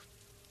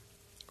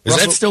 Is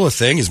that still a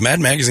thing? Is Mad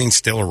Magazine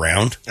still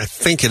around? I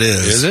think it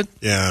is. Is it?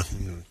 Yeah.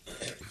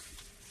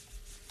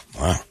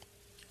 Wow.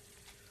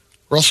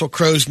 Russell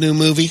Crowe's new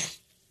movie,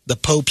 The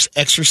Pope's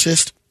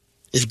Exorcist,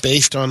 is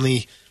based on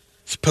the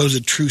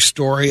supposed true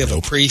story of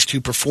a priest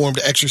who performed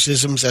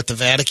exorcisms at the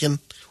Vatican,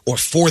 or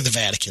for the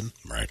Vatican.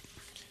 Right.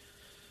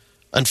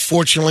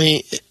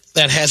 Unfortunately,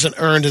 that hasn't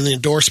earned an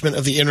endorsement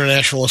of the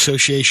International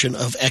Association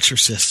of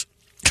Exorcists.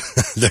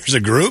 There's a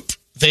group?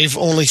 They've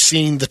only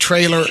seen the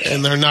trailer,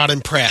 and they're not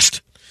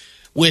impressed,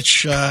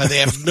 which they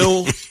have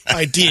no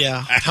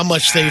idea how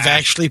much they've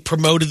actually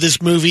promoted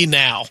this movie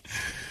now.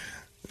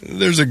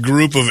 There's a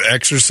group of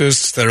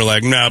exorcists that are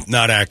like, no,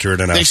 not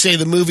accurate enough. They say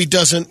the movie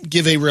doesn't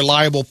give a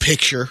reliable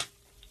picture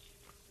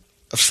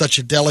of such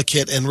a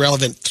delicate and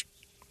relevant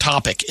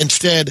topic.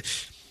 Instead,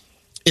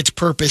 its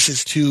purpose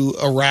is to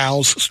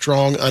arouse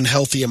strong,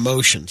 unhealthy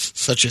emotions,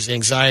 such as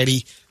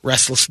anxiety,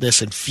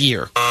 restlessness, and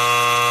fear.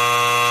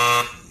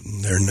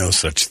 There's no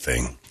such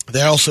thing.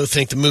 They also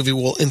think the movie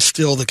will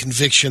instill the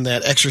conviction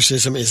that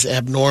exorcism is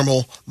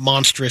abnormal,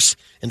 monstrous,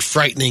 and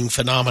frightening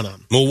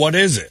phenomenon. Well, what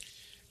is it?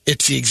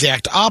 It's the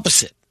exact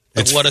opposite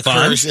of what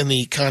occurs in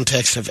the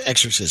context of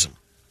exorcism.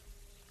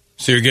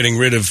 So you're getting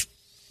rid of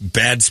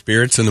bad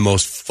spirits in the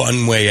most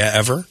fun way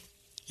ever?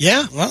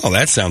 Yeah. Wow,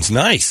 that sounds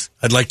nice.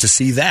 I'd like to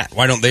see that.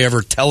 Why don't they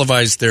ever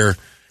televise their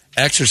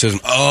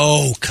exorcism?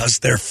 Oh, because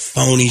they're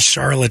phony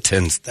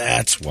charlatans.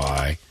 That's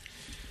why.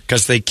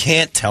 Because they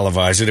can't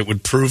televise it. It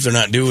would prove they're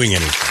not doing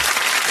anything.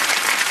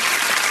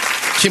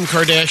 Kim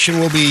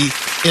Kardashian will be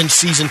in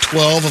season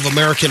 12 of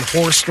American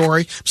Horror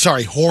Story.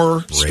 Sorry,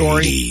 Horror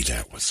Story.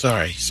 That was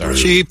sorry.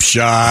 Cheap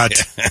shot.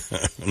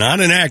 Not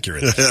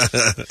inaccurate.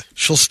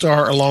 She'll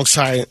star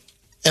alongside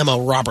Emma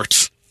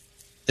Roberts.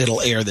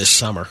 It'll air this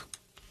summer.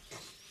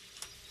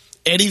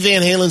 Eddie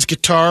Van Halen's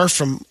guitar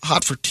from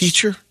Hot for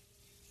Teacher.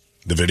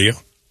 The video?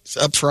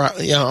 up for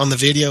on the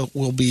video.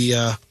 We'll be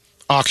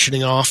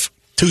auctioning off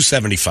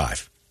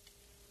 $275.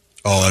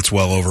 Oh, that's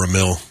well over $1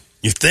 million.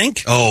 You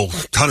think? Oh,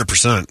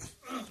 100%.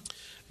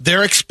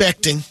 They're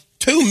expecting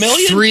 $2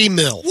 million, $3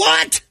 million.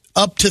 What?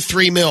 Up to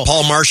 $3 million.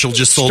 Paul Marshall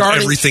just sold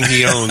everything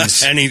he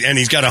owns, and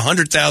he's got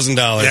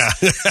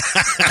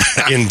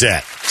 $100,000 in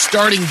debt.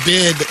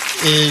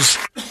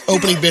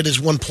 Opening bid is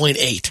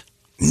 1.8.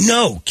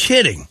 No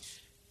kidding.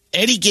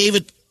 Eddie gave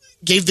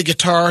the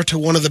guitar to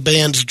one of the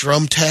band's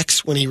drum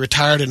techs when he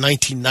retired in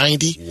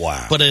 1990.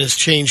 Wow. But it has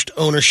changed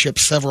ownership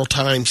several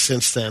times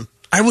since then.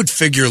 I would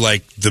figure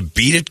like the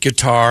Beat It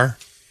guitar,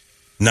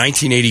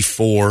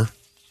 1984,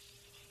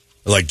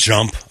 like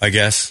Jump, I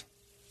guess.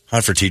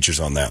 Hunt for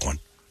Teachers on that one.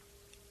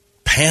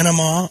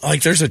 Panama,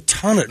 like there's a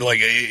ton of, like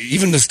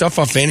even the stuff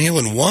off Van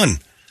Halen 1.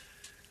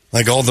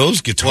 Like all those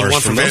guitars. Well,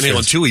 one from Van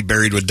Halen 2 he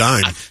buried with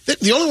Dime.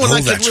 The only one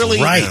I could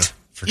really... right.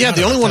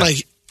 The only one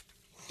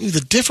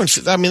the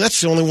difference, I mean,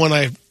 that's the only one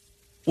I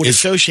would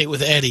associate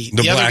with Eddie.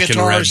 The black and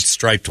red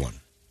striped one.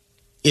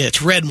 Yeah,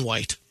 it's red and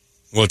white.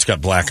 Well, it's got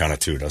black on it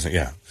too, doesn't it?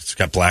 Yeah, it's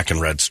got black and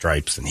red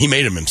stripes, and he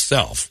made them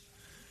himself.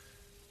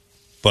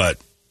 But,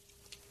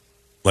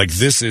 like,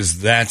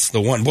 that's the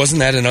one. Wasn't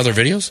that in other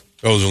videos?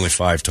 Oh, it was only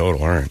 5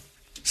 total. All right.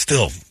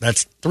 Still,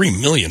 that's $3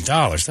 million.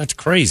 That's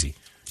crazy.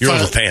 You're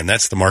overpaying.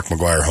 That's the Mark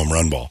McGuire home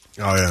run ball.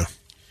 Oh, yeah.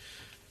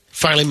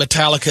 Finally,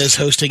 Metallica is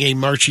hosting a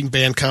marching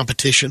band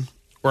competition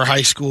where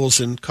high schools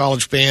and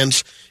college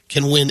bands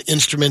can win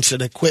instruments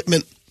and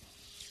equipment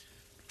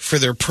for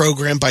their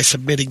program by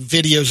submitting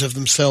videos of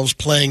themselves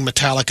playing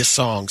Metallica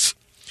songs.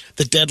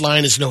 The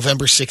deadline is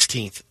November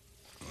 16th.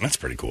 That's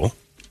pretty cool.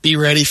 Be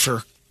ready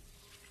for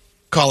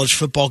college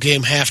football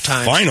game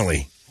halftime.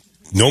 Finally.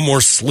 No more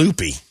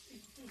Sloopy.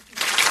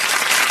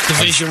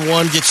 Division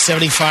 1 gets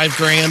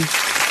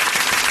 $75,000.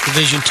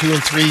 Division 2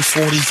 and 3,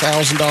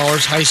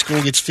 $40,000. High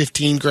school gets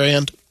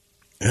 $15,000.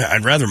 Yeah,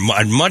 I'd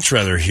much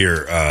rather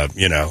hear,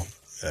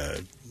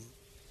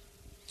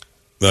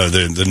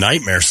 the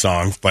Nightmare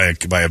song by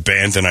a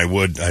band than I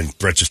would.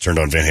 Brett just turned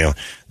on Van Halen.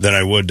 Than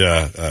I would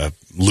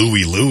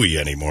Louie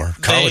anymore.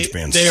 College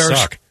bands they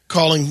suck. Are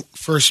calling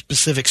for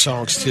specific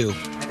songs too.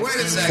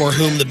 For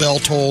Whom the Bell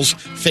Tolls,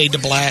 Fade to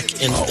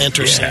Black, and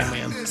Enter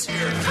Sandman.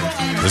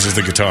 This is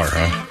the guitar,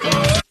 huh?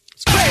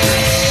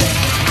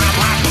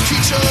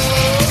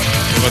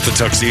 What about the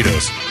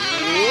tuxedos?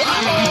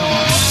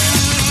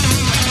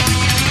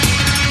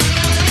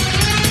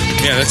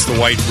 Yeah, that's the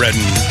white, red,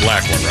 and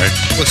black one, right?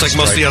 Looks like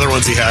most of the other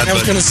ones he had. I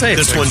was going to say.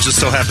 This one just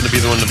so happened to be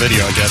the one in the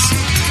video, I guess.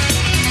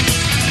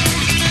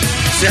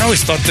 See, I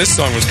always thought this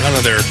song was kind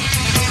of their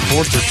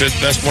 4th or 5th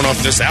best one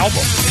off this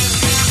album.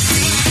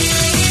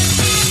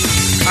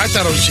 I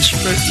thought it was just...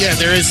 Yeah,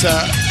 there is...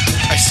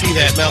 I see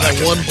that now,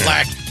 that one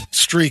black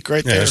streak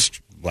right there. There's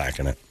black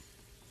in it.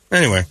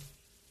 Anyway.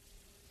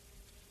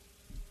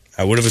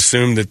 I would have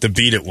assumed that the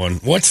Beat It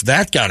one... What's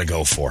that got to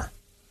go for?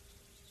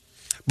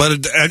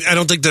 But I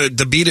don't think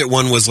the Beat It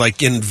one was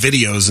like in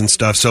videos and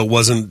stuff, so it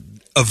wasn't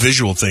a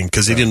visual thing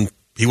because he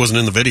wasn't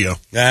in the video.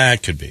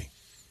 That could be.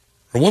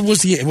 Or what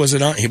was he? Was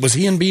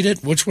he in Beat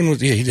It? Which one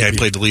was he? He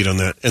played the lead on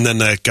that. And then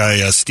that guy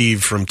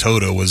Steve from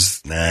Toto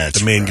was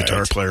the main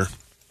guitar player.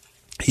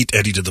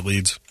 Eddie did the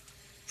leads.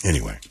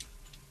 Anyway,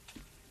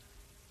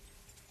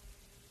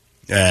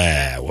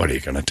 what are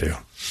you gonna do?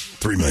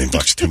 $3 million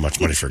too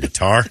much money for a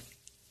guitar.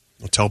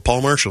 Well, tell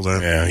Paul Marshall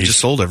that. Yeah, he just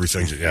sold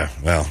everything. Yeah,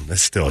 well,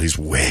 he's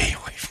way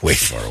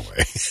far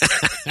away.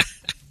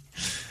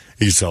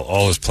 He sell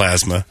all his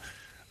plasma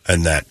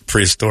and that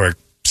prehistoric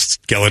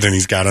skeleton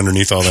he's got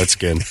underneath all that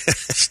skin.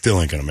 Still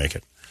ain't going to make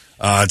it.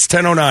 It's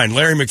 10:09.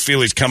 Larry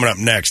McFeely's coming up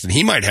next, and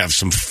he might have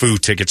some Foo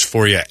tickets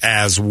for you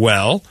as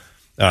well.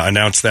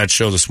 Announced that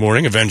show this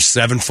morning. Avenged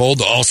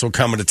Sevenfold also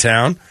coming to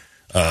town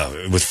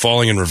with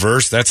Falling in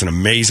Reverse. That's an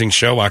amazing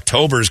show.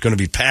 October is going to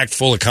be packed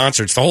full of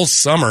concerts. The whole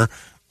summer,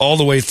 all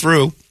the way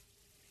through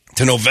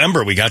to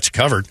November, we got you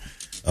covered.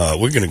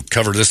 We're going to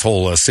cover this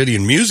whole city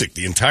in music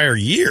the entire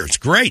year. It's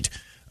great.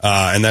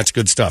 And that's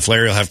good stuff.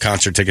 Larry will have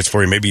concert tickets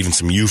for you, maybe even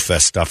some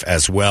U-Fest stuff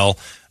as well.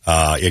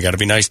 You got to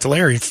be nice to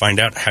Larry. Find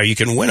out how you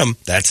can win them.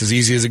 That's as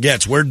easy as it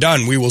gets. We're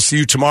done. We will see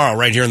you tomorrow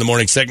right here in the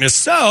Morning Sickness.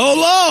 So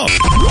long!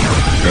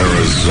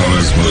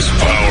 Arizona's most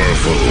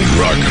powerful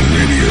rock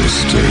radio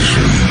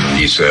station.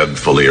 He said,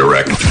 fully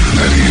erect. 98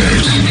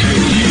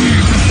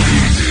 KUPD.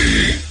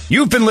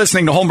 You've been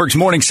listening to Holmberg's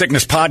Morning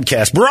Sickness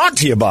Podcast, brought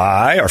to you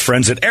by our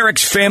friends at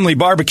Eric's Family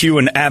Barbecue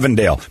in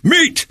Avondale.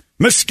 Meet,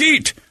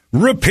 mesquite,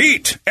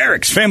 repeat.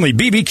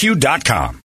 Eric'sFamilyBBQ.com.